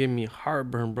just give me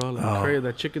heartburn, bro. Like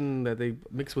that chicken that they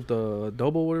mix with the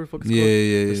adobo, whatever the fuck it's called.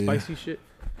 The spicy shit.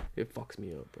 It fucks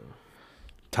me up, bro.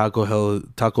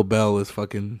 Taco Bell is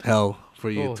fucking hell for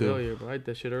you too. Oh hell yeah, bro! I ate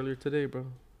that shit earlier today, bro.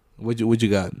 What you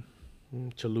got?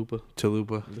 Chalupa.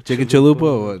 Chicken chalupa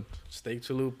or what? Steak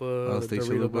chalupa. Steak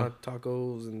chalupa.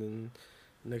 Tacos and then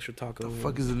an extra taco. The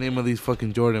fuck is the name of these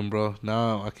fucking Jordan, bro?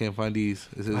 No, I can't find these.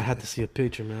 I had to see a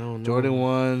picture, man. I don't know. Jordan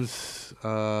ones.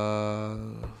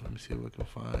 Let me see if I can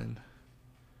find.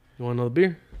 You want another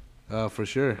beer? For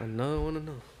sure. Another one to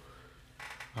know.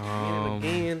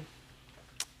 Again.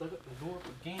 Look up and go up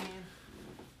again.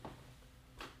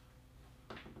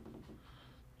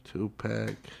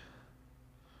 2-pack.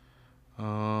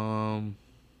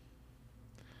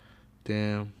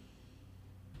 Damn.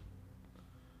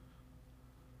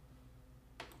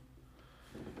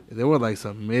 They were like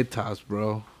some mid tops,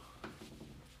 bro.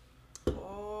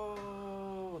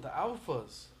 Oh, the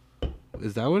Alphas.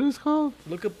 Is that what it's called?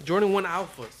 Look up Jordan 1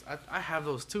 Alphas. I have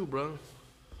those too, bro.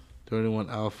 Jordan 1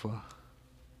 Alpha.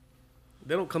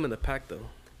 They don't come in the pack though.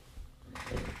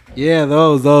 Yeah,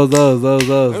 those. Those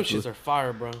shits are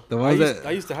fire, bro. The ones I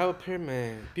used to have a pair,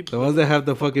 man. The ones that have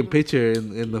the fucking picture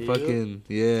in the fucking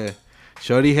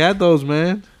Shorty had those,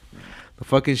 man. The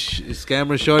fucking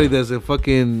scammer Shorty that's a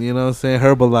fucking, you know what I'm saying,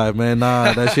 Herbalife, man.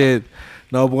 Nah, that shit,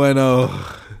 no bueno.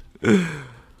 Bruh.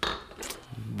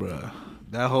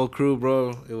 That whole crew,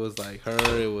 bro, it was like her,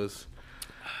 it was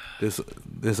this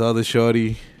other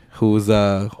Shorty who's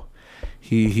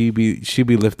she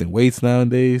be lifting weights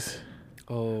nowadays.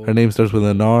 Oh. Her name starts with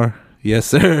an R. Yes,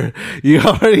 sir. You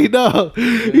already know.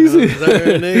 Is that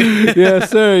her name?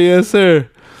 Yes, sir. Yes, sir.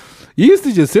 You used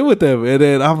to just sit with them, and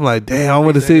then I'm like, damn, I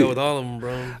want to sit with all of them,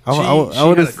 bro. I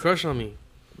had a crush on me.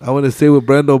 I want to sit with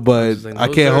Brandol, but I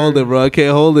can't hold it, bro. I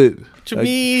can't hold it. What you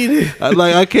mean?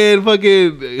 I can't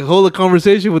fucking hold a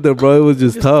conversation with them, bro. It was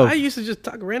just tough. I used to just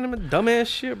talk random dumbass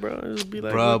shit, bro. It would be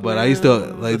like, bro, but I used to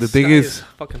like the thing is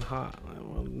fucking hot.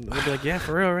 They'll be like, yeah,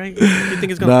 for real, right? You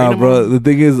think it's gonna rain Nah, bro. tomorrow? The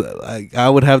thing is, like, I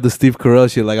would have the Steve Carell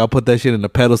shit. Like, I'll put that shit in a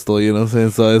pedestal. You know what I'm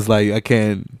saying? So it's like I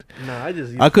can't. Nah,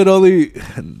 I could only,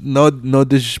 no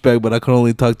disrespect, but I could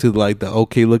only talk to like the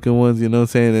okay looking ones. You know what I'm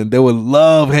saying? And they would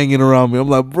love hanging around me. I'm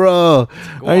like, bro,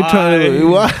 I ain't trying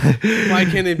to. Why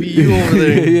can't it be you over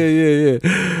there?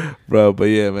 yeah, bro. But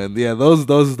yeah, man. Yeah, those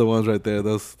are the ones right there.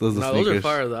 Those are sneakers. Those are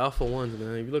fire. The Alpha ones,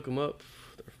 man. If you look them up,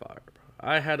 they're fire, bro.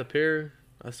 I had a pair.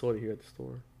 I sold it here at the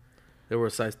store. They were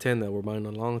a size 10 that were mine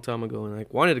a long time ago, and I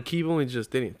wanted to keep them. It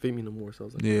just didn't fit me no more. So I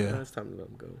was like, yeah, it's time to let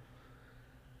them go.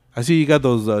 I see you got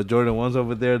those Jordan 1s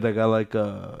over there that got like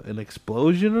an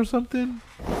explosion or something.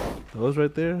 Those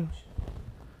right there.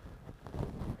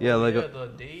 Yeah, like the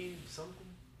Dave something.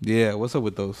 Yeah, what's up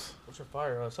with those? Those are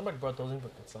fire. Somebody brought those in for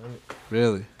consignment.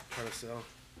 Really? Trying to sell.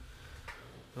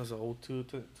 That was an old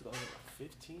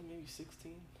 2015, maybe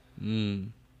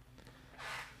 16.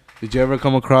 Did you ever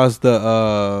come across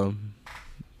the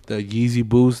Yeezy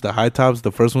Boost, the high tops,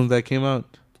 the first ones that came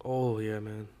out? Oh yeah,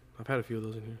 man. I've had a few of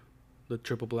those in here. The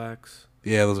triple blacks.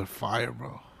 Yeah, those are fire,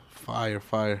 bro. Fire.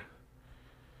 Fucking,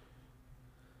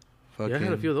 yeah, I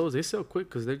had a few of those. They sell quick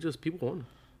because they're just people want them.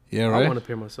 Yeah, right. I want a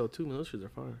pair myself too, man. Those shoes are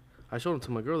fire. I showed them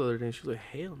to my girl the other day, and she was like,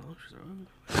 "Hell no, shoes are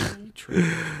ugly." You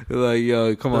tripping? Like,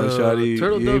 yo, come on, shawty.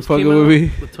 Turtle You ain't Doves fucking came with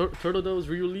me. The Turtle Doves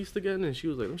re-released again, and she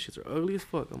was like, "Them shits are ugly as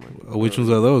fuck." I'm like, Which ones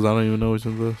are those? I don't even know which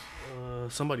ones are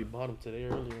those. Somebody bought them today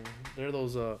earlier. They're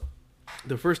those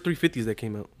the first 350s that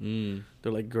came out.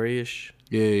 They're like grayish.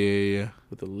 Yeah.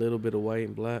 With a little bit of white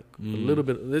and black. A little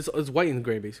bit. It's white and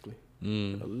gray basically.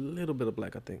 A little bit of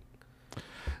black, I think.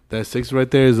 That 6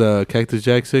 right there is a Cactus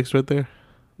Jack 6 right there.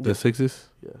 The 6s.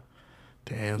 Yeah.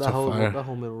 Damn, that's fire. That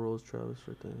whole middle row is Travis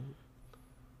right there.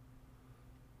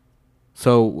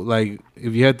 So, like,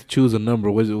 if you had to choose a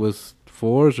number, was it 4s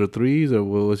or 3s, or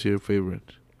what was your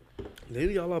favorite?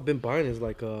 Lately, all I've been buying is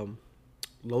like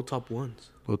low top ones.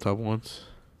 Low top ones.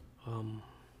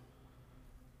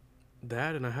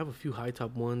 That, and I have a few high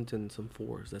top ones and some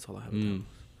 4s. That's all I have.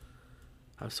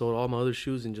 I've sold all my other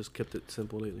shoes and just kept it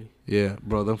simple lately. Yeah,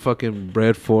 bro, them fucking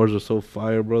bread 4s are so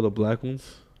fire, bro. The black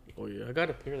ones. Oh yeah, I got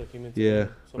a pair that came in. Yeah,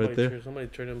 right there. Somebody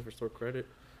traded them for store credit.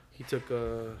 He took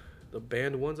the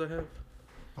band ones I have.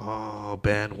 Oh,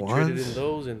 band ones. Traded in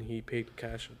those, and he paid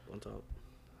cash on top.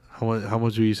 How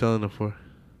much were you selling them for?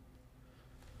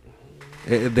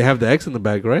 They have the X in the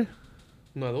back, right?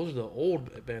 No, those are the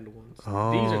old band ones.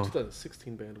 Oh. These are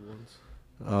 2016 band ones.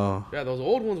 Oh. Yeah, those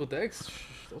old ones with the X,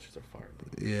 those shits are fire,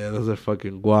 bro. Yeah, those are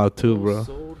fucking guau too, bro.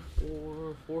 Sold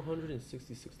for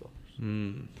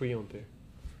 $466. Pre-owned pair.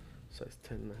 Size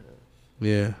 10.5.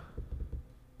 Yeah.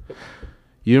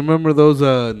 You remember those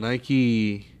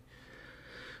Nike?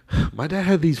 My dad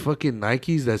had these fucking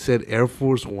Nikes that said Air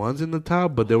Force Ones in the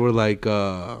top, but they were like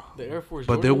the Air Force.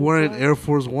 But they weren't Air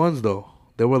Force Ones though.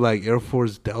 They were like Air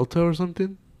Force Delta or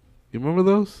something. You remember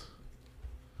those?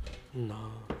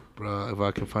 No. Bro, if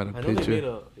I can find a I know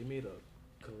picture. they made a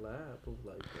collab of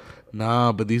like.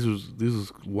 Nah, but these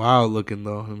was wild looking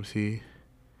though. Let me see.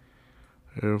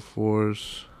 Air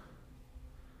Force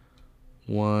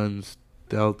Ones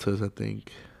Deltas, I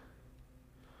think.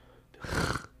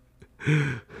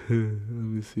 Let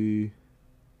me see.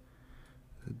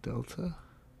 The Delta.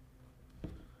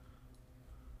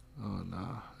 Oh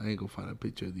nah, I ain't gonna find a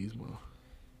picture of these more.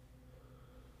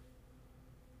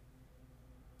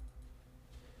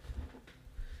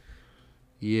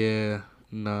 Yeah,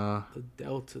 nah. The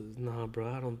Deltas, nah,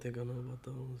 bro. I don't think I know about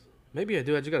those. Maybe I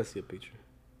do. I just gotta see a picture.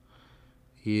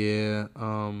 Yeah,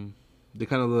 they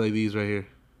kind of look like these right here.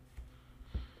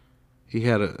 He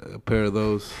had a pair of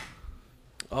those.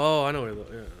 Oh, I know where those.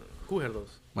 Yeah. Who had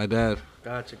those? My dad.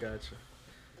 Gotcha.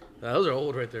 Those are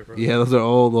old right there, bro. Yeah, those are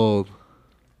old.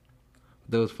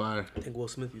 Those fire. I think Will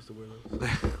Smith used to wear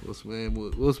those.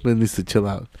 Will Smith needs to chill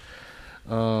out.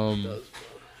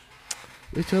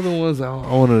 Which other ones I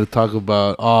wanted to talk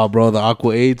about? Oh, bro, the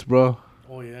Aqua 8s, bro.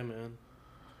 Oh, yeah, man.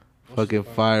 Fucking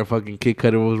fire. Fucking Kid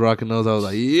Cudi was rocking those. I was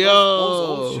like, yo.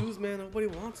 Those old shoes, man, nobody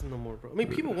wants them no more, bro. I mean,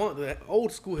 people want the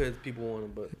old school heads. People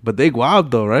want them, but they go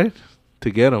out though, right? To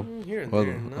get them. Here and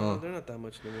there. No, they're not that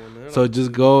much anymore, man. So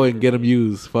just go and get them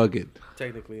used. Fuck it.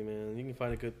 Technically, man, you can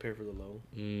find a good pair for the low.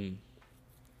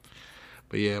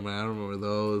 But yeah, man, I don't remember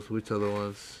those. Which other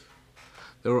ones?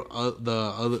 There were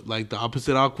the other, like the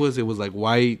opposite Aquas. It was like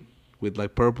white with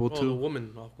like purple too. The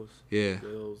woman Aquas. Yeah.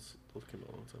 Those came out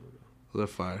a long time ago. Those are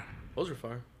fire. Those are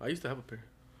fire. I used to have a pair.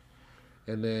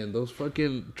 And then those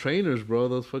fucking trainers, bro.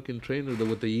 Those fucking trainers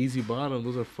with the easy bottom.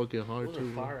 Those are fucking hard those too.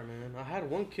 Those are fire, man. I had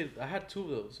one kid. I had two of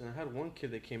those, and I had one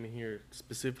kid that came in here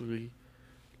specifically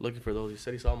looking for those. He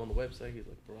said he saw them on the website. He's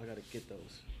like, bro, I gotta get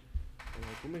those. I'm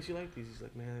like, what makes you like these? He's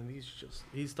like, man, these just.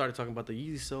 He started talking about the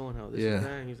Yeezy sole and how this Yeah. and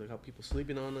that. And he's like, how people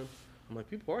sleeping on them. I'm like,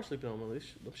 people are sleeping on them.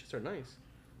 Those shits are nice.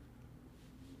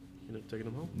 You know, taking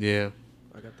them home. Yeah.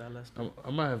 I got that last time. I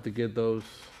might have to get those.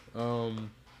 And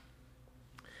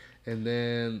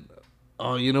then,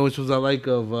 you know which ones I like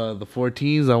of the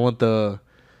 14s? I want the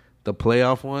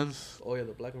playoff ones. Oh, yeah,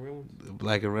 the black and red ones? The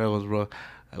black and red ones, bro.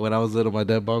 When I was little, my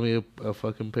dad bought me a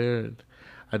fucking pair, and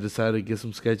I decided to get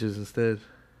some Skechers instead.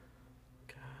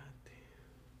 God damn.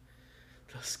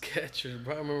 The Skechers,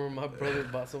 bro. I remember my brother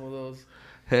bought some of those.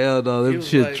 Hell no, He them was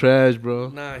shit like, trash, bro.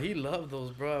 Nah, he loved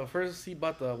those, bro. First, he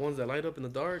bought the ones that light up in the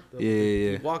dark. Yeah.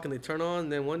 You walk and they turn on.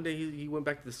 And then one day, he went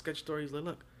back to the sketch store. He's like,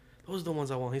 look, those are the ones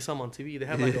I want. He saw them on TV. They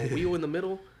have like a wheel in the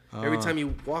middle. Every time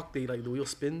you walk, the wheel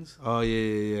spins. Oh,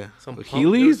 yeah. Some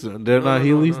Heelys? They're not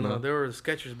Heelys? No, they were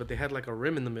Skechers, but they had like a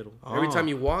rim in the middle. Every time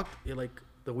you walked, it like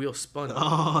the wheel spun.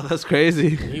 Oh, that's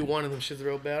crazy. And he wanted them shits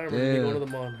real bad. I remember me going to the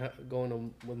mall and going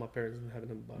them with my parents and having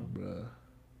them buy them. Bruh.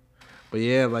 But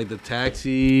yeah, like the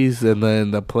taxis and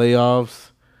then the playoffs.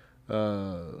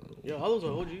 Yeah, all those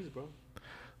are OGs, bro.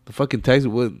 The fucking taxi,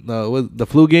 what the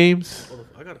flu games? Oh,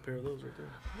 I got a pair of those right there.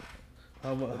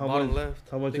 How Bottom much? left.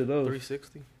 How much are those?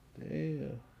 360.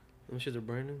 Damn. Them shits are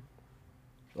brand new.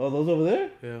 Oh, those over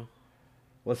there? Yeah.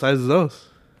 What size is those?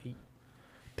 8.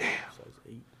 Damn. Size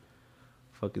 8.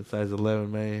 Fucking size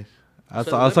 11, man. I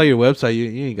Size saw your website.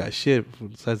 You ain't got shit for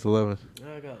size 11. Yeah,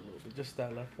 I got a little bit. Just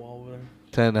that left wall over there.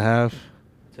 10 and a half.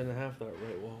 10 and a half, that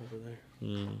right wall over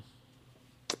there.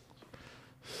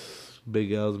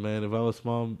 Big L's, man. If I was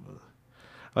small,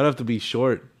 I'd have to be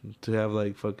short to have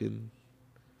like fucking.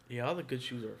 Yeah, all the good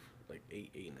shoes are like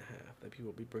 8, 8 and a half that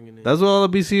people be bringing in. That's what I'll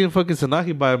be seeing fucking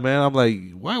Sanaki buy, man. I'm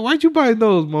like, why'd you buy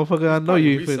those, motherfucker? I know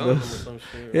you ain't fit those.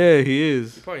 Yeah, he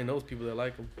is. He probably knows people that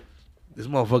like them. This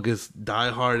motherfucker's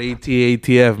diehard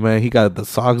ATF, man. He got the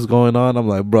socks going on. I'm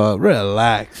like, bro,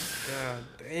 relax. God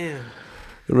damn.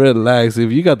 Relax.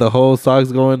 If you got the whole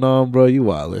socks going on, bro, you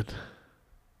wildin'.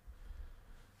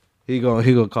 He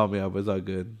gonna call me out, but it's all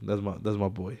good. That's my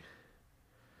boy.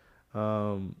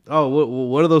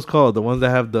 What are those called? The ones that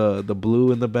have the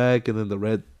blue in the back and then the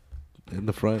red in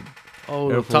the front.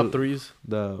 Oh, the top threes.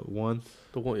 The ones.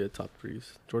 The one, yeah, top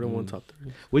threes. Jordan 1 top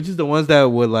 3. Which is the ones that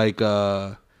would like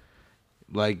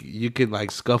you can like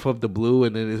scuff up the blue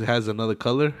and then it has another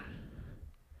color.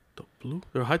 The blue?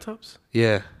 They're high tops?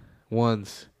 Yeah,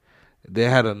 ones. They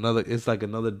had another. It's like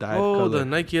another dye color. Oh, the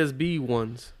Nike SB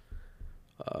ones.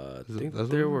 I think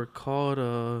they were called. What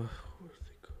are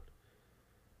they called?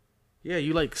 Yeah,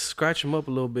 you like scratch them up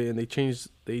a little bit and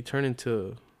they turn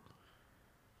into.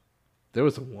 There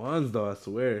were some ones though, I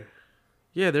swear.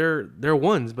 Yeah, they're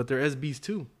ones, but they're SBs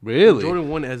too. Really? Jordan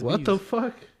 1 SBs. What the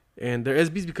fuck? And they're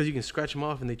SBs because you can scratch them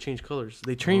off and they change colors.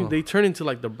 They turn into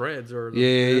like the Breads or and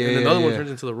then the other one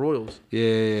turns into the Royals.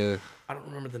 Yeah. I don't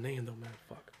remember the name though, man.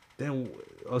 Fuck. Then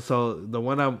also the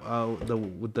one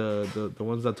with the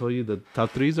ones I told you, the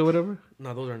top threes or whatever.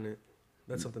 No, those aren't it.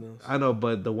 That's something else. I know,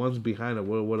 but the ones behind it,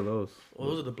 what are those? Oh,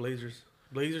 those are the Blazers.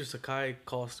 Blazers Sakai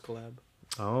Cost collab.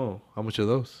 Oh, how much are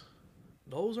those?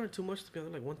 Those aren't too much to be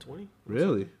honest, like 120.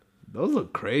 Really? Those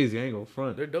look crazy. I ain't gonna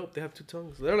front. They're dope. They have 2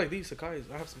 tongues. They're like these Sakai's.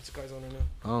 I have some Sakai's on there now.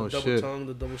 Oh, the double shit. tongue,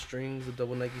 the double strings, the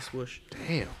double Nike swoosh.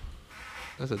 Damn.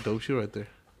 That's a dope shoe right there.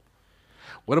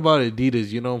 What about Adidas?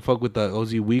 You don't fuck with the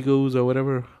Ozweegos or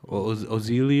whatever? Or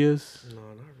Ozelias? No,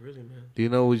 not really, man. Do you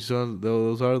know which ones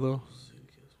those are, though?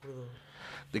 What are those?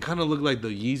 They kind of look like the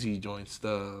Yeezy joints.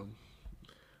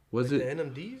 Was like it? the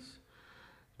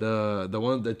NMDs? The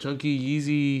one, the chunky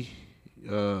Yeezy...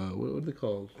 what are they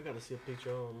called? I gotta see a picture.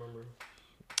 I don't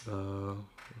remember.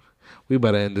 We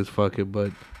about to end this fucking,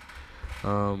 but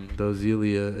those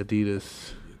Zelia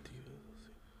Adidas,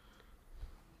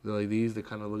 they're like these. They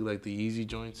kind of look like the Yeezy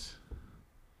joints.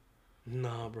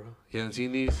 Nah, bro. You haven't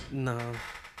seen these? Nah.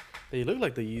 They look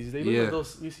like the Yeezys. They look like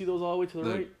those. You see those all the way to the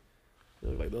right? They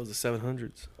look like those are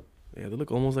 700s. Yeah, they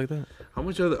look almost like that. How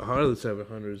much are the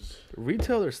 700s?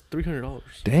 Retail, there's $300.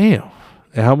 Damn.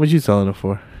 And how much you selling it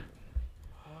for?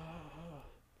 I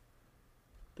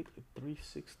think like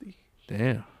 360.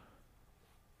 Damn.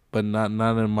 But not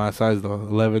in my size though.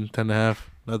 11, 10 and a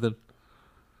half, nothing.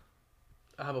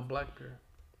 I have a black pair.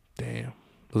 Damn.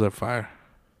 Those are fire.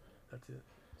 That's it.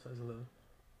 Size 11.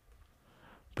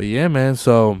 But yeah, man,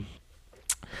 so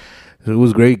it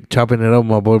was great chopping it up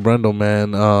with my boy Brandol,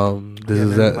 man. This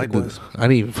is that. I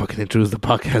didn't even fucking introduce the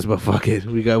podcast, but fuck it.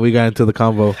 We got into the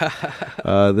combo.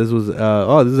 This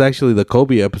is actually the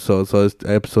Kobe episode, so it's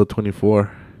episode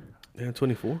 24. Yeah,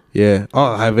 24. Yeah.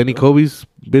 Oh, have any Kobe's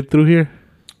been through here?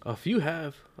 A few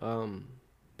have, but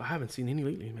I haven't seen any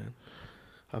lately, man.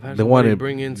 I've had They somebody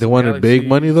bring in. They wanted big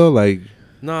money though. Like,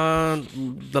 nah,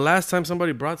 the last time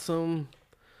somebody brought some,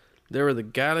 there were the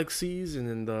Galaxies and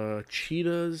then the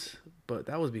Cheetahs, but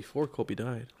that was before Kobe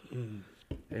died.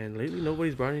 And lately,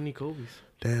 nobody's brought any Kobe's.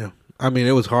 damn. I mean,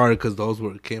 it was hard because those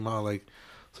came out like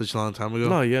such a long time ago.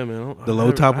 No, yeah, man. The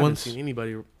low top I haven't ones. seen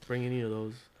anybody bring any of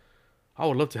those. I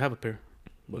would love to have a pair.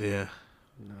 But Yeah.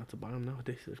 not to buy them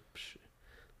nowadays.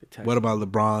 What about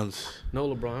LeBrons? No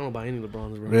LeBron. I don't buy any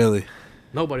LeBrons, bro. Really?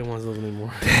 Nobody wants those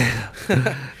anymore. They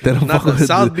don't Not fuck the with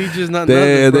South Beaches, not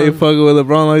Damn, nothing. they Bro. fucking with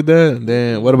LeBron like that.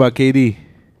 Damn. What about KD?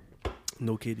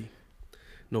 No KD.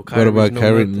 No Kyrie. What about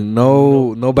Kyrie?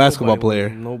 No basketball player.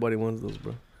 Nobody wants those,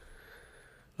 bro.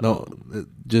 No,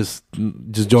 just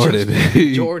Jordan.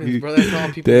 Jordans, bro. That's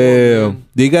all people Damn. want. Man.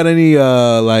 Do you got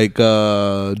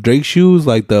any Drake shoes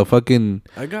like the fucking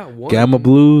I got one. Gamma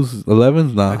Blues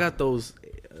 11s? Nah. I got those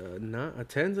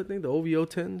 10s, I think, the OVO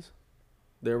 10s.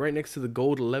 They're right next to the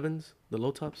gold 11s, the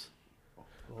low tops.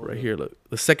 Right here, look.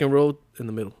 The second row in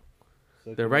the middle.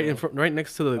 They're right in front, right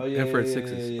next to the infrared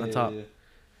 6s on top. Yeah.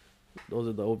 Those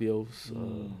are the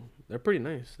OVOs. They're pretty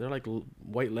nice. They're like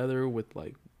white leather with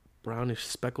like brownish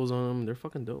speckles on them. They're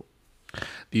fucking dope.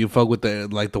 Do you fuck with the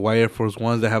white Air Force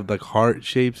Ones that have like heart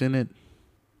shapes in it?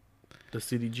 The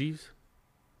CDGs?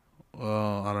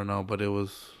 I don't know, but it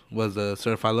was the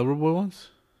Certified Lover Boy ones?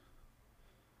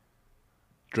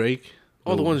 Drake?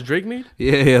 Oh, the ones Drake made?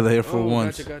 Yeah, the Air Force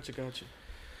Ones. Gotcha.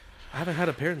 I haven't had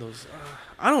a pair of those.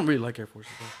 I don't really like Air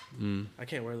Forces, though. I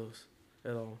can't wear those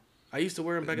at all. I used to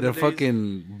wear them back in the days. They're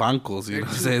fucking bancos, you know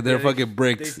what I'm saying? They're fucking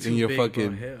bricks in your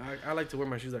fucking... I like to wear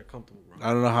my shoes that are comfortable, bro.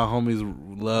 I don't know how homies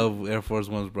love Air Force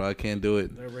Ones, bro. I can't do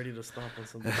it. They're ready to stomp on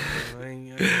something.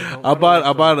 I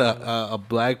bought a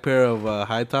black pair of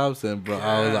high tops, and bro,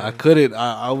 I couldn't.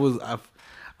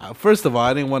 First of all,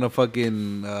 I didn't want to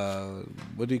fucking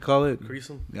what do you call it? Crease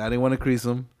them. Yeah, I didn't want to crease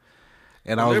them.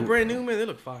 And they're brand new, man. They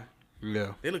look fine.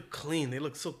 Yeah. They look clean. They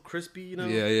look so crispy, you know.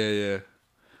 Yeah.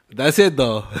 That's it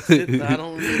though. I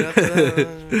don't need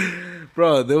that.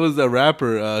 Bro, there was a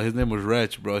rapper. His name was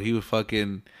Wretch, bro. He would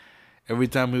fucking every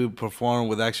time he would perform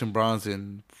with Action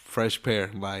Bronson, fresh pair,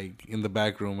 like in the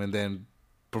back room, and then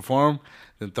perform,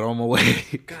 then throw them away.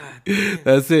 God damn.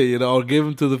 That's it, you know, or give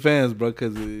them to the fans, bro,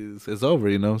 because it's over,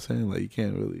 you know what I'm saying? Like, you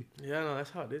can't really. Yeah, no,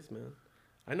 that's how it is, man.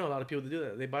 I know a lot of people that do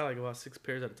that. They buy like about 6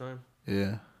 pairs at a time.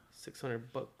 Yeah. $600.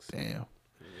 Damn.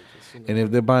 Just, you know, And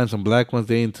if they're buying some black ones,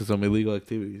 they into some illegal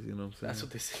activities, you know what I'm saying? that's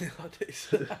what they say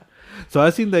nowadays. So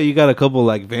I seen that you got a couple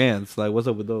like Vans. Like, what's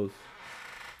up with those?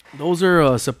 Those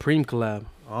are Supreme collab.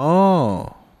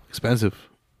 Oh, expensive.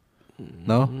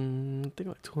 No? I think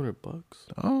like $200.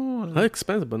 Oh. Not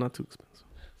expensive, but not too expensive.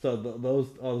 So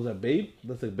those are Babe?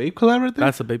 That's a Babe collab right there?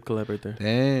 That's a Babe collab right there.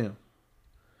 Damn.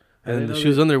 And the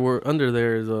shoes under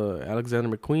there is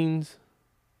Alexander McQueen's.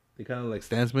 They kind of like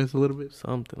Stan Smiths a little bit?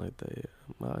 Something like that,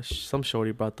 yeah. Some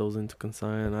shorty brought those into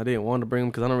consign. I didn't want to bring them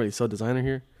because I don't really sell designer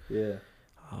here. Yeah.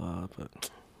 But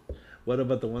What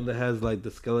about the one that has like the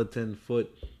skeleton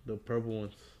foot, the purple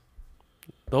ones?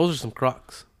 those are some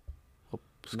Crocs.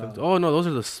 Oh, no, those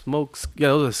are the smokes. Yeah,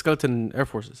 those are the skeleton Air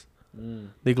Forces.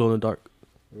 They glow in the dark.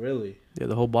 Really? Yeah,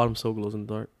 the whole bottom so glows in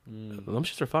the dark. Them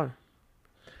shits are fire.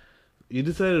 You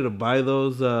decided to buy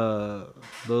those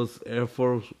Air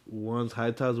Force Ones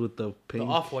high tops with the pink.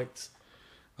 The off-whites.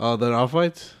 Oh, they're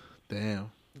off-whites?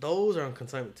 Damn. Those are on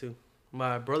consignment too.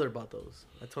 My brother bought those.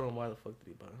 I told him why the fuck did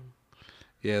he buy them?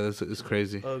 Yeah, it's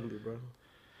crazy. Ugly, bro.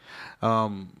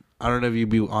 I don't know if you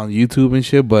be on YouTube and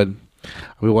shit, but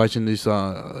I've been watching this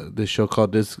show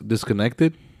called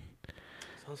Disconnected.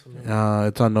 Sounds familiar.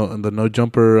 It's on the No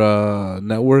Jumper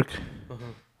network.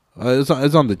 It's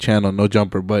on the channel No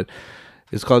Jumper, but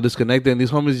it's called Disconnected. And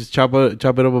these homies just chop it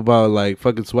up about like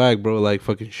fucking swag, bro, like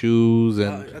fucking shoes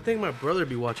and. I think my brother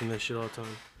be watching that shit all the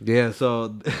time. Yeah, so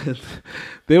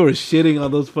they were shitting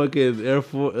on those fucking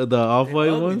the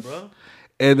off-white ones. Bro.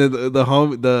 And then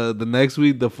the next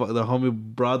week the homie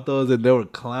brought those and they were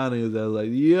clowning us. I was like,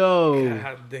 yo.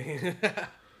 God damn.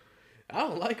 I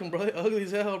don't like them, bro. They ugly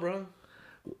as hell, bro.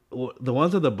 The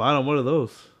ones at the bottom, what are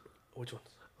those? Which ones?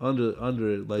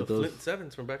 Under it, like the those. Flint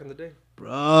 7s from back in the day.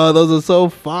 Bro, those are so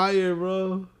fire,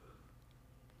 bro.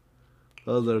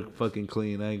 Those are fucking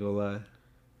clean, I ain't gonna lie.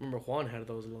 Remember Juan had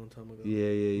those a long time ago.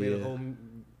 Yeah. Made a whole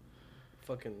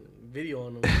fucking video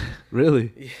on them.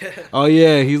 Really? Yeah. Oh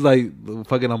yeah, he's like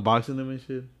fucking unboxing them and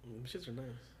shit. Them shits are nice.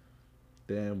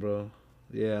 Damn, bro.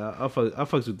 Yeah, I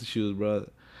fucks with the shoes, bro.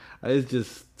 It's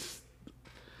just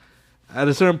at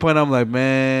a certain point, I'm like,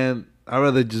 man, I'd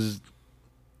rather just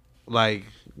like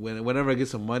whenever I get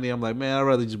some money, I'm like, man, I'd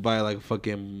rather just buy like a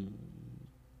fucking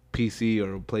PC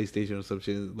or a PlayStation or some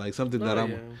shit, like something that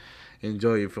I'm.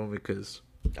 enjoy. You feel me? Because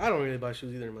I don't really buy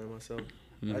shoes either, man. Myself,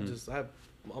 I have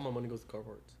all my money goes to car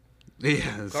parts.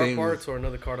 Yeah, Car parts or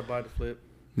another car to buy to flip.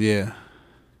 Yeah,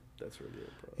 that's really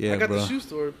it, bro. Yeah, I got bro. the shoe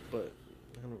store, but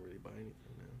I don't really buy anything,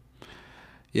 man.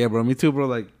 Yeah, bro. Me too, bro.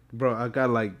 Like, bro, I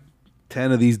got like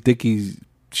 10 of these Dickies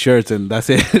shirts, and that's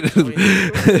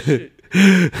it.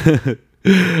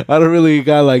 I don't really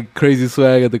got like crazy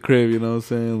swag at the crib. You know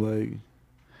what I'm saying?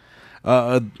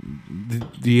 Like,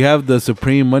 do you have the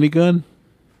Supreme money gun?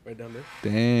 Right down there.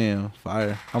 Damn,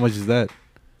 fire. How much is that?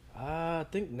 I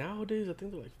think nowadays, they're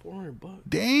like $400.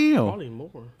 Damn. Probably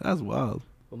more. That's wild.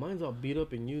 But mine's all beat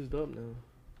up and used up now.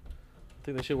 I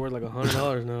think that shit worth like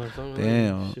 $100 now or something.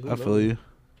 Damn, like, shit, I feel you.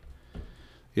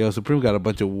 Yo, Supreme got a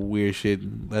bunch of weird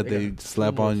shit that they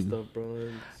slap on. Stuff,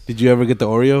 bro. Did you ever get the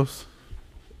Oreos?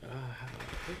 I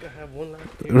think I have one last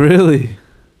year. Really?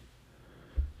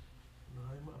 No,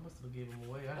 I must have gave them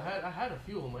away. I had a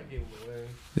few of them. I gave them away.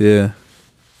 Yeah.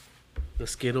 The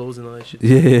Skittles and all that shit.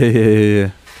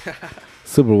 Yeah.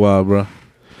 Super wild, bro.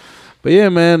 But yeah,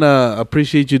 man,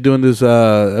 appreciate you doing this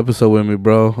episode with me,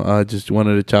 bro. I just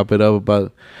wanted to chop it up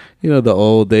about, the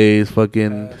old days,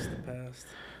 fucking, Past.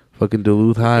 fucking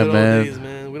Duluth High, Good man. old days,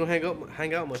 man. We don't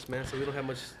hang out much, man. So we don't have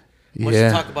much to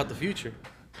talk about the future.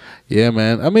 Yeah,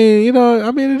 man. I mean,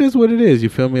 it is what it is. You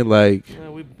feel me? Like, yeah,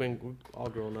 we've all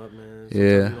grown up, man. Sometimes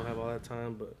yeah. we don't have all that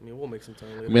time, but I mean, we'll make some time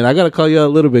later. I mean, I gotta call you out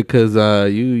a little bit because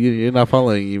you're not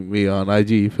following me on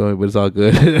IG. You feel me? But it's all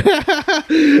good.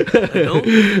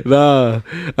 Nah,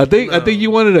 I think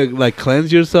you wanted to like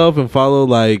cleanse yourself and follow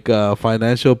like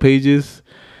financial pages,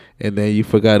 and then you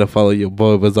forgot to follow your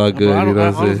boy. But it's all good.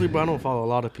 Honestly, bro, I don't follow a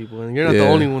lot of people, and you're not the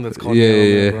only one that's called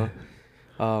me out, bro.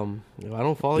 I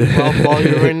don't follow you. I'll follow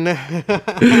you right now.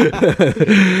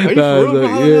 Are you for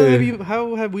real, bro?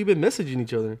 How have we been messaging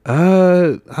each other?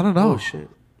 I don't know. Oh shit.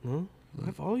 No,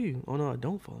 I follow you. Oh no, I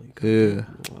don't follow you. Yeah.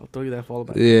 I'll throw you that follow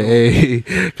back. Yeah, hey,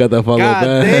 got that follow God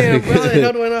back. damn, bro,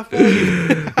 how do I not follow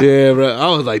you? Yeah, bro.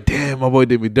 I was like, damn, my boy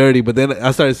did me dirty. But then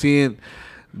I started seeing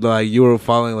like you were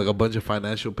following like a bunch of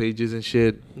financial pages and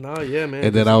shit. Nah, yeah, man.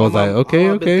 And then I was like, okay.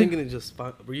 I've been thinking of just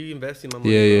reinvesting my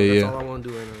money. Yeah, That's all I want to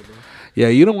do right now, bro. Yeah,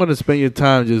 you don't want to spend your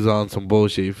time just on some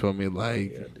bullshit. You feel me?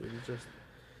 Like, yeah, dude.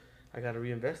 I gotta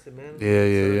reinvest it, man.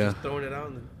 Yeah. Just throwing it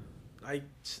out,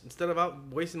 instead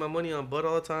of wasting my money on bud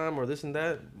all the time or this and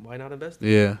that, why not invest it?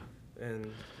 Yeah.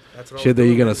 And that's what shit that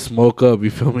you're gonna smoke up.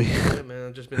 You feel me? Yeah, man.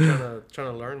 I've just been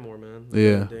trying to learn more, man.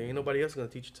 Yeah. Ain't nobody else gonna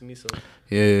teach it to me, so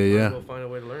yeah. We'll find a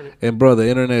way to learn it. And bro, the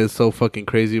internet is so fucking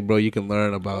crazy, bro. You can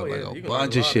learn about a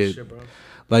bunch of shit. Bro.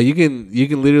 Like you can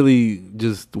literally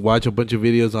just watch a bunch of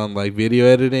videos on like video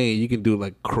editing, and you can do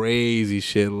like crazy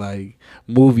shit, like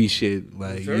movie shit.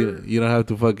 Like you don't have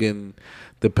to fucking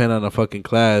depend on a fucking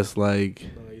class. Like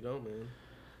no, you don't, man.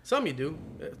 Some you do.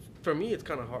 For me, it's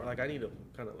kind of hard. Like I need to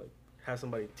kind of like have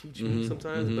somebody teach me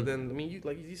sometimes. But then I mean,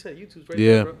 like you said, YouTube's right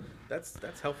there, bro.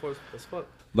 That's helpful as fuck.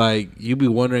 Like you be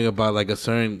wondering about like a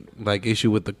certain like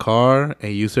issue with the car,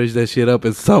 and you search that shit up,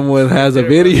 and someone has a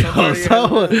video. All you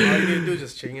gotta do is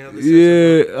just check out the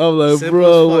system, I'm like, simple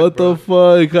bro, what the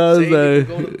fuck? I was like,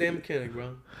 go to the damn mechanic,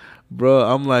 bro.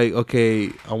 I'm like,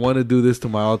 okay, I want to do this to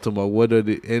my Altima. What are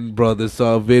the and bro? They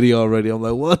saw a video already. I'm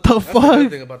like, what the fuck? That's the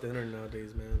thing about the internet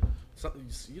nowadays, man.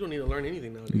 You don't need to learn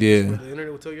anything nowadays. Yeah, the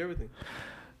internet will tell you everything.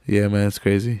 Yeah, man, it's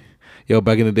crazy. Yo,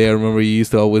 back in the day, I remember you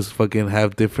used to always fucking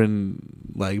have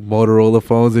different like Motorola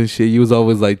phones and shit. You was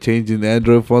always like changing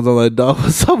Android phones. I'm like, dog,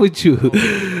 what's up with you?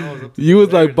 You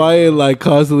was like buying like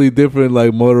constantly different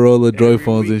like Motorola Droid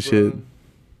phones and shit.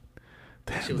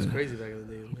 That shit was crazy back in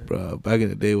the day, man. Bro, back in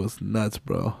the day was nuts,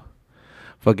 bro.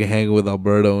 Fucking hanging with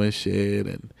Alberto and shit,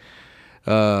 and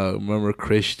remember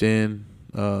Christian,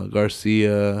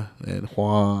 Garcia, and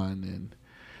Juan, and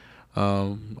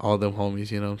all them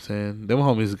homies, you know what I'm saying? Them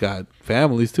homies got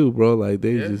families too, bro. Like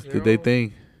they just did their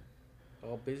thing.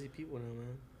 All busy people now,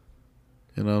 man.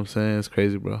 You know what I'm saying? It's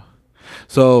crazy, bro.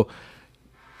 So,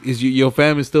 is your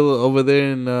family still over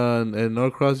there in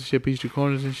Norcross and shit, Peachtree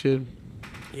Corners and shit?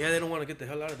 Yeah, they don't want to get the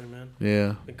hell out of there, man.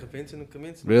 Yeah. Been convincing.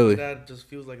 Really? My dad just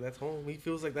feels like that's home. He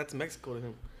feels like that's Mexico to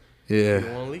him. Yeah.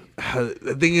 You want to leave?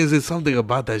 The thing is, it's something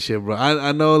about that shit, bro.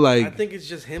 I know, like. I think it's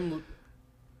just him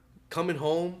coming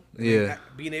home, yeah,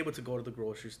 being able to go to the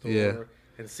grocery store,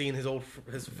 and seeing his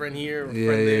friend here, friend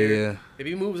there. Yeah. If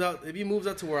he moves out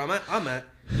to where I'm at,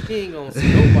 he ain't gonna see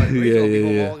nobody. He's gonna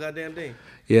be home all goddamn day.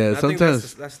 Yeah, and sometimes I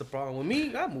think that's the problem with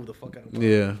me. I move the fuck out.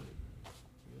 Yeah.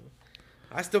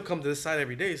 I still come to this side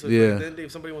every day, so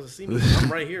if somebody wants to see me, I'm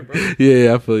right here, bro.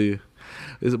 Yeah, I feel you.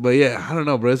 But yeah, I don't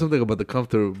know, bro. There's something about the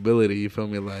comfortability. You feel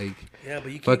me? Like, yeah,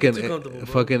 but you can't get too comfortable, bro.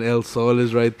 Fucking El Sol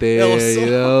is right there. El Sol.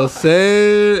 You know what I'm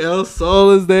saying? El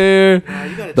Sol is there.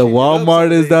 The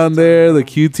Walmart is down there. The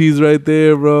QT's right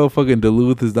there, bro. Fucking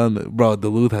Duluth is down there. Bro,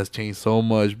 Duluth has changed so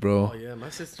much, bro. Oh, yeah. My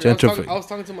sister. I was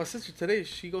talking to my sister today.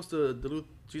 She goes to Duluth.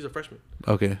 She's a freshman.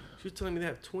 Okay. She was telling me they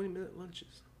have 20-minute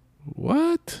lunches.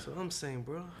 What? That's what I'm saying,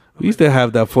 bro. We used to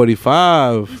have that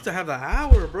 45. We used to have the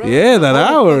hour, bro. Yeah, that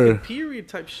hour. Period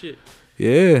type shit.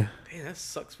 Yeah. Damn, that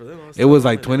sucks for them. It was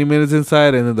like 20 minutes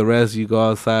inside, and then the rest you go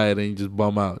outside and you just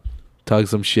bum out, talk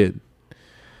some shit.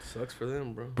 Sucks for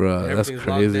them, bro. Bro, that's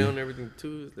crazy. Locked down, everything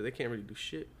too. They can't really do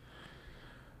shit.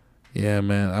 Yeah,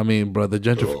 man. I mean, bro, the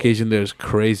gentrification there is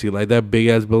crazy. Like that big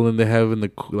ass building they have in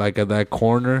the at that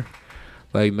corner,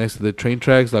 like next to the train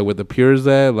tracks, like where the Piers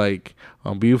at, like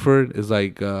on Buford, is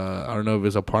like I don't know if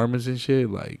it's apartments and shit.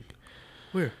 Like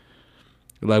where?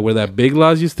 Like where that Big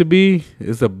Lots used to be.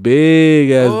 It's a big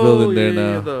ass building there now.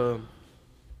 Yeah, the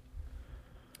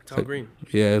Town Green.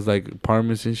 Yeah, it's like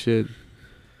apartments and shit.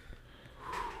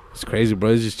 It's crazy,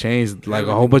 bro. It's just changed. Like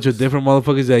a whole bunch of different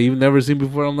motherfuckers that you've never seen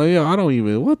before. I'm like, yo, I don't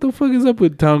even. What the fuck is up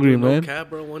with Town Green, man? Cab,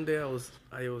 bro. One day I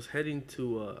was heading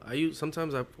to.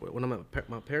 Sometimes when I'm at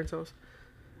my parents' house,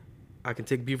 I can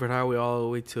take Buford Highway all the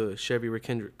way to Chevy Rick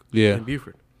Hendrick. Yeah. In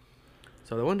Buford.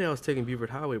 So the one day I was taking Buford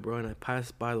Highway, bro, and I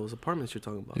passed by those apartments you're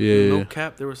talking about. Yeah. No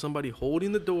cap, there was somebody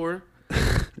holding the door,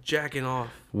 jacking off.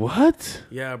 What?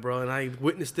 Yeah, bro, and I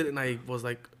witnessed it, and I was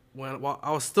like, while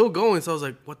I was still going, so I was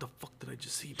like, what the fuck did I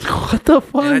just see, bro? What the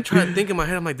fuck? And I tried to think in my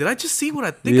head, I'm like, did I just see what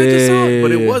I think I just saw?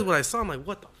 But it was what I saw. I'm like,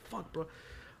 what the fuck, bro?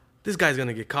 This guy's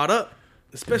gonna get caught up,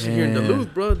 especially here in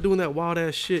Duluth, bro, doing that wild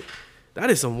ass shit. That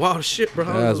is some wild shit, bro.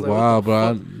 That's wild,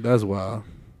 bro. That's wild.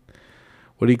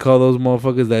 What do you call those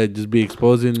motherfuckers that just be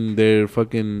exposing their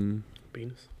fucking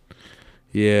penis?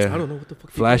 Yeah. I don't know what the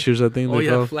fuck. Flashers, I think they're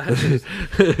called. Flashers.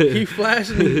 He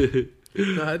flashed me.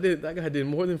 No, that guy did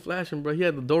more than flashing, bro. He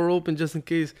had the door open just in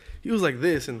case. He was like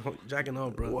this and jacking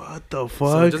off, bro. What the fuck?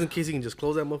 So just in case he can just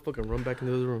close that motherfucker and run back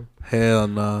into his room. Hell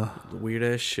nah. Weird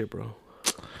ass shit, bro.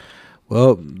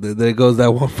 Well, there goes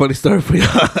that one funny story for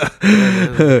y'all.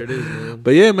 Man, there it is, man.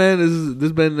 But yeah, man, this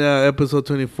has been episode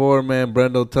 24, man.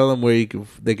 Brandol, tell them where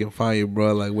they can find you,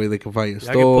 bro. Like where they can find your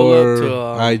store, I can pull up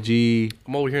to, IG.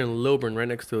 I'm over here in Lilburn, right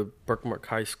next to Berkmark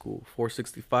High School,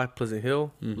 465 Pleasant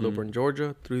Hill, Lilburn,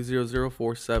 Georgia,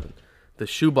 30047. The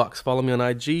Shoebox. Follow me on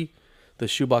IG, the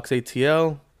Shoebox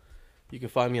ATL. You can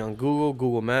find me on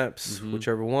Google Maps,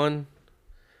 whichever one.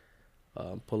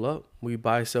 Pull up. We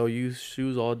buy, sell used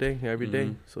shoes all day, every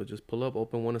day. So just pull up,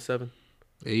 open 1 to 7.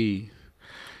 Hey,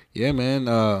 yeah,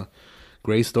 man.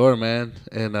 Great store, man.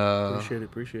 And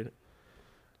appreciate it.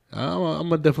 I'm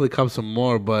gonna definitely cop some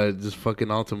more, but just fucking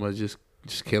Ultima just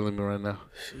killing me right now.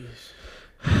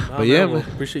 Jeez. But yeah, man.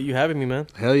 Appreciate you having me, man.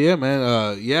 Hell yeah,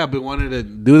 man. Yeah, I've been wanting to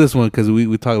do this one because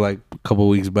we talked like a couple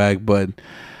weeks back, but.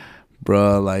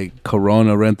 Bro, like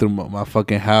Corona ran through my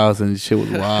fucking house and shit was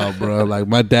wild, bro. Like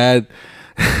my dad,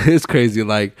 it's crazy.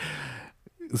 Like,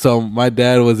 so my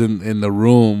dad was in the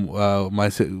room. My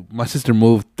sister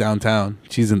moved downtown.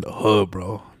 She's in the hood,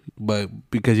 bro. But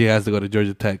because she has to go to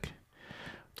Georgia Tech,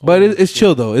 but it's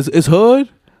chill though. It's hood,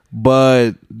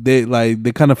 but they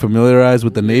kind of familiarize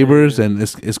with the neighbors and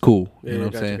it's cool. You know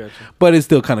what I'm saying? Gotcha. But it's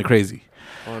still kind of crazy.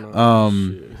 Oh, no,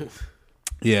 shit.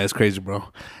 Yeah, it's crazy, bro.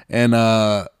 And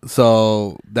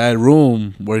so that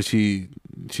room where she's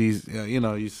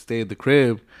you stay at the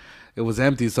crib, it was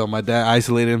empty. So my dad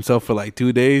isolated himself for like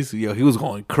 2 days. Yo, he was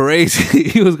going crazy.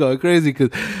 He was going crazy because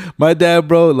my dad,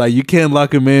 bro, like you can't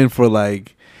lock him in for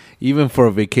like even for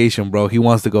a vacation, bro. He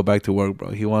wants to go back to work, bro.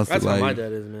 He wants That's to like. That's how my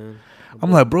dad is, man.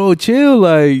 I'm like, bro, chill.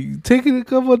 Like, take a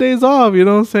couple of days off. You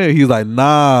know what I'm saying? He's like,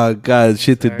 nah, got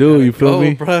shit to do. You feel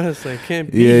me? Bro, it's like,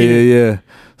 can't be here. Yeah.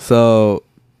 So.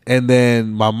 And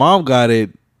then my mom got it,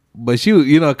 but she,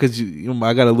 because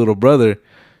I got a little brother,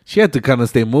 she had to kind of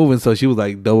stay moving, so she was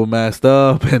like double masked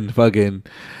up and fucking.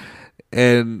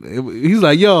 And he's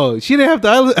like, yo, she didn't have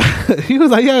to. He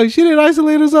was like, yo, she didn't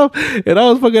isolate herself, and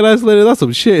I was fucking isolated. That's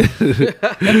some shit.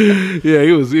 Yeah,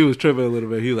 he was tripping a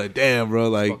little bit. He was like, damn, bro,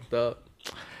 like. Fucked up.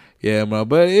 Yeah, bro,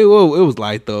 but it was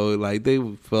light though. Like they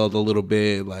felt a little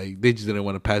bit like they just didn't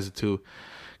want to pass it to,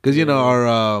 because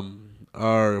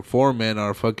our foremen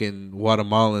are fucking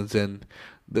Guatemalans and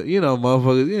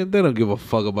motherfuckers, they don't give a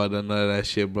fuck about none of that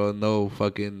shit, bro. No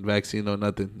fucking vaccine or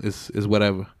nothing. It's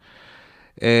whatever.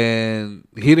 And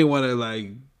he didn't want to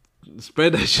like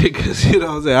spread that shit because what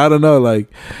I'm saying, I don't know, like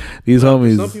these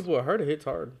homies. Some people are hurt. It hits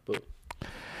hard, but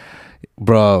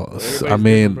bro, I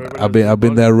mean, I've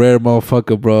been that rare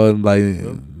motherfucker, bro. And like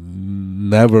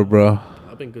never, bro.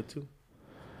 I've been good too.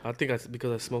 I think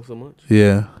because I smoke so much.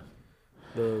 Yeah.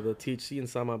 The THC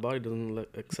inside my body doesn't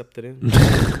accept it in.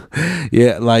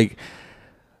 Yeah, like,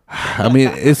 I mean,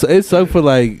 it sucked for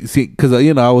like, see, cause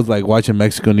you know I was like watching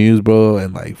Mexico news, bro,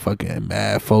 and like fucking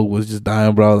mad folk was just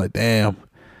dying, bro. Like, damn.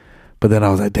 But then I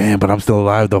was like, damn, but I'm still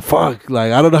alive. The fuck,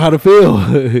 like I don't know how to feel.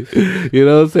 You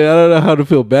know what I'm saying? I don't know how to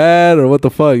feel bad or what the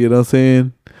fuck. You know what I'm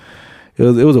saying? It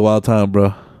was a wild time,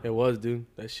 bro. It was, dude.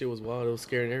 That shit was wild. It was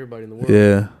scaring everybody in the world.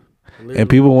 Yeah. And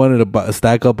people wanted to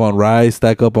stack up on rice,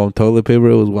 stack up on toilet paper.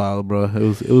 It was wild, bro.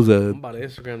 It was a. I'm about to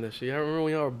Instagram that shit. I remember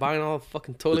when y'all were buying all the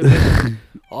fucking toilet paper,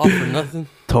 all for nothing.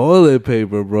 Toilet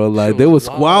paper, bro. Like they was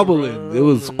squabbling. Bro. It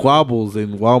was squabbles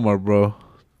in Walmart, bro.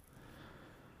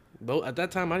 But at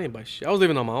that time, I didn't buy shit. I was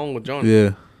living on my own with John.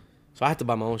 Yeah. So I had to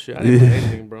buy my own shit. I didn't buy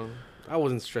anything, bro. I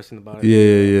wasn't stressing about it.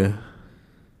 Yeah.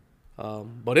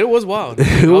 But it was wild.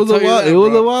 It was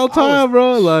a wild time,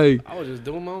 bro. Like I was just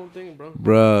doing my own thing, bro.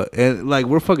 Bruh, and like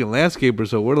we're fucking landscapers,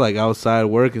 so we're like outside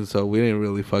working, so we didn't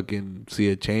really fucking see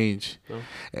a change. No.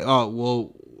 Oh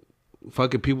well,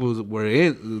 fucking people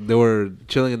they were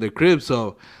chilling in their cribs,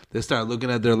 so they started looking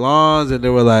at their lawns and they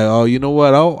were like, oh, you know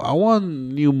what? I want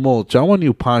new mulch. I want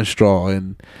new pine straw,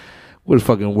 and we're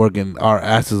fucking working our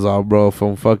asses off, bro,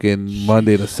 from fucking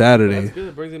Monday to Saturday. That's good.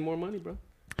 It brings in more money, bro.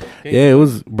 Yeah, it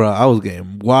was, bro. I was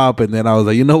getting whop, and then I was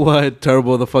like, you know what?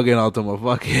 Turbo the fucking Ultima,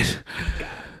 fuck it.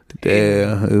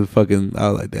 Damn, it was fucking. I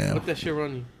was like, damn. What that shit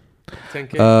run you?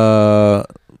 10K.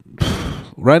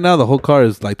 Right now the whole car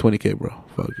is like 20K, bro.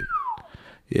 Fuck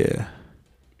it.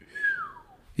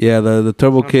 Yeah. The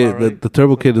turbo kit, right. the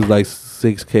turbo kit is like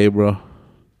 6K, bro.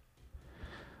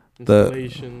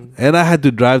 Installation. And I had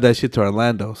to drive that shit to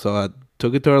Orlando, so I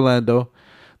took it to Orlando.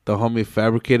 The homie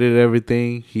fabricated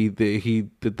everything. He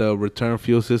did the return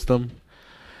fuel system,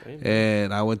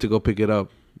 and I went to go pick it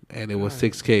up, and it was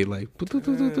 6K, like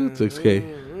 6K.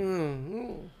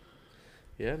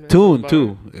 Yeah, man. Tune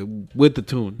too, with the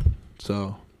tune.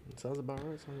 So sounds about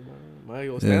right. My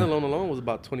standalone alone was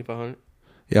about 2,500.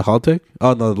 Yeah, Haltech.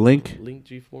 Oh no, the Link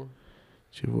G4.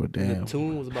 G4, damn. And the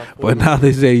tune was about. But now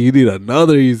they say you need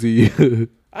another ECU.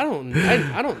 I don't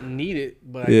need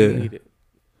it, but I do need it.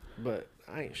 But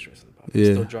I ain't stressing about it.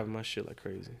 I'm still driving my shit like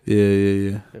crazy.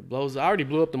 Yeah. It blows. I already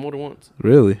blew up the motor once.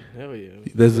 Really? Hell yeah.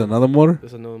 There's another motor?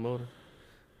 There's another motor.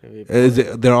 Is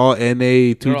it? They're all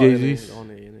NA 2JZs? All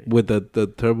NA. With the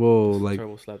turbo, like...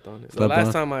 Turbo slapped on it. The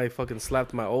last time I fucking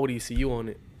slapped my old ECU on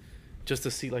it, just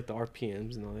to see like the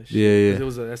RPMs and all that shit. Yeah. It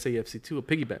was a SAFC2, a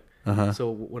piggyback. So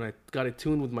when I got it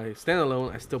tuned with my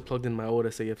standalone, I still plugged in my old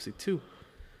SAFC2.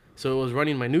 So it was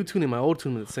running my new tune and my old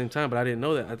tune at the same time, but I didn't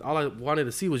know that. All I wanted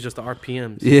to see was just the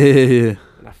RPMs. Yeah.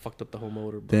 And I fucked up the whole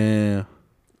motor. Bro. Damn.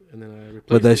 And then I replaced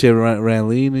But that shit ran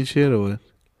lean and shit, or what?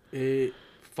 It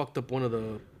fucked up one of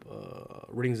the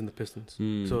rings in the pistons.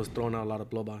 So it was throwing out a lot of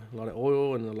blow by, a lot of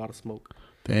oil and a lot of smoke.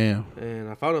 Damn. And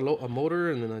I found a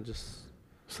motor, and then I just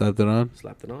slapped it on.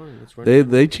 And it's running.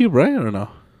 They cheap, right, or no?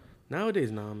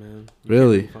 Nowadays, nah, man.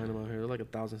 Really? Find them out here. They're like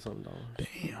 $1,000-something.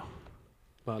 Damn.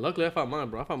 But luckily, I found mine,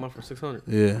 bro. I found mine for $600.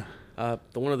 Yeah.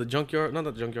 The one of the junkyard, not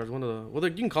the junkyards, one of the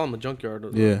you can call them a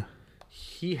junkyard. Yeah.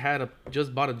 He had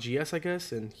just bought a GS, I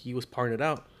guess, and he was parting it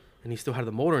out, and he still had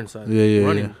the motor inside.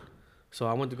 Running. Yeah. So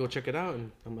I went to go check it out,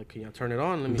 and I'm like, can you turn it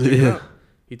on? Let me check it out.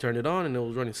 He turned it on, and it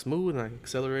was running smooth, and I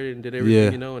accelerated and did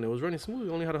everything, and it was running smooth.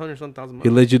 It only had 100-something miles. He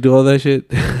let you do all that shit?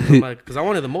 I'm like, because I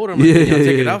wanted the motor. I'm like, can you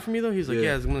take it out for me, though? He's like,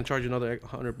 yeah, I'm going to charge you another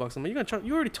 $100. I'm like,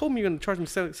 you already told me you're going to charge me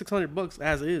 $600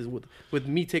 as is with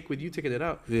you taking it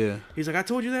out. Yeah. He's like, I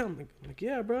told you that? I'm like,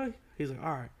 yeah, bro. He's like,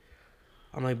 all right.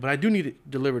 I'm like, but I do need it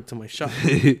delivered to my shop.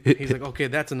 He's like, okay,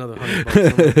 that's another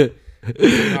 $100. I'm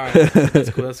like, all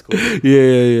right, that's cool.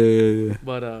 Yeah.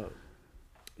 But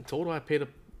in total, I paid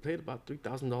about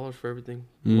 $3,000 for everything,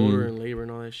 motor and labor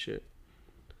and all that shit.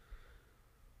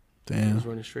 Damn. It's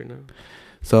running straight now.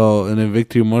 So, and then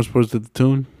Victory Motorsports did the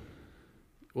tune?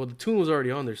 Well, the tune was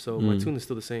already on there, so my tune is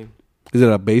still the same. Is it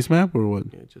a bass map or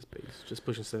what? Yeah, just bass. Just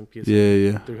pushing 7 PS.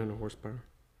 Yeah. 300 horsepower.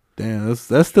 Damn,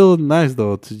 that's still nice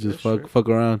though to just fuck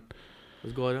around.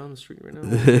 Let's go out down the street right now.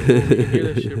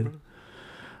 Hear that shit, bro.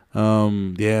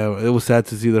 Yeah, it was sad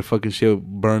to see their fucking shit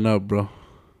burn up, bro.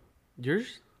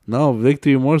 Yours? No,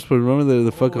 Victory Motorsport. Remember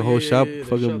the fucking whole shop?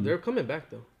 Fucking. They're coming back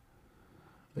though.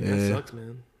 That sucks,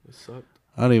 man. It sucked.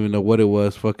 I don't even know what it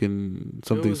was. Fucking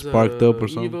something sparked up or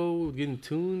something. Evo getting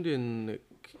tuned and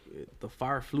the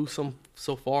fire flew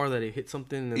so far that it hit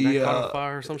something and that caught on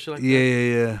fire or some shit like that.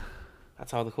 Yeah.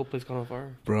 That's how the whole place caught on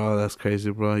fire. Bro, that's crazy,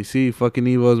 bro. You see, fucking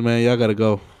Evos, man. Y'all gotta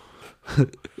go.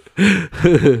 Fucking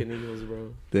Evos,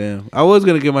 bro. Damn. I was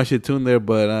gonna get my shit tuned there,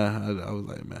 but I was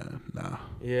like, man, nah.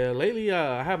 Yeah, lately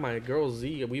I have my girl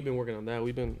Z. We've been working on that.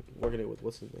 We've been working it with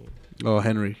what's his name? Oh,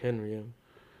 Henry. Henry, yeah.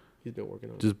 He's been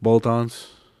working on just bolt-ons.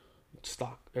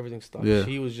 Stock, everything stock. Yeah.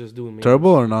 He was just doing turbo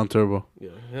or non-turbo.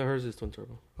 Yeah, hers is twin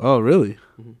turbo. Oh, really?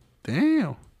 Mm-hmm.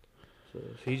 Damn. So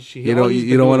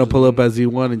you don't want to pull up at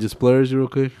Z1 and just splurge real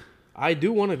quick? I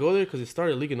do want to go there because it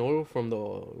started leaking oil from the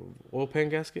oil pan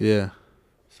gasket. Yeah.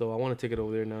 So I want to take it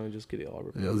over there now and just get it all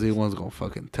repaired. Yeah, Z1's gonna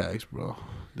fucking tax, bro.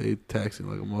 They taxing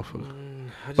like a motherfucker.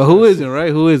 But who isn't,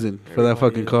 right? Who isn't for that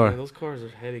fucking car? Man, those cars are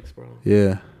headaches, bro.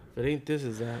 Yeah. If it ain't this,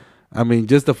 is that. I mean,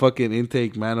 just the fucking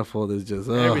intake manifold is just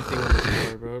everything on the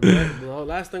car, bro. The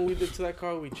last thing we did to that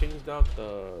car, we changed out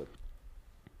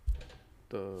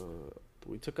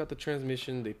we took out the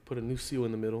transmission. They put a new seal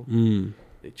in the middle.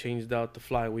 They changed out the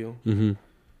flywheel. Mm-hmm.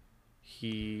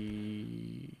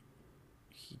 He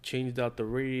changed out the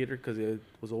radiator because it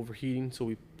was overheating, so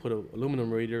we put an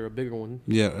aluminum radiator, a bigger one.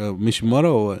 Yeah,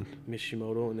 Mishimoto or what?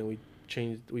 Mishimoto, and then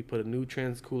we put a new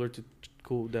trans cooler to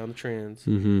cool down the trans.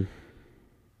 Mm-hmm.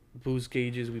 Boost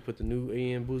gauges, we put the new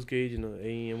AM boost gauge and the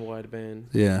AM wideband.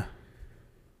 Yeah.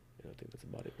 I think that's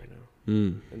about it right now.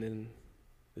 And then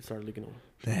it started leaking oil.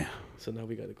 Damn. So now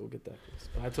we got to go get that fixed.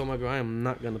 But I told my girl, I am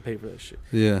not going to pay for that shit.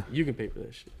 Yeah. You can pay for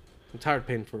that shit. I'm tired of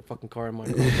paying for a fucking car in my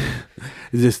car.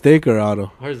 Is it steak or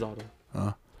auto? Hers auto.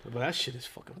 Oh. But that shit is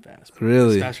fucking fast, bro.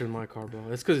 Really? It's faster than my car, bro.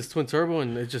 It's because it's twin turbo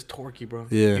and it's just torquey, bro.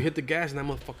 Yeah. You hit the gas and that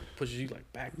motherfucker pushes you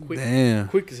like back quick. Damn.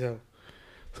 Quick as hell.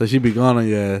 So she be gone on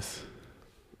your ass.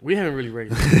 We haven't really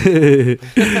raced.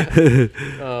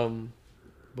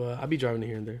 But I be driving it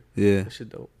here and there. Yeah. That shit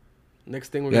dope. Next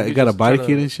thing we're gonna do. You got a body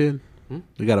kit and shit?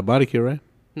 You got a body kit, right?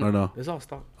 Or no? It's all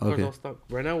stock. Okay. It's all stock.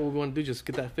 Right now, what we're going to do is just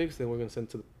get that fixed, then we're going to send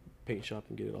it to the paint shop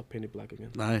and get it all painted black again.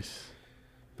 Nice.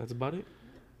 That's about it.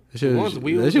 That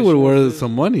shit would worth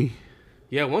some money.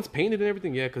 Yeah, once painted and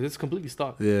everything, yeah, because it's completely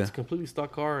stock. Yeah. It's a completely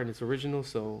stock car and it's original,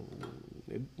 so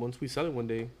once we sell it one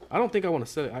day, I don't think I want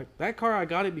to sell it. That car, I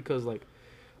got it because, like,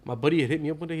 my buddy had hit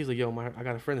me up one day. He's like, yo, I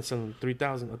got a friend that's selling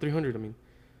 300, I mean.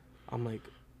 I'm like,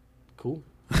 cool.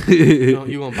 You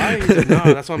gonna buy it? He's like,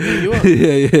 nah, that's why I'm hitting you up.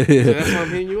 Yeah. He's like, that's why I'm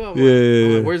hitting you up.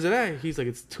 I'm like, where's it at? He's like,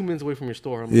 it's 2 minutes away from your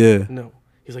store. I'm like, no.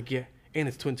 He's like, yeah, and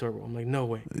it's twin turbo. I'm like, no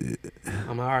way.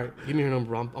 I'm like, all right, give me her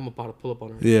number. I'm about to pull up on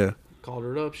her. Yeah. Called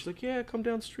her up. She's like, yeah, come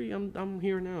down the street. I'm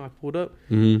here now. I pulled up.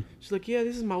 Mm-hmm. She's like, yeah,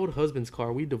 this is my old husband's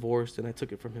car. We divorced, and I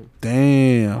took it from him.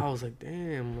 Damn. I was like,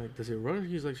 damn. Like, does it run?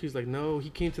 She's like, no. He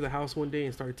came to the house one day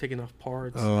and started taking off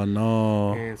parts. Oh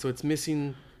no. And so it's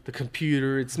missing the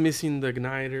computer, it's missing the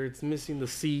igniter, it's missing the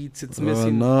seats, it's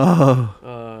missing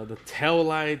the tail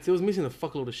lights. It was missing a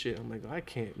fuckload of shit. I'm like, I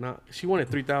can't. Not. She wanted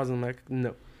 3,000. I'm like,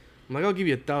 no. I'm like, I'll give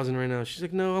you 1,000 right now. She's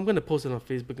like, no, I'm gonna post it on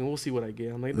Facebook and we'll see what I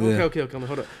get. I'm like, okay. I'm like,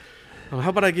 hold up. How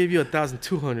about I give you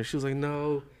 1,200? She was like,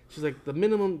 no. She's like, the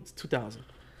minimum is 2,000.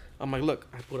 I'm like, look,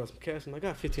 I pulled out some cash and I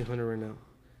got 1,500 right now.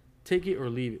 Take it or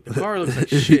leave it. The car looks like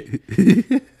shit.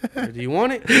 Do you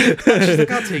want it? She's like,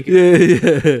 I'll take it.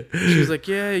 Yeah. She was like,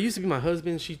 yeah, it used to be my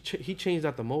husband. He changed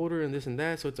out the motor and this and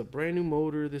that, so it's a brand new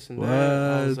motor, this and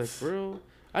that. I was like, bro,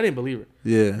 I didn't believe her.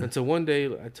 Yeah. Until one day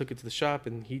I took it to the shop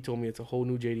and he told me it's a whole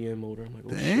new JDM motor. I'm like, oh,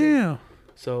 damn. Shit.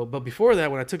 So, but before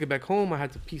that, when I took it back home, I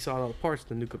had to piece out all the parts: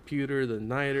 the new computer, the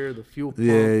igniter, the fuel pump.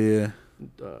 Yeah.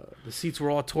 The seats were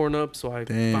all torn up, so I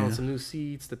found some new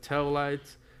seats, the tail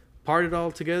lights. Parted it all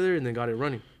together and then got it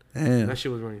running. Damn. And that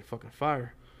shit was running fucking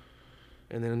fire.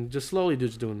 And then just slowly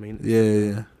just doing maintenance.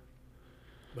 Yeah.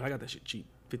 But I got that shit cheap,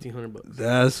 $1,500.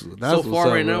 That's so far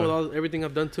right now with everything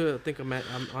I've done to it. I think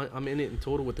I'm in it in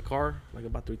total with the car like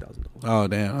about $3,000. Oh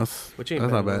damn, that's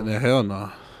not bad. No. Hell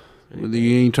no.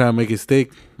 You ain't trying to make it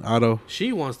stick, auto.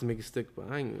 She wants to make it stick, but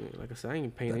I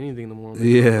ain't paying anything no more.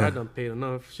 Yeah, I done paid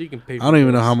enough. She can pay. I don't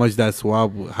even know how much that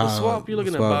swap. The swap you're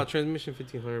looking at about transmission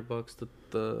 $1,500.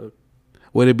 The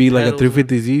would it be like a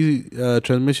 350Z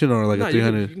transmission or like a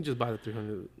 300? You can just buy the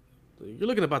 300. You're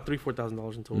looking at about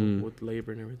 $3,000-$4,000 in total with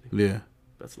labor and everything. Yeah,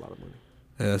 that's a lot of money.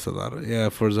 Yeah, that's a lot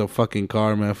of for the fucking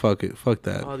car, man. Fuck it, fuck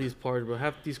that. All these parts, bro.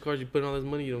 Half these cars you put in all this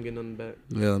money, you don't get nothing back.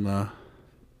 Yeah, nah.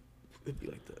 It'd be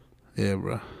like that. Yeah,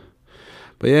 bro.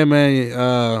 But yeah,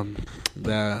 man,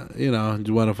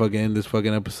 just want to fucking end this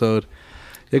fucking episode.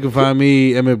 You can find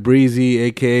me, Emmett Breezy,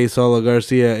 a.k.a. Saulo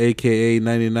Garcia, a.k.a.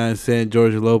 99 Cent,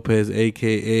 George Lopez,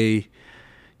 a.k.a.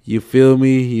 You feel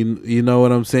me? You know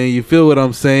what I'm saying? You feel what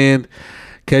I'm saying?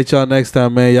 Catch y'all next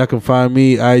time, man. Y'all can find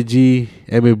me, IG,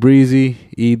 Emmett Breezy,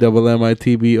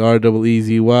 EMMITBREEZY.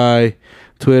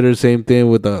 Twitter, same thing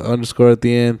with the underscore at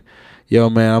the end. Yo,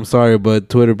 man, I'm sorry, but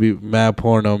Twitter be mad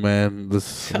porno, man.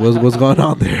 What's going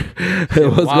on there?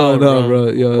 What's going on, bro?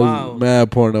 Yo, it's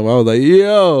mad porno. I was like,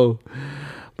 yo.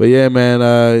 But yeah, man,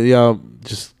 y'all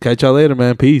just catch y'all later,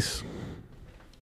 man. Peace.